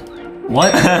her?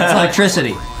 What? It's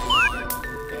electricity.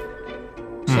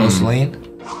 Slow Celine.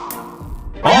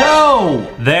 Oh!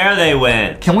 There they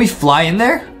went. Can we fly in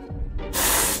there?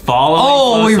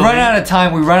 Follow we run out of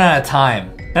time. We run out of time.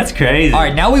 That's crazy. All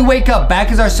right, now we wake up back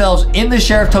as ourselves in the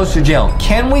Sheriff Toadster jail.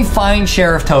 Can we find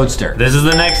Sheriff Toadster? This is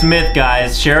the next myth,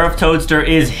 guys. Sheriff Toadster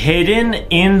is hidden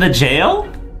in the jail?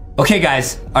 Okay,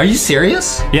 guys, are you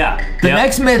serious? Yeah. The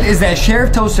next myth is that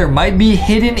Sheriff Toadster might be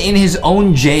hidden in his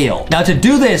own jail. Now, to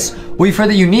do this, we've heard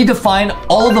that you need to find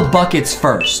all the buckets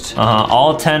first.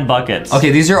 All 10 buckets.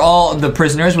 Okay, these are all the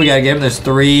prisoners. We gotta get them. There's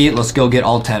 3. Let's go get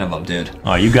all 10 of them, dude.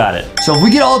 Oh, you got it. So if we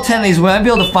get all 10 of these, we might be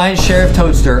able to find Sheriff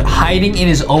Toadster hiding in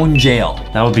his own jail.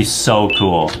 That would be so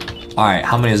cool. All right,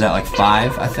 how many is that? Like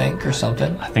 5, I think, or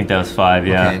something? I think that was 5,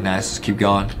 yeah. Okay, nice. Let's keep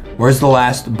going. Where's the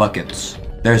last buckets?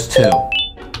 There's 2.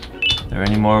 Are there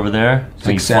any more over there?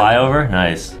 Can you 7. fly over?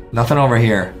 Nice. Nothing over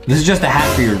here. This is just a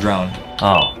hat for your drone.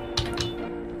 Oh.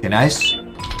 Okay, nice.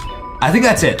 I think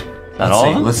that's it. That all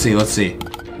of them? Let's see, let's see.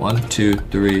 1, 2,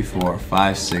 3, 4,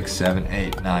 5, 6, 7,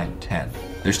 8, 9, 10.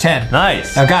 There's 10.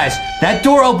 Nice. Now guys, that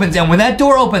door opens, and when that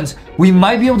door opens, we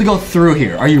might be able to go through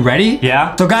here. Are you ready?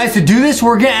 Yeah. So guys, to do this,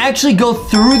 we're gonna actually go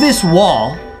through this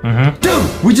wall.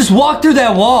 Dude, we just walked through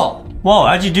that wall. Whoa,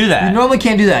 how'd you do that? You normally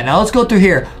can't do that. Now let's go through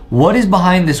here. What is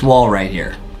behind this wall right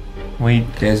here? Wait.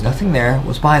 Okay, there's nothing there.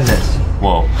 What's behind this?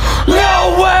 Whoa.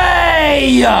 No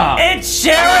way! It's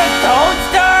Sheriff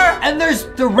Toadster! And there's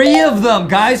 3 of them,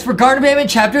 guys, for Garten of Banban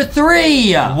Chapter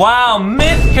 3! Wow,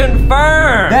 myth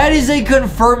confirmed! That is a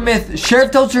confirmed myth.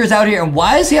 Sheriff Toadster is out here, and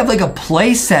why does he have like a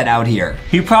play set out here?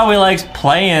 He probably likes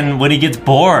playing when he gets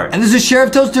bored. And there's a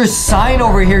Sheriff Toadster sign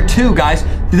over here too, guys.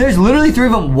 There's literally 3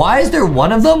 of them. Why is there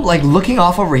one of them like looking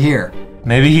off over here?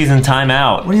 Maybe he's in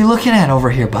timeout. What are you looking at over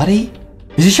here, buddy?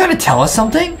 Is he trying to tell us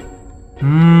something?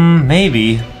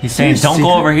 Maybe. He's saying, don't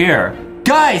go over here.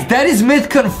 Guys, that is myth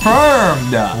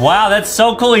confirmed. Wow, that's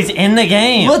so cool. He's in the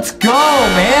game. Let's go,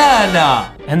 man.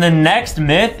 And the next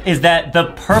myth is that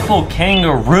the purple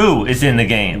kangaroo is in the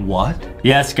game. What?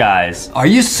 Yes, guys. Are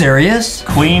you serious?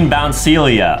 Queen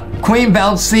Bouncelia. Queen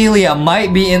Bouncelia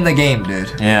might be in the game,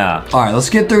 dude. Yeah. All right, let's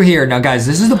get through here. Now, guys,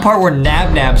 this is the part where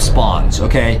Nab Nab spawns,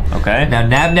 okay? Okay. Now,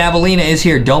 Nab Nabalina is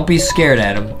here. Don't be scared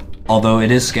at him, although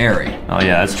it is scary. Oh,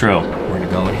 yeah, that's true. We're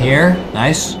gonna go in here.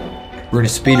 Nice. We're gonna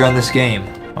speedrun this game.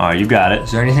 All right, you got it.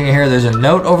 Is there anything in here? There's a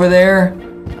note over there.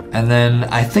 And then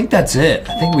I think that's it.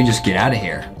 I think we just get out of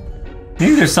here.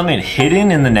 Maybe there's something hidden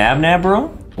in the Nab Nab room?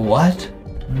 What?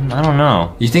 I don't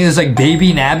know. You think there's like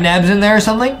baby Nab Nabs in there or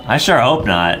something? I sure hope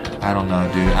not. I don't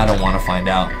know, dude. I don't want to find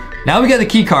out. Now we got the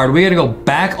key card. We got to go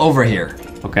back over here.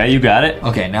 Okay, you got it.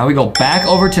 Okay, now we go back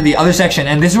over to the other section.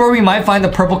 And this is where we might find the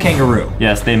purple kangaroo.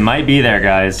 Yes, they might be there,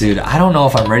 guys. Dude, I don't know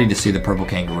if I'm ready to see the purple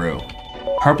kangaroo.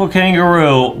 Purple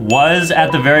kangaroo was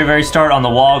at the very, very start on the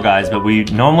wall, guys, but we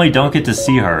normally don't get to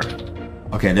see her.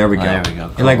 Okay, there we go. There we go.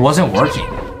 It like wasn't working.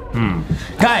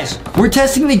 Guys, we're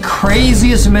testing the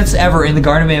craziest myths ever in the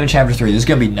Garten of Banban Chapter 3. This is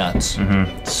gonna be nuts.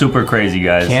 Super crazy,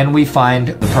 guys. Can we find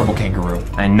the purple kangaroo?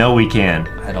 I know we can.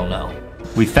 I don't know.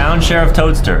 We found Sheriff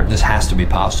Toadster. This has to be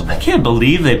possible. I can't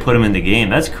believe they put him in the game.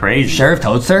 That's crazy. Sheriff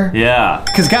Toadster? Yeah.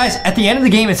 Because guys, at the end of the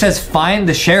game, it says find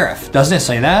the sheriff. Doesn't it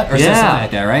say that? Or it says something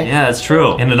like that, right? Yeah, that's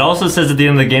true. And it also says at the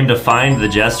end of the game to find the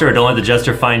jester, or don't let the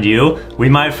jester find you. We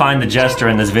might find the jester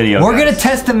in this video. We're gonna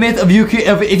test the myth of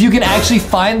if you can actually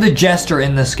find the jester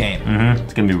in this game.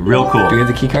 It's gonna be real cool. Do we have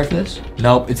the key card for this?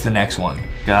 Nope, it's the next one.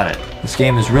 Got it. This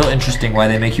game is real interesting why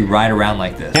they make you ride around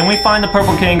like this. Can we find the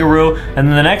purple kangaroo? And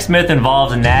then the next myth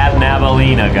involves Nab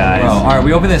Nabalina, guys. Bro, all right,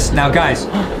 we open this. Now, guys,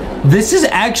 this is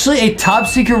actually a top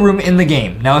secret room in the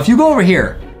game. Now, if you go over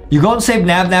here, you go and save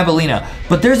Nab Nabalina,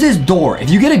 but there's this door.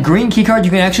 If you get a green key card, you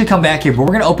can actually come back here, but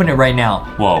we're gonna open it right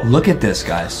now. Whoa. Look at this,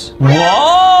 guys.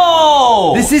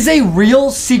 Whoa! This is a real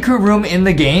secret room in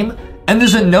the game, and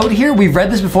there's a note here. We've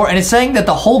read this before, and it's saying that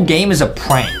the whole game is a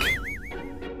prank.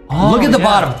 Look at the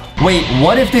bottom. Wait,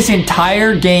 what if this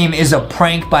entire game is a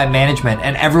prank by management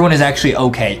and everyone is actually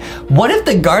okay? What if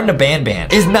the Garten of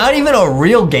Banban is not even a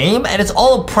real game and it's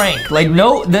all a prank? Like,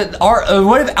 no,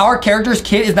 what if our character's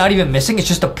kid is not even missing? It's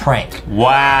just a prank.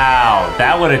 Wow,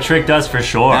 that would have tricked us for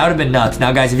sure. That would have been nuts.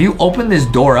 Now, guys, if you open this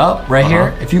door up right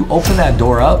here, if you open that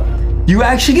door up, you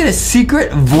actually get a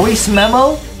secret voice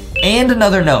memo and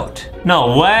another note.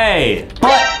 No way.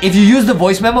 But if you use the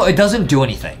voice memo, it doesn't do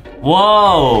anything.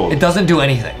 Whoa. It doesn't do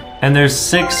anything. And there's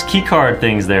 6 keycard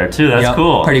things there too. That's Yep,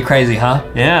 cool. Pretty crazy, huh?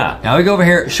 Yeah. Now we go over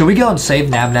here. Should we go and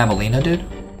save Nab Nabalina, dude?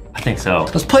 I think so.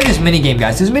 Let's play this minigame,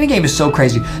 guys. This minigame is so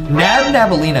crazy. Nab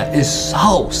Nabalina is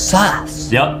so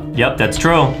sus. Yep, that's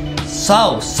true.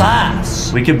 So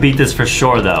sus. We can beat this for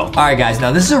sure, though. All right, guys.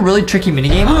 Now, this is a really tricky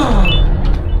minigame.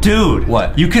 Dude.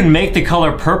 What? You can make the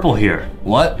color purple here.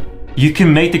 What? You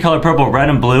can make the color purple, red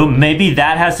and blue. Maybe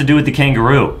that has to do with the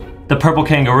kangaroo. The purple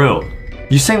kangaroo.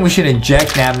 You saying we should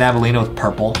inject Nab Nabalina with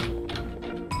purple?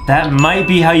 That might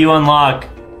be how you unlock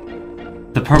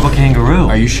the purple kangaroo.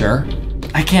 Are you sure?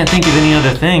 I can't think of any other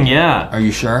thing, yeah. Are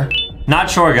you sure? Not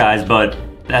sure, guys, but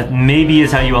that maybe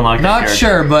is how you unlock that Not character.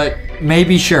 sure, but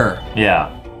maybe sure. Yeah.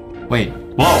 Wait.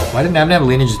 Whoa. Why did Nab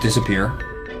Nabalina just disappear?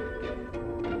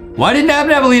 Why did Nab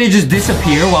Nabalina just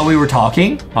disappear while we were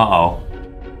talking? Uh-oh.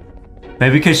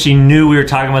 Maybe because she knew we were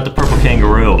talking about the purple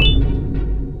kangaroo.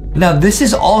 Now, this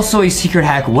is also a secret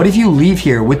hack. What if you leave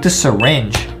here with the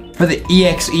syringe for the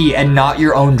EXE and not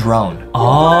your own drone?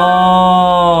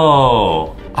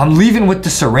 Oh. I'm leaving with the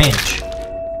syringe.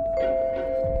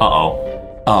 Uh-oh.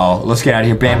 Uh-oh, let's get out of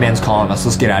here. Banban's calling us.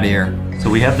 Let's get out of here. So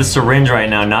we have the syringe right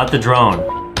now, not the drone.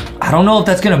 I don't know if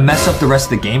that's gonna mess up the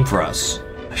rest of the game for us.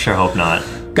 I sure hope not.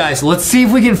 Guys, let's see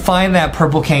if we can find that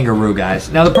purple kangaroo, guys.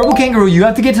 Now, the purple kangaroo, you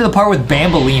have to get to the part with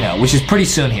Banbalina, which is pretty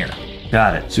soon here.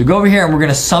 Got it. So we go over here and we're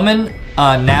gonna summon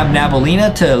Nab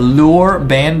Nabalina to lure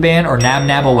Banban or Nab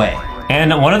Nab away.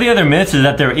 And one of the other myths is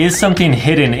that there is something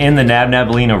hidden in the Nab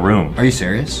Nabalina room. Are you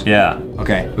serious? Yeah.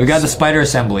 Okay, we got the spider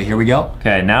assembly. Here we go.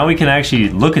 Okay, now we can actually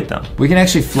look at them. We can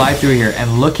actually fly through here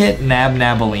and look at Nab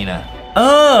Nabalina.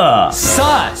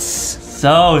 Sus!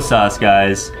 So sus,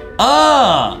 guys.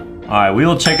 Alright, we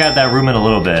will check out that room in a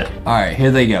little bit. Alright,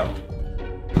 here they go.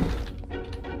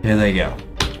 Here they go.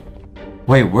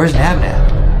 Wait, where's Nab Nab?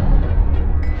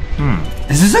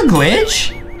 Is this a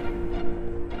glitch?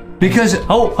 Because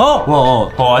whoa,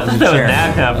 I thought that was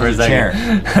Nab Nab for a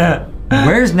second.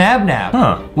 Where's Nab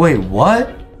Nab? Wait,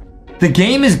 what? The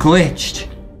game is glitched.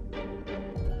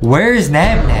 Where's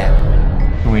Nab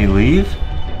Nab? Can we leave?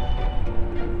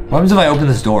 What happens if I open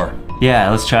this door? Yeah,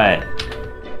 let's try it.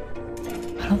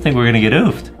 I don't think we're gonna get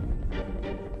oofed.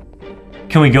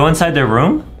 Can we go inside their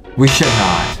room? We should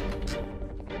not.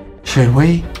 Should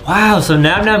we? Wow, so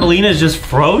Nabnabalina is just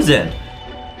frozen.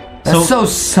 That's so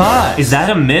sus. Is that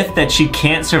a myth that she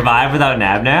can't survive without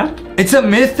Nabnab? It's a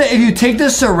myth that if you take the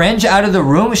syringe out of the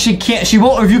room, she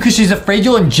won't review because she's afraid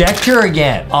you'll inject her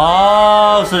again.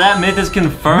 Oh, so that myth is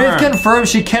confirmed. Myth confirmed.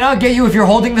 She cannot get you if you're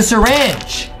holding the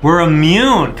syringe. We're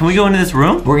immune. Can we go into this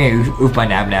room? We're gonna get oofed by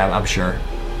Nabnab, I'm sure.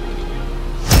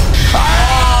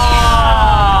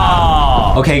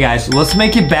 Okay, guys, let's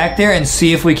make it back there and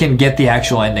see if we can get the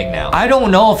actual ending now. I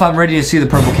don't know if I'm ready to see the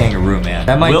purple kangaroo, man.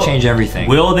 That might change everything.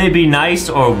 Will they be nice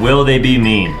or will they be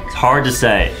mean? It's hard to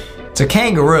say. It's a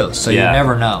kangaroo, so you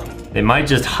never know. They might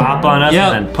just hop on us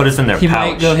and then put us in their pouch. He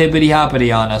might go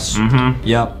hippity-hoppity on us. Mm-hmm.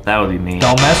 Yep. That would be mean.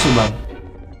 Don't mess with them.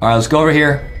 All right, let's go over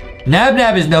here.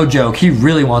 Nabnab is no joke. He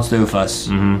really wants to oof us.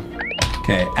 Mm-hmm.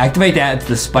 Okay, activate that. It's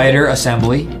the spider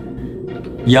assembly.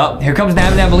 Yup, here comes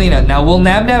Nabnabalina. Now, will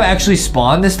Nabnab actually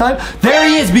spawn this time? There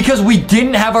he is, because we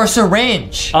didn't have our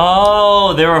syringe.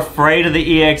 Oh, they're afraid of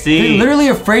the EXE. They're literally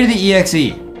afraid of the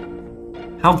EXE.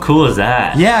 How cool is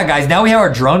that? Yeah, guys, now we have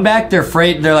our drone back. They're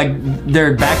afraid,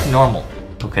 they're back to normal.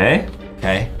 Okay.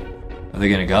 Okay. Are they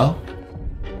gonna go?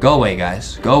 Go away,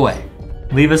 guys. Go away.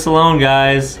 Leave us alone,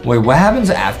 guys. Wait, what happens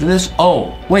after this?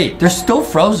 Oh, wait, they're still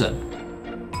frozen.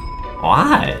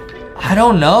 Why? I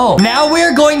don't know. Now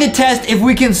we're going to test if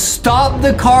we can stop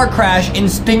the car crash in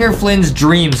Stinger Flynn's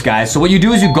dreams, guys. So what you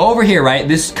do is you go over here, right?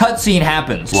 This cutscene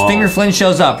happens. Whoa. Stinger Flynn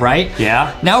shows up, right?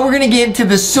 Yeah. Now we're gonna get into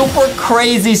the super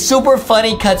crazy, super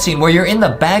funny cutscene where you're in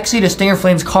the backseat of Stinger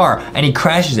Flynn's car and he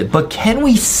crashes it. But can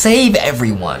we save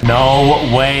everyone? No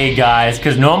way, guys.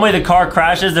 Because normally the car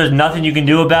crashes, there's nothing you can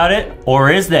do about it. Or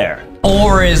is there?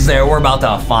 Or is there? We're about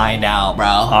to find out, bro.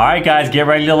 All right, guys, get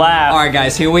ready to laugh. All right,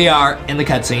 guys, here we are in the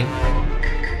cutscene.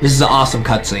 This is an awesome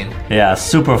cutscene. Yeah,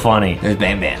 super funny. There's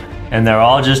Banban. And they're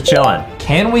all just chilling.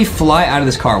 Can we fly out of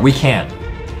this car? We can.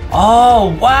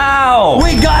 Oh, wow.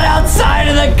 We got outside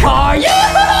of the car.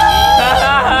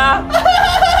 Yeah!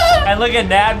 And look at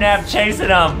Nabnab chasing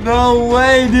him. No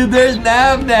way, dude. There's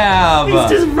Nabnab. He's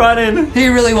just running. He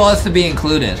really wants to be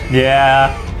included.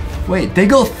 Yeah. Wait, they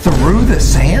go through the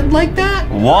sand like that?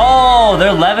 Whoa,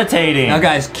 they're levitating. Now,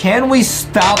 guys, can we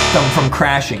stop them from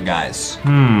crashing, guys?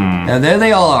 Now, there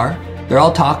they all are. They're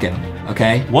all talking,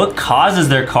 okay? What causes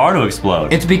their car to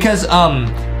explode? It's because,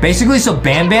 basically, so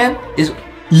Banban is...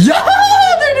 Yeah,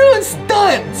 they're doing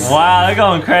stunts! Wow, they're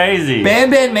going crazy.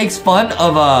 Banban makes fun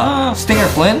of, Stinger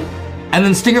Flynn, and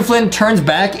then Stinger Flynn turns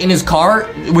back in his car,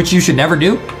 which you should never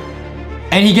do.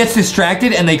 And he gets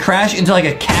distracted and they crash into like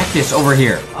a cactus over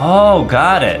here. Oh,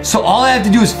 got it. So all I have to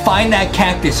do is find that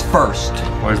cactus first.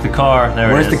 Where's the car? There it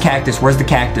is. Where's the cactus? Where's the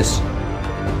cactus?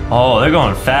 Oh, they're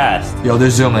going fast. Yo, they're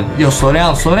zooming. Yo, slow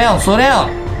down, slow down, slow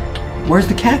down. Where's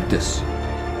the cactus?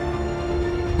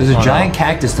 There's a giant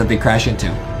cactus that they crash into.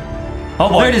 Oh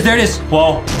boy. There it is, there it is.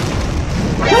 Whoa.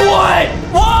 What?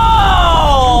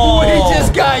 Whoa! We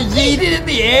just got yeeted in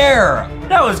the air.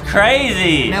 That was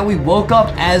crazy. Now we woke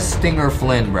up as Stinger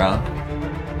Flynn, bro.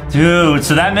 Dude,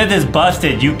 so that myth is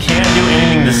busted. You can't do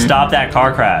anything to stop that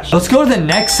car crash. Let's go to the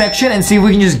next section and see if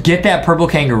we can just get that purple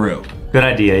kangaroo. Good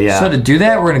idea, yeah. So to do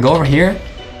that, we're gonna go over here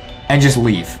and just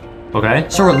leave. Okay.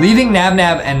 So we're leaving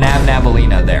Nabnab and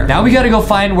Nabnabalina there. Now we gotta go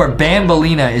find where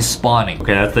Banbalina is spawning.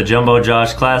 Okay, that's the Jumbo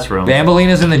Josh classroom.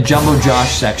 Banbalina's in the Jumbo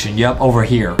Josh section. Yep, over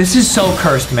here. This is so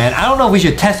cursed, man. I don't know if we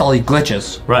should test all these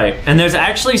glitches. Right, and there's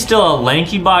actually still a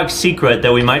LankyBox secret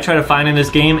that we might try to find in this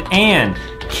game, and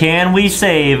can we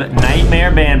save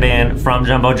Nightmare Banban from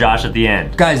Jumbo Josh at the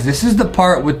end? Guys, this is the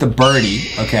part with the birdie,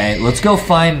 okay? Let's go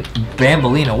find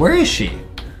Banbalina. Where is she?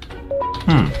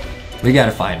 We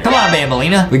gotta find her. Come on,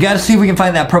 Banbalina. We gotta see if we can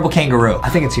find that purple kangaroo. I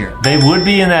think it's here. They would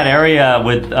be in that area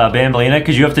with Banbalina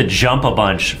because you have to jump a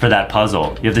bunch for that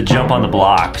puzzle. You have to jump on the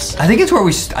blocks. I think it's where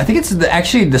I think it's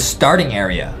actually the starting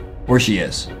area where she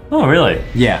is. Oh, really?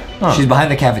 Yeah, she's behind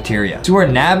the cafeteria. It's where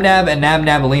Nabnab and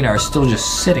Nabnabalina are still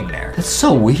just sitting there. That's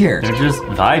so weird. They're just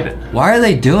vibing. Why are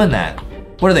they doing that?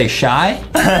 What, are they shy?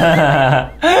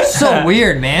 So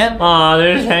weird, man. Aw,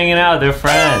 they're just hanging out. They're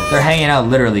friends. They're hanging out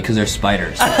literally because they're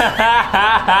spiders. Oh,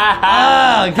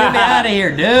 get me out of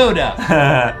here, dude.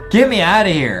 Get me out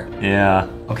of here. Yeah.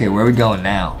 Okay, where are we going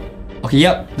now? Okay,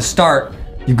 yep, the start.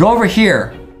 You go over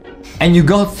here, and you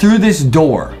go through this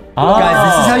door. Oh.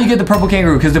 Guys, this is how you get the purple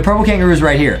kangaroo, because the purple kangaroo is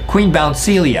right here. Queen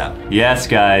Bouncelia. Yes,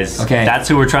 guys. Okay. That's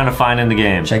who we're trying to find in the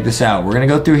game. Check this out. We're gonna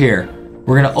go through here.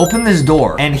 We're gonna open this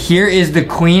door, and here is the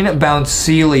Queen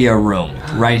Bouncelia room,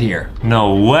 right here.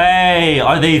 No way!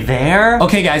 Are they there?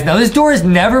 Okay, guys, now this door has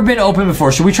never been opened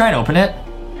before. Should we try and open it?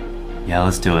 Yeah,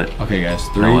 let's do it. Okay, guys,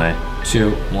 3, No way.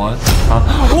 2, 1.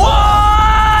 What?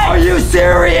 Are you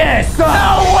serious?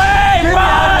 No way,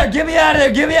 Get Get me out of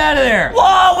there. Get me out of there.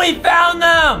 Whoa, we found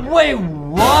them. Wait,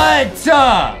 what?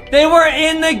 They were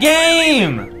in the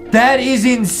game. That is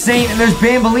insane. And there's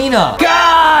Bambolina.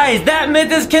 Guys, that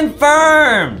myth is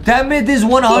confirmed. That myth is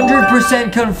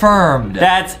 100% confirmed.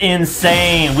 That's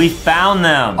insane. We found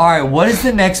them. All right, what is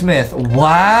the next myth?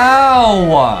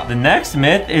 Wow. The next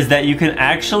myth is that you can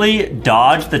actually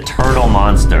dodge the turtle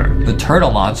monster. The turtle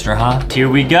monster, huh? Here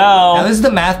we go. Now, this is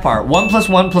the math part. 1 +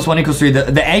 1 + 1 = 3.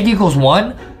 The egg equals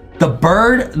 1. The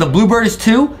blue bird is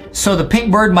 2. So the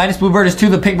pink bird minus blue bird is 2.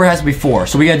 The pink bird has to be 4.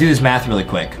 So we gotta do this math really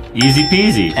quick. Easy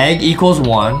peasy. Egg equals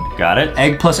 1. Got it.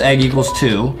 Egg plus egg equals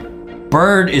 2.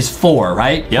 Bird is 4,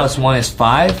 right? Yep. Plus 1 is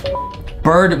 5.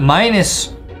 Bird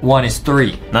minus 1 is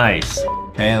 3. Nice.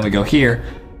 Okay, and then we go here.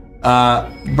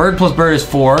 Bird plus bird is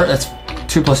 4. That's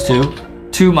 2 plus 2.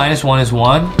 2 minus 1 is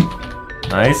 1.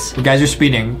 Nice. You guys are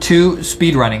speeding. 2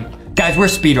 speed running. Guys, we're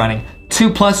speed running. 2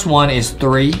 plus 1 is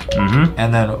 3.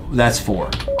 And then that's 4.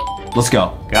 Let's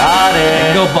go. Got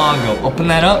it. Go bongo. Open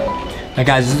that up. Now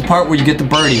guys, this is the part where you get the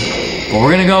birdie. But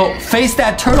we're gonna go face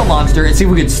that turtle monster and see if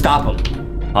we can stop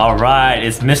him. All right,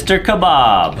 it's Mr.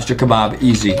 Kebab. Mr. Kebab,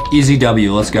 easy. Easy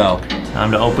W, let's go.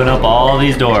 Time to open up all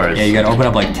these doors. Yeah, you gotta open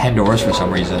up like 10 doors for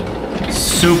some reason.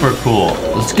 Super cool.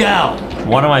 Let's go.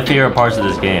 One of my favorite parts of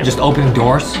this game. Just opening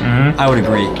doors? I would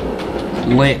agree.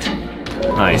 Lit.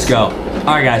 Nice. Let's go.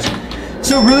 All right, guys.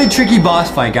 So really tricky boss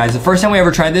fight, guys. The first time we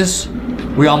ever tried this,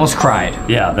 we almost cried.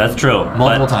 Yeah, that's true.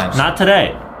 Multiple times. Not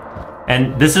today.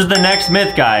 And this is the next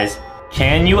myth, guys.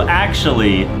 Can you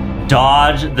actually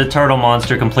dodge the turtle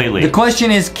monster completely? The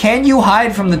question is, can you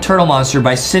hide from the turtle monster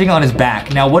by sitting on his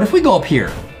back? Now, what if we go up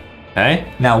here?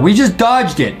 Okay. Now, we just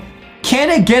dodged it. Can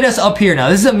it get us up here? Now,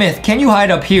 this is a myth. Can you hide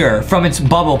up here from its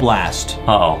bubble blast?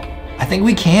 Uh-oh. I think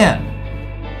we can.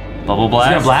 Bubble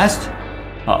blast? Is it gonna blast?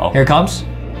 Uh-oh. Here it comes.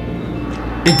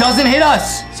 It doesn't hit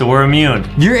us. So we're immune.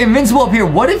 You're invincible up here.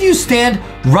 What if you stand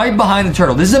right behind the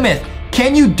turtle? This is a myth.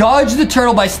 Can you dodge the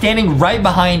turtle by standing right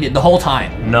behind it the whole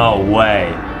time? No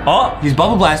way. Oh! He's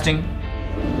bubble blasting.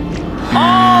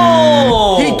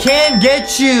 Oh! He can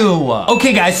get you.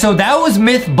 Okay, guys, so that was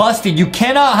myth busted. You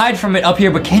cannot hide from it up here,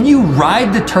 but can you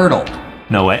ride the turtle?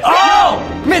 No way. Oh!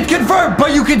 Myth confirmed,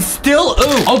 but you can still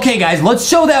ooh. Okay, guys, let's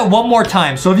show that one more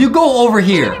time. So if you go over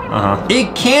here,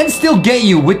 it can still get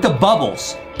you with the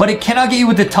bubbles, but it cannot get you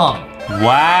with the tongue.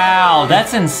 Wow,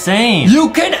 that's insane.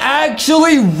 You can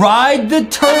actually ride the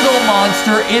turtle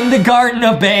monster in the Garten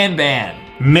of Banban.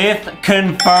 Myth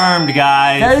confirmed,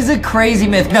 guys. That is a crazy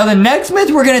myth. Now, the next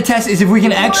myth we're gonna test is if we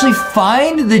can actually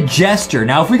find the jester.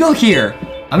 Now, if we go here,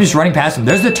 I'm just running past him.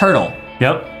 There's the turtle.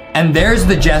 Yep. And there's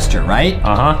the jester, right?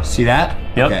 See that?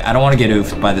 Yep. Okay, I don't want to get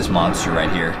oofed by this monster right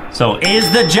here. So,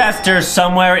 is the jester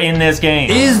somewhere in this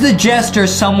game? Is the jester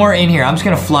somewhere in here? I'm just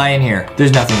gonna fly in here.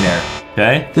 There's nothing there.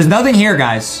 Okay. There's nothing here,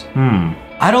 guys.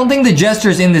 I don't think the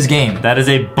jester's in this game. That is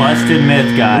a busted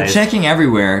myth, guys. We're checking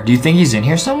everywhere. Do you think he's in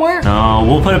here somewhere? No,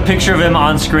 we'll put a picture of him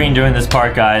on screen during this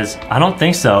part, guys. I don't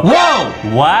think so.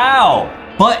 Whoa! Wow!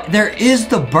 But there is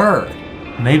the bird.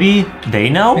 Maybe they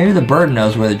know? Maybe the bird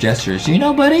knows where the jester is. Do you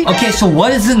know, buddy? Okay, so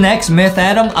what is the next myth,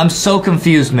 Adam? I'm so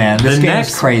confused, man. This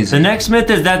game's crazy. The next myth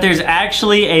is that there's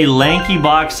actually a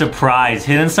LankyBox surprise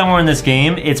hidden somewhere in this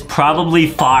game. It's probably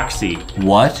Foxy.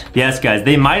 What? Yes, guys.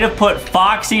 They might have put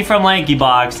Foxy from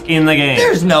LankyBox in the game.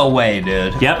 There's no way,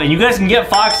 dude. Yep, and you guys can get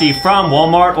Foxy from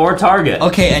Walmart or Target.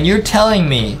 Okay, and you're telling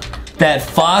me that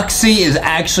Foxy is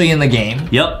actually in the game?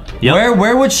 Yep.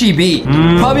 Where would she be?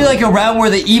 Probably like around where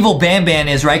the evil Banban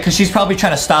is, right? Because she's probably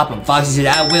trying to stop him. Foxy said,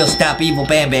 I will stop evil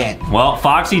Banban. Well,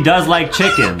 Foxy does like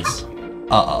chickens.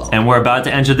 Uh-oh. And we're about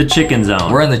to enter the chicken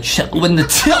zone. We're in the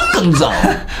chicken zone.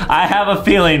 I have a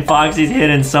feeling Foxy's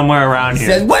hidden somewhere around here.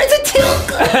 Says, where's the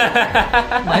tilk?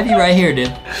 Might be right here,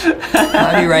 dude.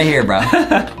 Might be right here, bro.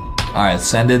 All right,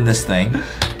 send in this thing.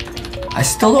 I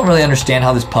still don't really understand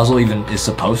how this puzzle even is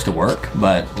supposed to work,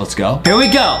 but let's go. Here we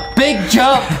go. Big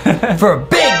jump for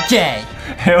Big J.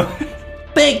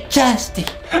 Big Justy.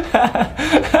 All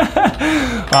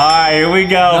right, here we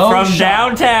go. From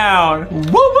downtown.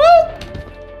 Woo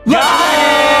woo. Got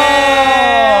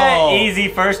it! Easy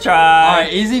first try. All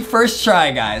right, easy first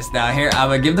try, guys. Now here, I'm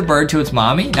gonna give the bird to its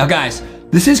mommy. Now, guys,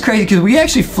 this is crazy because we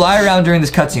actually fly around during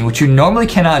this cutscene, which you normally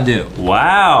cannot do.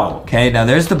 Wow. Okay, now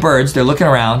there's the birds. They're looking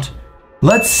around.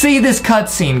 Let's see this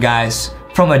cutscene, guys,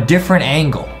 from a different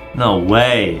angle. No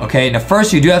way. Okay, now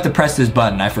first you do have to press this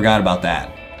button. I forgot about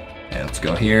that. Okay, let's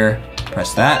go here.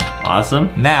 Press that.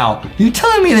 Awesome. Now, you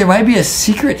telling me there might be a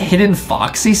secret hidden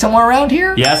Foxy somewhere around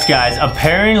here? Yes, guys.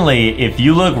 Apparently, if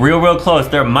you look real close,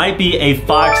 there might be a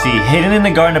Foxy hidden in the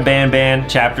Garten of Banban,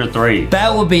 Chapter 3.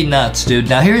 That would be nuts, dude.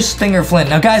 Now, here's Stinger Flint.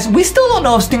 Now, guys, we still don't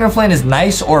know if Stinger Flint is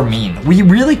nice or mean. We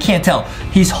really can't tell.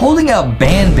 He's holding out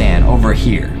Banban over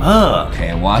here. Ugh.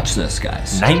 Okay, watch this,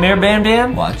 guys. Nightmare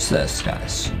Banban? Watch this,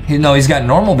 guys. No, he's got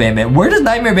normal Banban. Where does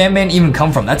Nightmare Banban even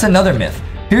come from? That's another myth.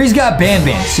 Here he's got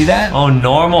Banban. See that? Oh,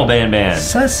 normal Banban.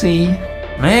 Sussy.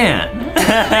 Man.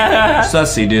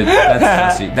 Sussy, dude.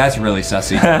 That's sussy. That's really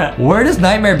sussy. Where does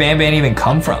Nightmare Banban even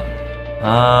come from?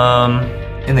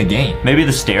 In the game. Maybe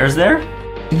the stairs there?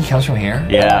 I think he comes from here?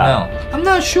 Yeah. No, I'm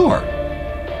not sure.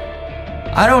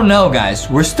 I don't know, guys.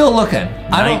 We're still looking.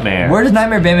 Nightmare. Where does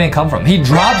Nightmare Banban come from? He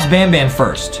drops Banban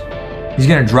first. He's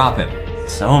gonna drop him.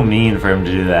 So mean for him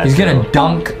to do that. He's gonna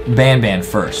dunk Banban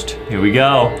first. Here we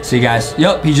go. See, guys.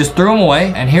 Yep, he just threw him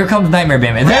away, and here comes Nightmare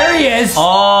Banban. There he is!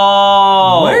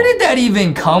 Oh! Where did that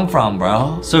even come from,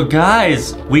 bro? So,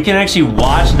 guys, we can actually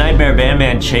watch Nightmare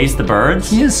Banban chase the birds?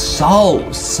 He is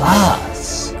so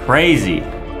sus. Crazy.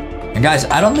 And guys,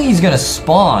 I don't think he's gonna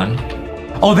spawn.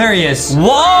 Oh, there he is.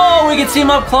 Whoa, we can see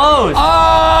him up close.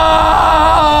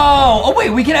 Oh! Oh, wait,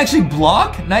 we can actually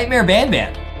block Nightmare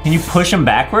Banban. Can you push him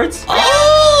backwards?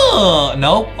 Oh!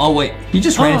 Nope. Oh, wait. He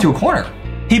just ran into a corner.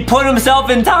 He put himself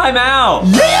in timeout.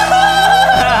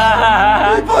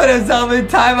 Yeah! He put himself in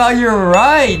timeout. You're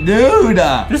right, dude.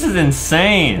 This is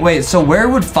insane. Wait, so where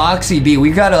would Foxy be?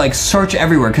 We gotta like search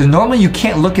everywhere because normally you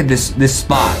can't look at this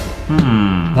spot.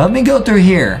 Let me go through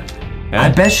here. Okay. I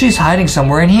bet she's hiding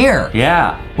somewhere in here.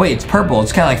 Yeah. Wait, it's purple.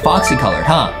 It's kind of like Foxy colored,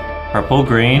 huh? Purple,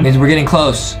 green. Means we're getting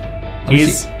close.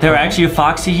 Is there actually a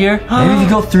Foxy here? Maybe if you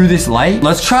go through this light.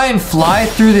 Let's try and fly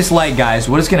through this light, guys.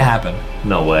 What is gonna happen?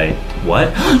 No way.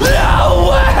 What?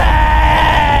 No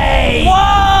way!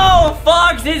 Whoa!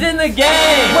 Foxy's in the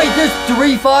game! Wait, there's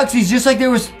 3 Foxies, just like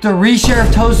there was 3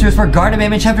 Sheriff Toasters for Garten of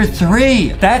Banban Chapter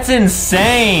 3. That's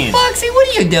insane! Foxy, what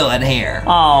are you doing here?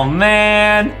 Oh,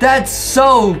 man. That's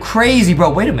so crazy, bro.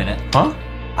 Wait a minute. Huh?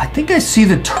 I think I see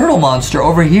the turtle monster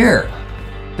over here.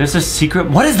 There's a secret.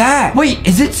 What is that? Wait,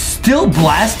 is it still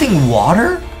blasting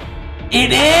water?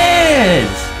 It is!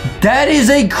 That is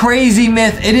a crazy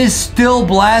myth. It is still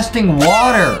blasting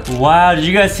water. Wow, did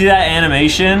you guys see that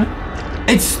animation?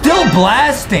 It's still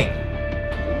blasting.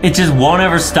 It just won't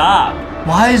ever stop.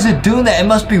 Why is it doing that? It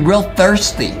must be real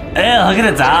thirsty. Ew, look at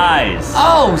its eyes.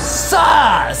 Oh,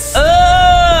 sus!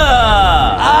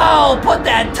 Ugh! Oh, put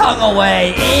that tongue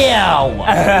away. Ew.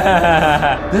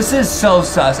 This is so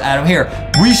sus, Adam. Here,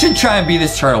 we should try and be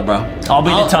this turtle, bro. I'll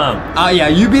be the tongue. Yeah,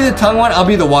 you be the tongue one, I'll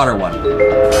be the water one.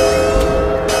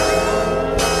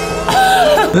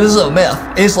 This is a myth.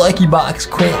 It's LankyBox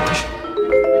cringe.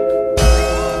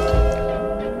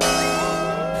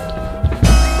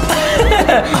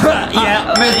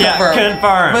 Yeah, confirmed.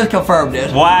 confirmed. Myth confirmed,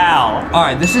 dude. Wow. All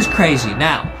right, this is crazy.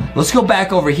 Now, let's go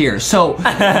back over here. So,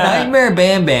 Nightmare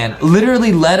Banban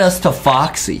literally led us to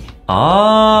Foxy.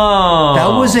 Oh. That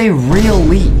was a real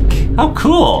leak. How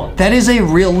cool. That is a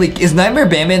real leak. Is Nightmare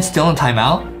Banban still in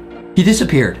timeout? He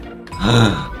disappeared.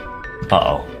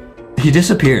 Uh-oh. He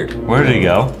disappeared. Where did he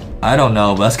go? I don't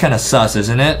know, but that's kind of sus,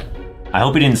 isn't it? I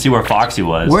hope he didn't see where Foxy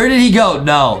was. Where did he go?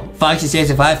 No. Foxy says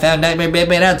if I found Nightmare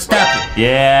Banban, I'd stop him.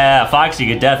 Yeah, Foxy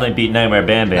could definitely beat Nightmare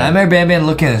Banban. Nightmare Banban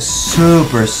looking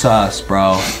super sus,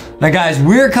 bro. Now, guys,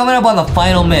 we're coming up on the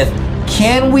final myth.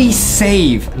 Can we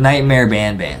save Nightmare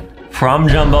Banban? From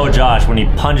Jumbo Josh when he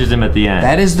punches him at the end.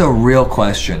 That is the real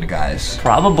question, guys.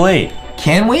 Probably.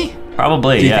 Can we?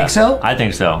 Probably, Do you think so? I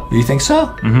think so. You think so?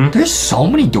 Mm-hmm. There's so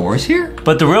many doors here.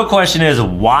 But the real question is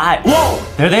why? Whoa!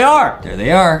 There they are! There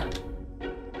they are.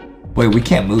 Wait, we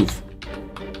can't move.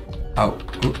 Oh,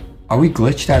 are we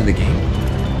glitched out of the game?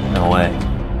 No way.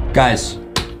 Guys.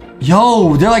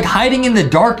 Yo, they're like hiding in the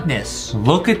darkness.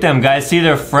 Look at them, guys. See,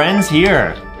 their friends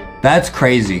here. That's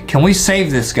crazy. Can we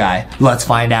save this guy? Let's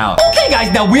find out. Okay,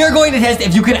 guys, now we are going to test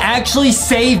if you can actually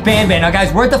save Banban. Now,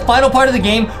 guys, we're at the final part of the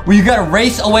game where you gotta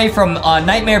race away from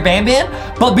Nightmare Banban,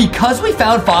 but because we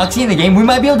found Foxy in the game, we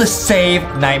might be able to save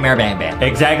Nightmare Banban.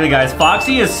 Exactly, guys.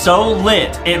 Foxy is so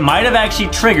lit, it might have actually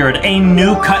triggered a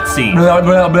new cutscene. Here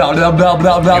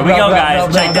we go,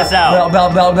 guys. Check this out.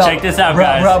 Check this out,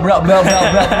 guys.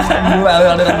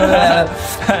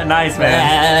 Nice,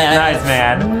 man. Nice,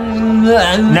 man.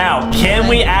 Now, can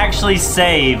we actually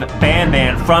save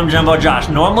Banban from Jumbo Josh?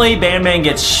 Normally, Banban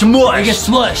gets smushed. He gets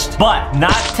smushed. But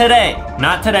not today.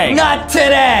 Not today. Not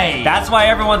today. That's why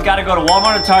everyone's got to go to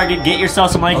Walmart or Target, get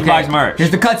yourself some LankyBox merch.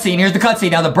 Here's the cutscene. Here's the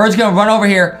cutscene. Now the bird's gonna run over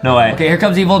here. No way. Okay, here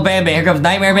comes evil Banban. Here comes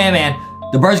Nightmare Banban.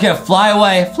 The bird's gonna fly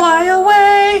away. Fly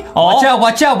away. Oh. Watch out,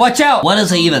 watch out, watch out. What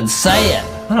is he even saying?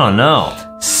 I don't know.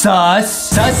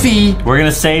 Sussy. We're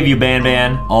gonna save you,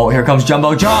 Banban. Oh, here comes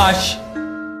Jumbo Josh.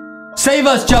 Save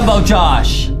us, Jumbo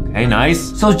Josh. Hey,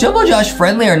 nice. So is Jumbo Josh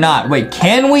friendly or not? Wait,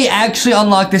 can we actually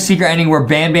unlock the secret ending where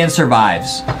Banban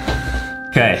survives?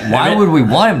 Okay. Why would we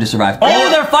want him to survive?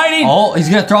 Oh, they're fighting. Oh, he's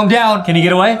gonna throw him down. Can he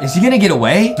get away? Is he gonna get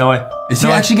away? No way. Is he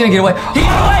actually gonna get away? He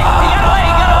got away! He got away! He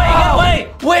got away! He got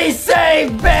away! We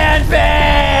saved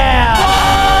Banban!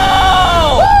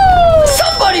 Whoa!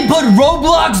 Somebody put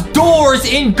Roblox doors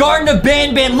in Garten of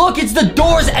Banban. Look, it's the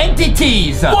doors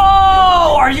entities. Whoa!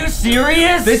 Are you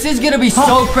serious? This is gonna be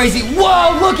so crazy.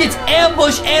 Whoa, look, it's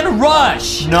ambush and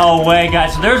rush. No way,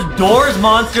 guys. So there's doors,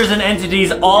 monsters, and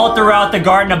entities all throughout the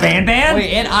Garten of Banban?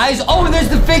 Wait, and eyes. Oh, and there's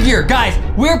the figure. Guys,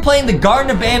 we're playing the Garten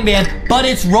of Banban, but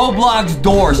it's Roblox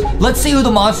doors. Let's see who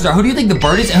the monsters are. Who do you think the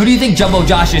bird is? And who do you think Jumbo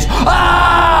Josh is?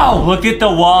 Oh! Look at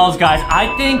the walls, guys.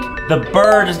 I think the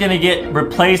bird is gonna get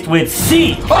replaced with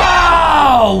C.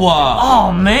 Oh!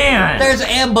 Oh, man. There's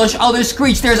ambush. Oh, there's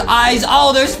screech. There's eyes.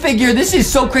 Oh, there's figure. This is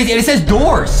so crazy. And it says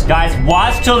doors. Guys,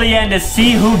 watch till the end to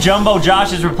see who Jumbo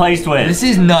Josh is replaced with. This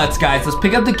is nuts, guys. Let's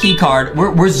pick up the key card.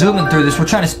 We're zooming through this. We're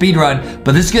trying to speed run,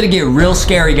 but this is gonna get real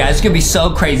scary, guys. It's gonna be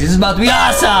so crazy. This is about to be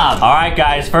awesome. All right,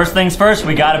 guys. First things first,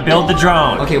 we gotta build the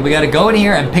drone. Okay, we gotta go in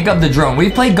here and pick up the drone.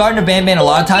 We've played Garten of Banban a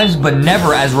lot of times, but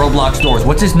never as Roblox doors.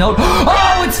 What's this note?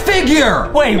 Oh, it's figure.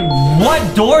 Wait,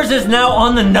 what doors is now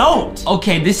on the note?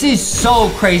 Okay, this is so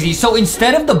crazy. So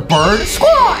instead of the bird,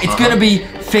 squaw, it's gonna be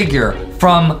figure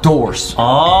from doors.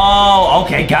 Oh,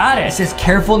 okay, got it. It says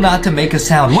careful not to make a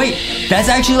sound. Wait, that's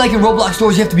actually like in Roblox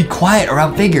doors, you have to be quiet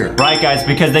around figure. Right, guys,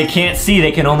 because they can't see,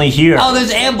 they can only hear. Oh, there's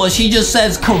ambush. He just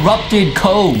says corrupted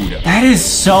code. That is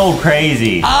so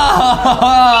crazy. Oh,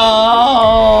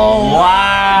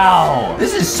 wow.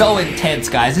 This is so intense,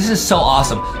 guys. This is so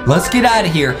awesome. Let's get out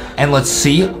of here and let's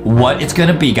see what it's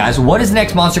gonna be, guys. What is the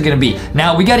next monster gonna be?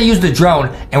 Now, we gotta use the drone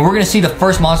and we're gonna see the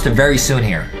first monster very soon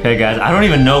here. Okay, guys, I don't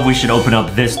even know if we should open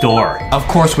up this door. Of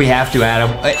course we have to, Adam.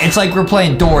 It's like we're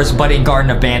playing doors, but in Garten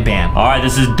of Banban. All right,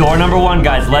 this is door number 1,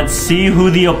 guys. Let's see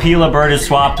who the Opila bird is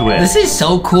swapped with. This is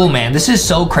so cool, man. This is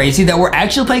so crazy that we're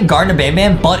actually playing Garten of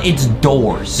Banban, but it's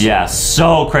doors. Yeah,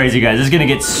 so crazy, guys. This is gonna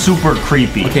get super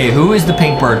creepy. Okay, who is the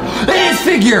pink bird? It is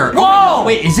figure. Whoa!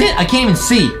 Wait, is it? I can't even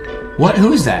see. What?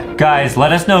 Who is that? Guys,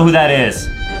 let us know who that is.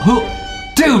 Who?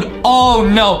 Dude, oh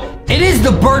no. It is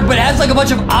the bird, but it has like a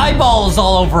bunch of eyeballs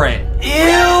all over it.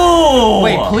 Ew!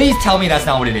 Wait, please tell me that's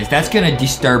not what it is. That's gonna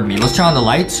disturb me. Let's turn on the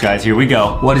lights. Guys, here we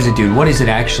go. What is it, dude? What is it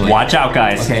actually? Watch out,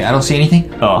 guys. Okay, I don't see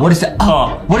anything. Oh. What is that?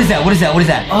 Oh. What is that? What is that? What is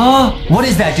that? Oh. What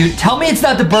is that, dude? Tell me it's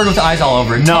not the bird with the eyes all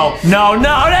over it. No, no,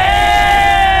 no, no!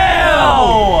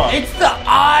 It's the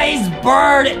eyes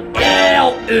bird.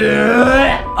 Ew.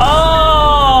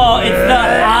 Oh, it's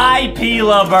the eye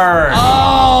Pila bird.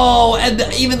 Oh, and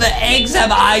even the eggs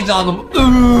have eyes on them.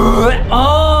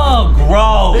 Oh,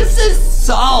 gross. This is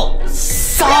so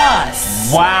sus.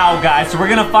 Wow, guys, so we're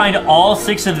gonna find all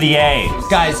 6 of the eggs.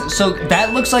 Guys, so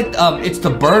that looks like it's the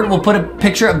bird. We'll put a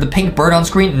picture of the pink bird on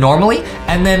screen normally,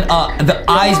 and then the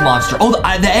eyes monster. Oh,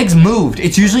 the eggs moved.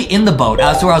 It's usually in the boat.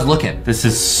 That's where I was looking. This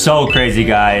is so crazy,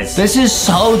 guys. This is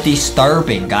so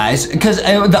disturbing, guys, because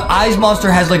the eyes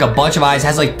monster has like a bunch of eyes,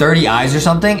 has like 30 eyes or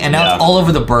something, and now it's all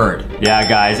over the bird. Yeah,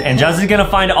 guys, and Justin's gonna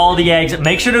find all the eggs.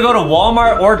 Make sure to go to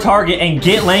Walmart or Target and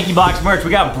get LankyBox merch.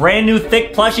 We got brand new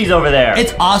thick plushies over there.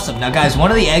 It's awesome. Now, guys, one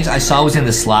of the eggs I saw was in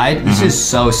the slide. This is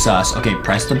so sus. Okay,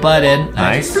 press the button.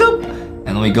 Nice. Bloop. And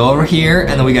then we go over here,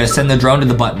 and then we gotta send the drone to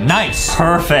the button. Nice.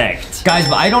 Perfect. Guys,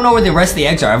 but I don't know where the rest of the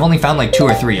eggs are. I've only found like 2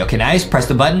 or 3. Okay, nice. Press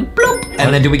the button. Bloop.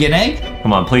 And then do we get an egg?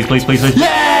 Come on, please, please, please, please.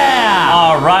 Yeah!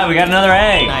 All right, we got another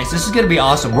egg. Nice. This is gonna be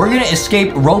awesome. We're gonna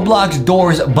escape Roblox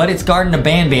doors, but it's Garten of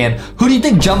Banban. Who do you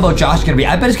think Jumbo Josh is gonna be?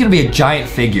 I bet it's gonna be a giant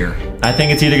figure. I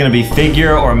think it's either gonna be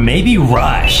figure or maybe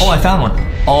rush. Oh, I found one.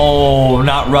 Oh,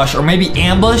 not rush, or maybe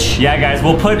ambush? Yeah, guys,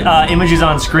 we'll put images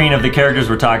on screen of the characters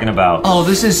we're talking about. Oh,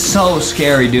 this is so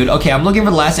scary, dude. Okay, I'm looking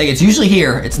for the last egg. It's usually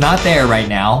here. It's not there right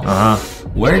now.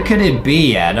 Where could it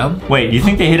be, Adam? Wait, you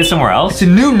think they hid it somewhere else? It's a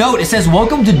new note. It says,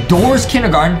 welcome to Doors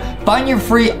Kindergarten. Find your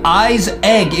free eyes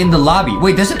egg in the lobby.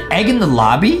 Wait, there's an egg in the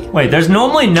lobby? Wait, there's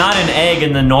normally not an egg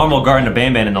in the normal Garten of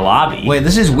Banban in the lobby. Wait,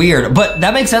 this is weird. But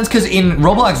that makes sense because in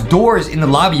Roblox doors in the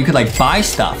lobby, you could like buy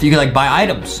stuff. You could like buy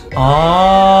items.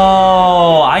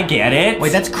 Oh, I get it.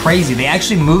 Wait, that's crazy. They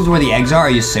actually moved where the eggs are. Are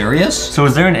you serious? So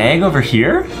is there an egg over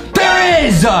here? There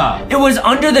is! It was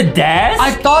under the desk?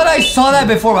 I thought I saw that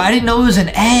before, but I didn't know it was an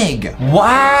egg.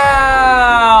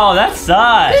 Wow, that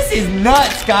sucks. This is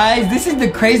nuts, guys. This is the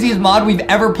craziest mod we've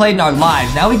ever played in our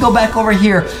lives. Now we go back over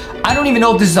here. I don't even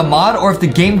know if this is a mod or if the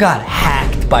game got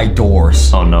hacked by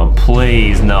doors. Oh no,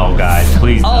 please no, guys,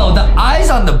 please no. Oh, the eyes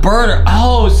on the bird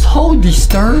are, so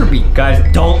disturbing. Guys,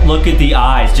 don't look at the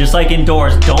eyes. Just like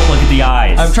indoors, don't look at the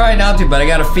eyes. I'm trying not to, but I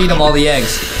gotta feed them all the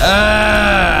eggs. It's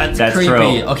That's creepy.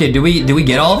 true. Okay, did we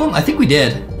get all of them? I think we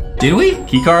did. Did we?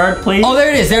 Key card, please. Oh, there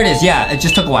it is. Yeah, it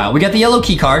just took a while. We got the yellow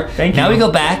key card. Thank you. Now we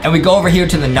go back and we go over here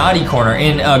to the naughty corner.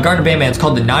 In Garten of Banban, it's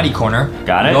called the naughty corner.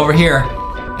 Got it. Go over here.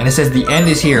 And it says the end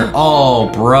is here. Oh,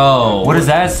 bro. What does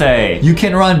that say? You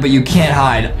can run, but you can't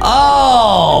hide.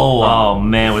 Oh! Oh,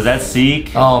 man, was that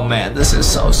Seek? Oh, man, this is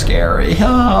so scary. Oh.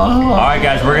 All right,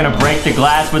 guys, we're gonna break the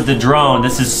glass with the drone.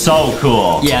 This is so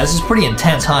cool. Yeah, this is pretty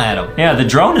intense, huh, Adam? Yeah, the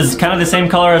drone is kind of the same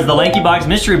color as the LankyBox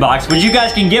mystery box, which you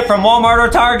guys can get from Walmart or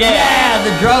Target. Yeah,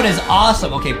 the drone is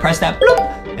awesome. Okay, press that.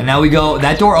 Bloop. And now we go,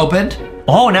 that door opened.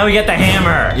 Oh, now we get the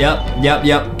hammer.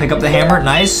 Yep. Pick up the hammer,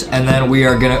 nice. And then we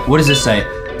are gonna, what does this say?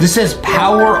 This says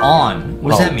power on.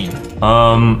 What does that mean?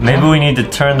 Maybe we need to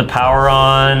turn the power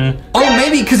on. Oh,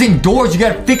 maybe because indoors you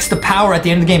gotta fix the power at the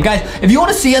end of the game. Guys, if you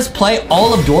want to see us play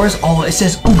all of doors, oh, it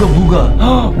says ooga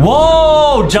booga.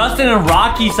 Whoa, Justin and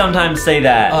Rocky sometimes say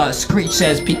that. Screech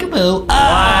says peekaboo.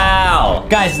 Wow.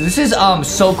 Guys, this is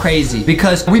so crazy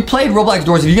because we played Roblox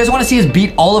Doors. If you guys want to see us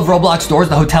beat all of Roblox Doors,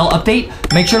 the hotel update,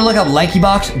 make sure to look up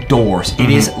LankyBox Doors. It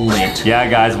is lit. Yeah,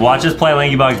 guys, watch us play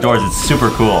LankyBox Doors. It's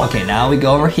super cool. Okay, now we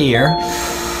go over here.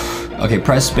 Okay,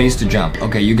 press space to jump.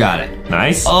 Okay, you got it.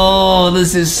 Nice. Oh,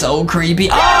 this is so creepy.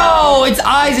 Oh, it's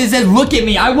eyes. It says, look at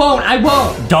me. I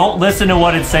won't. Don't listen to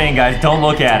what it's saying, guys. Don't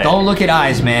look at it. Don't look at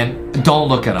eyes, man. Don't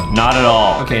look at them. Not at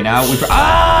all. Okay, now we... Oh,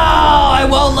 I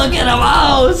won't look at them.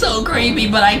 Oh, so creepy,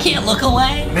 but I can't look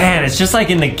away. Man, it's just like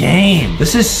in the game.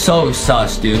 This is so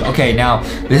sus, dude. Okay, now,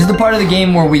 this is the part of the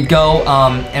game where we go,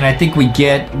 and I think we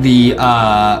get the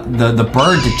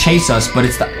bird to chase us, but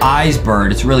it's the eyes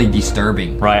bird. It's really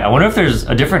disturbing. Right, I wonder if there's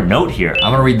a different note here.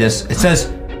 I'm gonna read this. It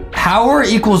says, power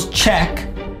equals check,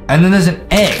 and then there's an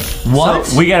egg. What?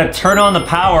 So we gotta turn on the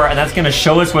power, and that's gonna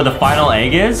show us where the final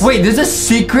egg is? Wait, there's a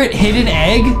secret hidden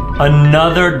egg?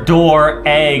 Another door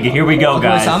egg. Here we go,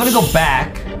 guys. So I'm gonna go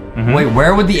back. Wait,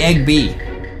 where would the egg be?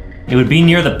 It would be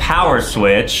near the power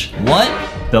switch. What?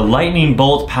 The lightning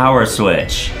bolt power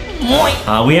switch.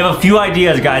 We have a few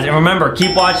ideas, guys, and remember,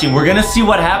 keep watching. We're gonna see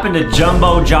what happened to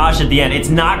Jumbo Josh at the end. It's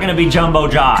not gonna be Jumbo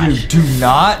Josh. Dude, do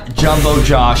not Jumbo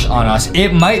Josh on us.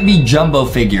 It might be Jumbo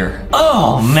Figure.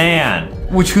 Oh, man.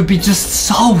 Which would be just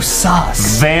so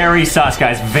sus. Very sus,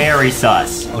 guys, very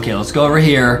sus. Okay, let's go over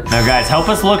here. Now, guys, help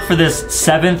us look for this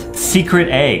 7th secret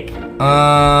egg. Okay.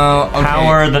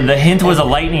 Power, the hint was a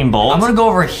lightning bolt. I'm gonna go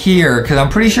over here, because I'm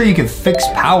pretty sure you can fix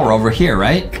power over here,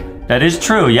 right? That is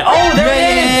true, yeah. Oh, there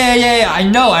it is! Yeah, I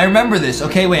know, I remember this.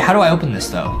 Okay, wait, how do I open this,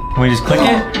 though? Can we just click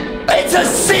it? It's a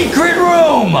secret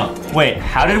room! Wait,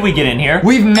 how did we get in here?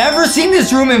 We've never seen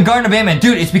this room in Garten of Banban.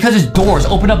 Dude, it's because it's doors.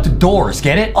 Open up the doors,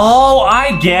 get it? Oh,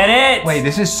 I get it! Wait,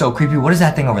 this is so creepy. What is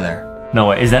that thing over there? No,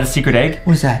 wait, is that a secret egg?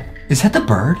 What is that? Is that the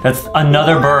bird? That's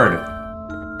another bird.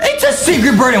 It's a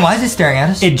secret bird, and why is it staring at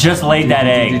us? It just laid that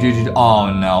egg.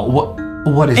 Oh, no.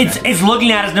 What is that? It's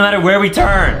looking at us no matter where we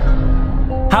turn.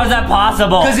 How is that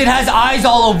possible? Because it has eyes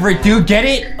all over it, dude. Get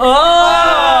it?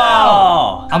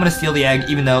 Oh! I'm gonna steal the egg,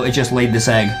 even though it just laid this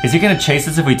egg. Is he gonna chase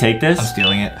us if we take this? I'm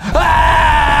stealing it.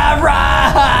 Ah,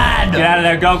 run! Get out of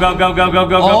there. Go, go, go, go, go,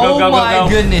 go, go, oh go, go, go, my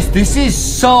goodness. This is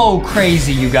so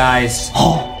crazy, you guys.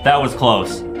 Oh, that was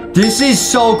close. This is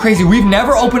so crazy. We've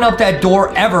never opened up that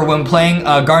door ever when playing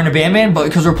Garten of Banban, but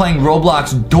because we're playing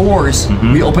Roblox Doors,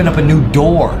 we opened up a new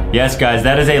door. Yes, guys,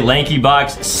 that is a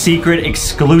LankyBox secret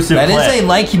exclusive clip. That is a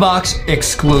LankyBox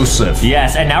exclusive.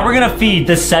 Yes, and now we're gonna feed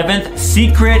the 7th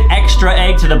secret extra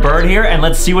egg to the bird here, and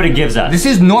let's see what it gives us. This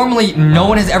is normally, no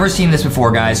one has ever seen this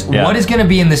before, guys. Yeah. What is gonna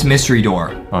be in this mystery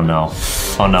door? Oh no,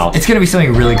 oh no. It's gonna be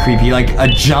something really creepy, like a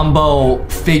jumbo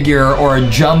figure or a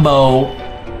jumbo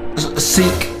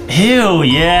Seek. Ew,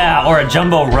 yeah, or a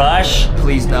jumbo rush.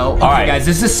 Please no. Okay, all right, guys,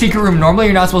 this is a secret room. Normally,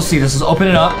 you're not supposed to see this. Let's open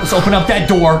it up. Let's open up that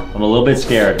door. I'm a little bit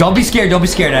scared. Don't be scared. Don't be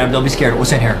scared, Adam. Don't be scared.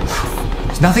 What's in here?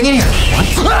 There's nothing in here.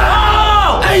 What?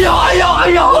 Oh!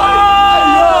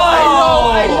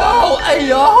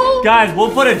 Ayo! Guys,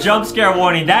 we'll put a jump scare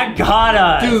warning. That got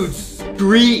us. Dude,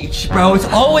 Screech, bro. It's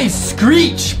always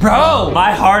Screech, bro.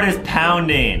 My heart is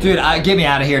pounding. Dude, get me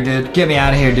out of here, dude. Get me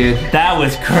out of here, dude. That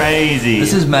was crazy.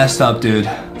 This is messed up, dude.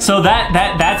 So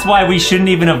that's why we shouldn't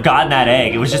even have gotten that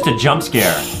egg. It was just a jump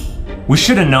scare. We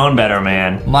should have known better,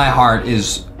 man. My heart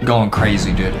is going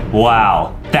crazy, dude.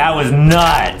 Wow, that was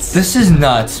nuts. This is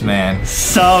nuts, man.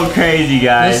 So crazy,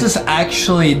 guys. This is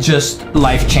actually just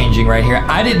life-changing right here.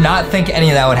 I did not think any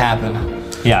of that would happen.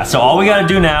 Yeah, so all we gotta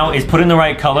do now is put in the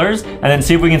right colors and then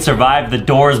see if we can survive the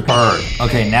door's bird.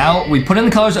 Okay, now we put in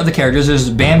the colors of the characters. There's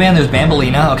Banban, there's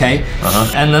Banbalina, okay?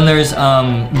 And then there's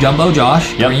Jumbo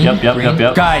Josh.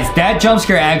 Yep. Guys, that jump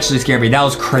scare actually scared me. That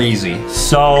was crazy.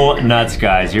 So nuts,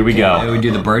 guys. Here we go. We do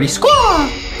the birdie squaw.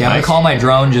 Okay, I'm gonna call my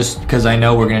drone just because I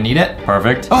know we're gonna need it.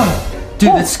 Perfect. Oh,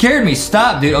 dude, that scared me.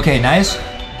 Stop, dude. Okay, nice.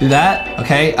 Do that,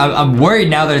 okay? I'm worried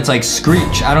now that it's like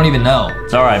Screech. I don't even know.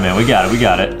 It's all right, man. We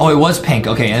got it. Oh, it was pink.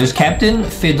 Okay, and there's Captain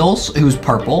Fiddles, who's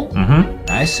purple.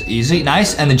 Nice, easy,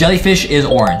 nice. And the jellyfish is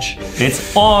orange.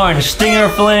 It's orange, Stinger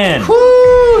Flynn.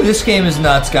 Woo! This game is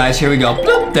nuts, guys. Here we go.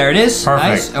 Boop, there it is. Perfect.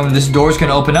 Nice. And this door's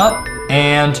gonna open up,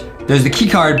 and there's the key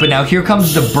card, but now here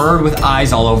comes the bird with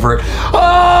eyes all over it.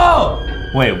 Oh!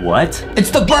 Wait, what? It's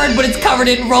the bird, but it's covered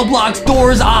in Roblox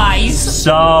Door's eyes.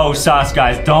 So sus,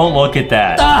 guys. Don't look at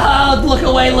that. Oh, look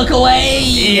away, look away.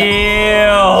 Ew.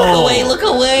 Look away, look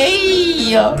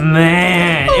away.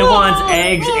 Man, it wants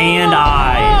eggs and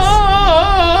eyes.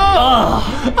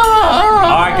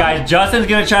 Alright, guys. Justin's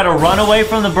gonna try to run away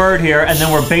from the bird here, and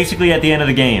then we're basically at the end of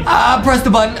the game. Press the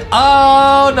button.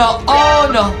 Oh, no. Oh,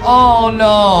 no. Oh,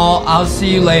 no. I'll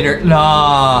see you later.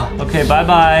 Nah. Okay,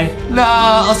 bye-bye.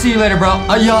 Nah, I'll see you later, bro.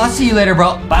 Yeah, I'll see you later,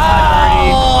 bro.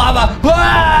 Bye,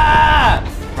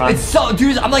 Birdie. It's so,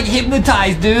 dude, I'm like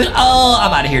hypnotized, dude. Oh,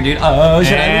 I'm out of here, dude. Oh,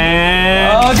 should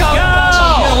I? Go. You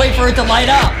gotta wait for it to light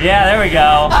up. Yeah, there we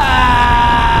go.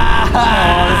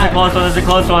 Oh, this is a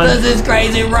close one. This is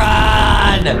crazy.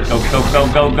 Run. Go.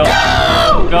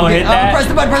 Go, hit that. Press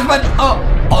the button.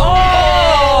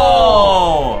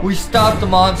 Oh! We stopped the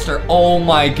monster. Oh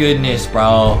my goodness,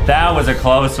 bro. That was a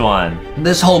close one.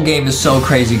 This whole game is so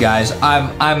crazy, guys.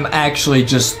 I'm actually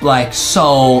just like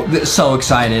so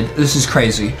excited. This is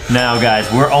crazy. Now, guys,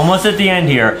 we're almost at the end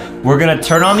here. We're gonna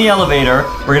turn on the elevator.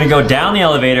 We're gonna go down the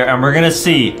elevator, and we're gonna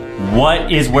see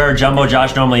what is where Jumbo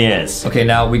Josh normally is. Okay,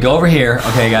 now we go over here.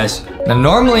 Okay, guys. Now,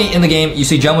 normally in the game, you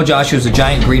see Jumbo Josh, who's a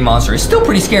giant green monster. It's still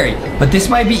pretty scary, but this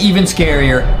might be even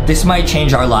scarier. This might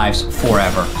change our lives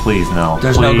forever. Please, no.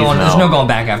 There's no going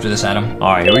back after this, Adam.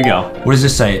 All right, here we go. What does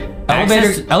this say?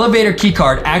 Elevator key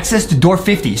card, access to door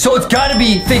 50. So it's gotta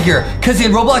be figure, because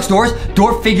in Roblox Doors,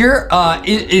 door figure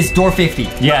is door 50.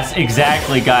 Yes,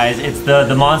 exactly, guys. It's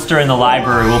the monster in the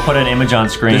library. We'll put an image on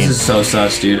screen. This is so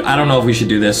sus, dude. I don't know if we should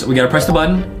do this. We gotta press the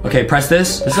button. Okay, press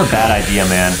this. This is a bad idea,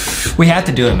 man. We have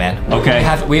to do it, man. Okay.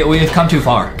 We've come too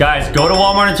far. Guys, go to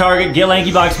Walmart and Target, get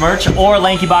LankyBox merch, or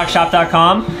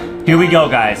LankyBoxShop.com. Here we go,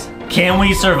 guys. Can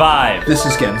we survive? This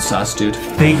is getting sus, dude.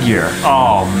 Figure.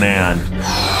 Oh, man.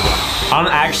 I'm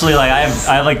actually like, I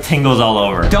have like tingles all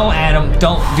over. Don't, Adam.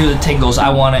 Don't do the tingles. I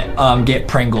want to get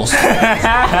Pringles.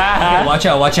 Okay, watch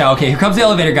out. Okay, here comes the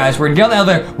elevator, guys. We're gonna get on the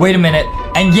elevator. Wait a minute.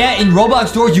 And yeah, in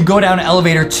Roblox Doors, you go down an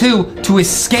elevator too to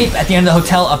escape at the end of the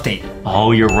hotel update.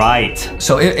 Oh, you're right.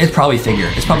 So it's probably figure.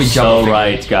 It's probably Jumbo. So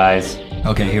right, guys.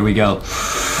 Okay, here we go.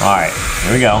 All right,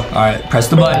 here we go. All right, press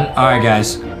the button. All right,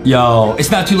 guys. Yo,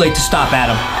 it's not too late to stop,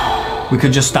 Adam. We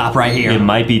could just stop right here. It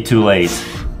might be too late.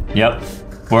 Yep.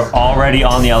 We're already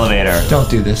on the elevator. Don't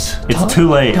do this. It's too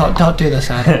late. Don't do this,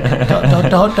 Adam.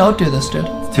 don't do this, dude.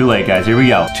 It's too late, guys. Here we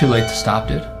go. Too late to stop,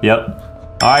 dude.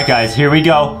 Yep. All right, guys. Here we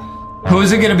go. Who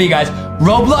is it gonna be, guys?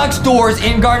 Roblox Doors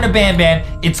in Garten of Banban.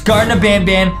 It's Garten of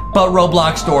Banban, but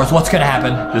Roblox Doors. What's gonna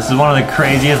happen? This is one of the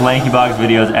craziest LankyBox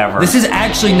videos ever. This is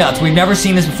actually nuts. We've never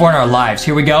seen this before in our lives.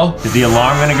 Here we go. Is the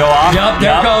alarm gonna go off? Yep,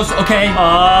 there it goes. Okay.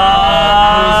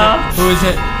 Who is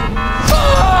it?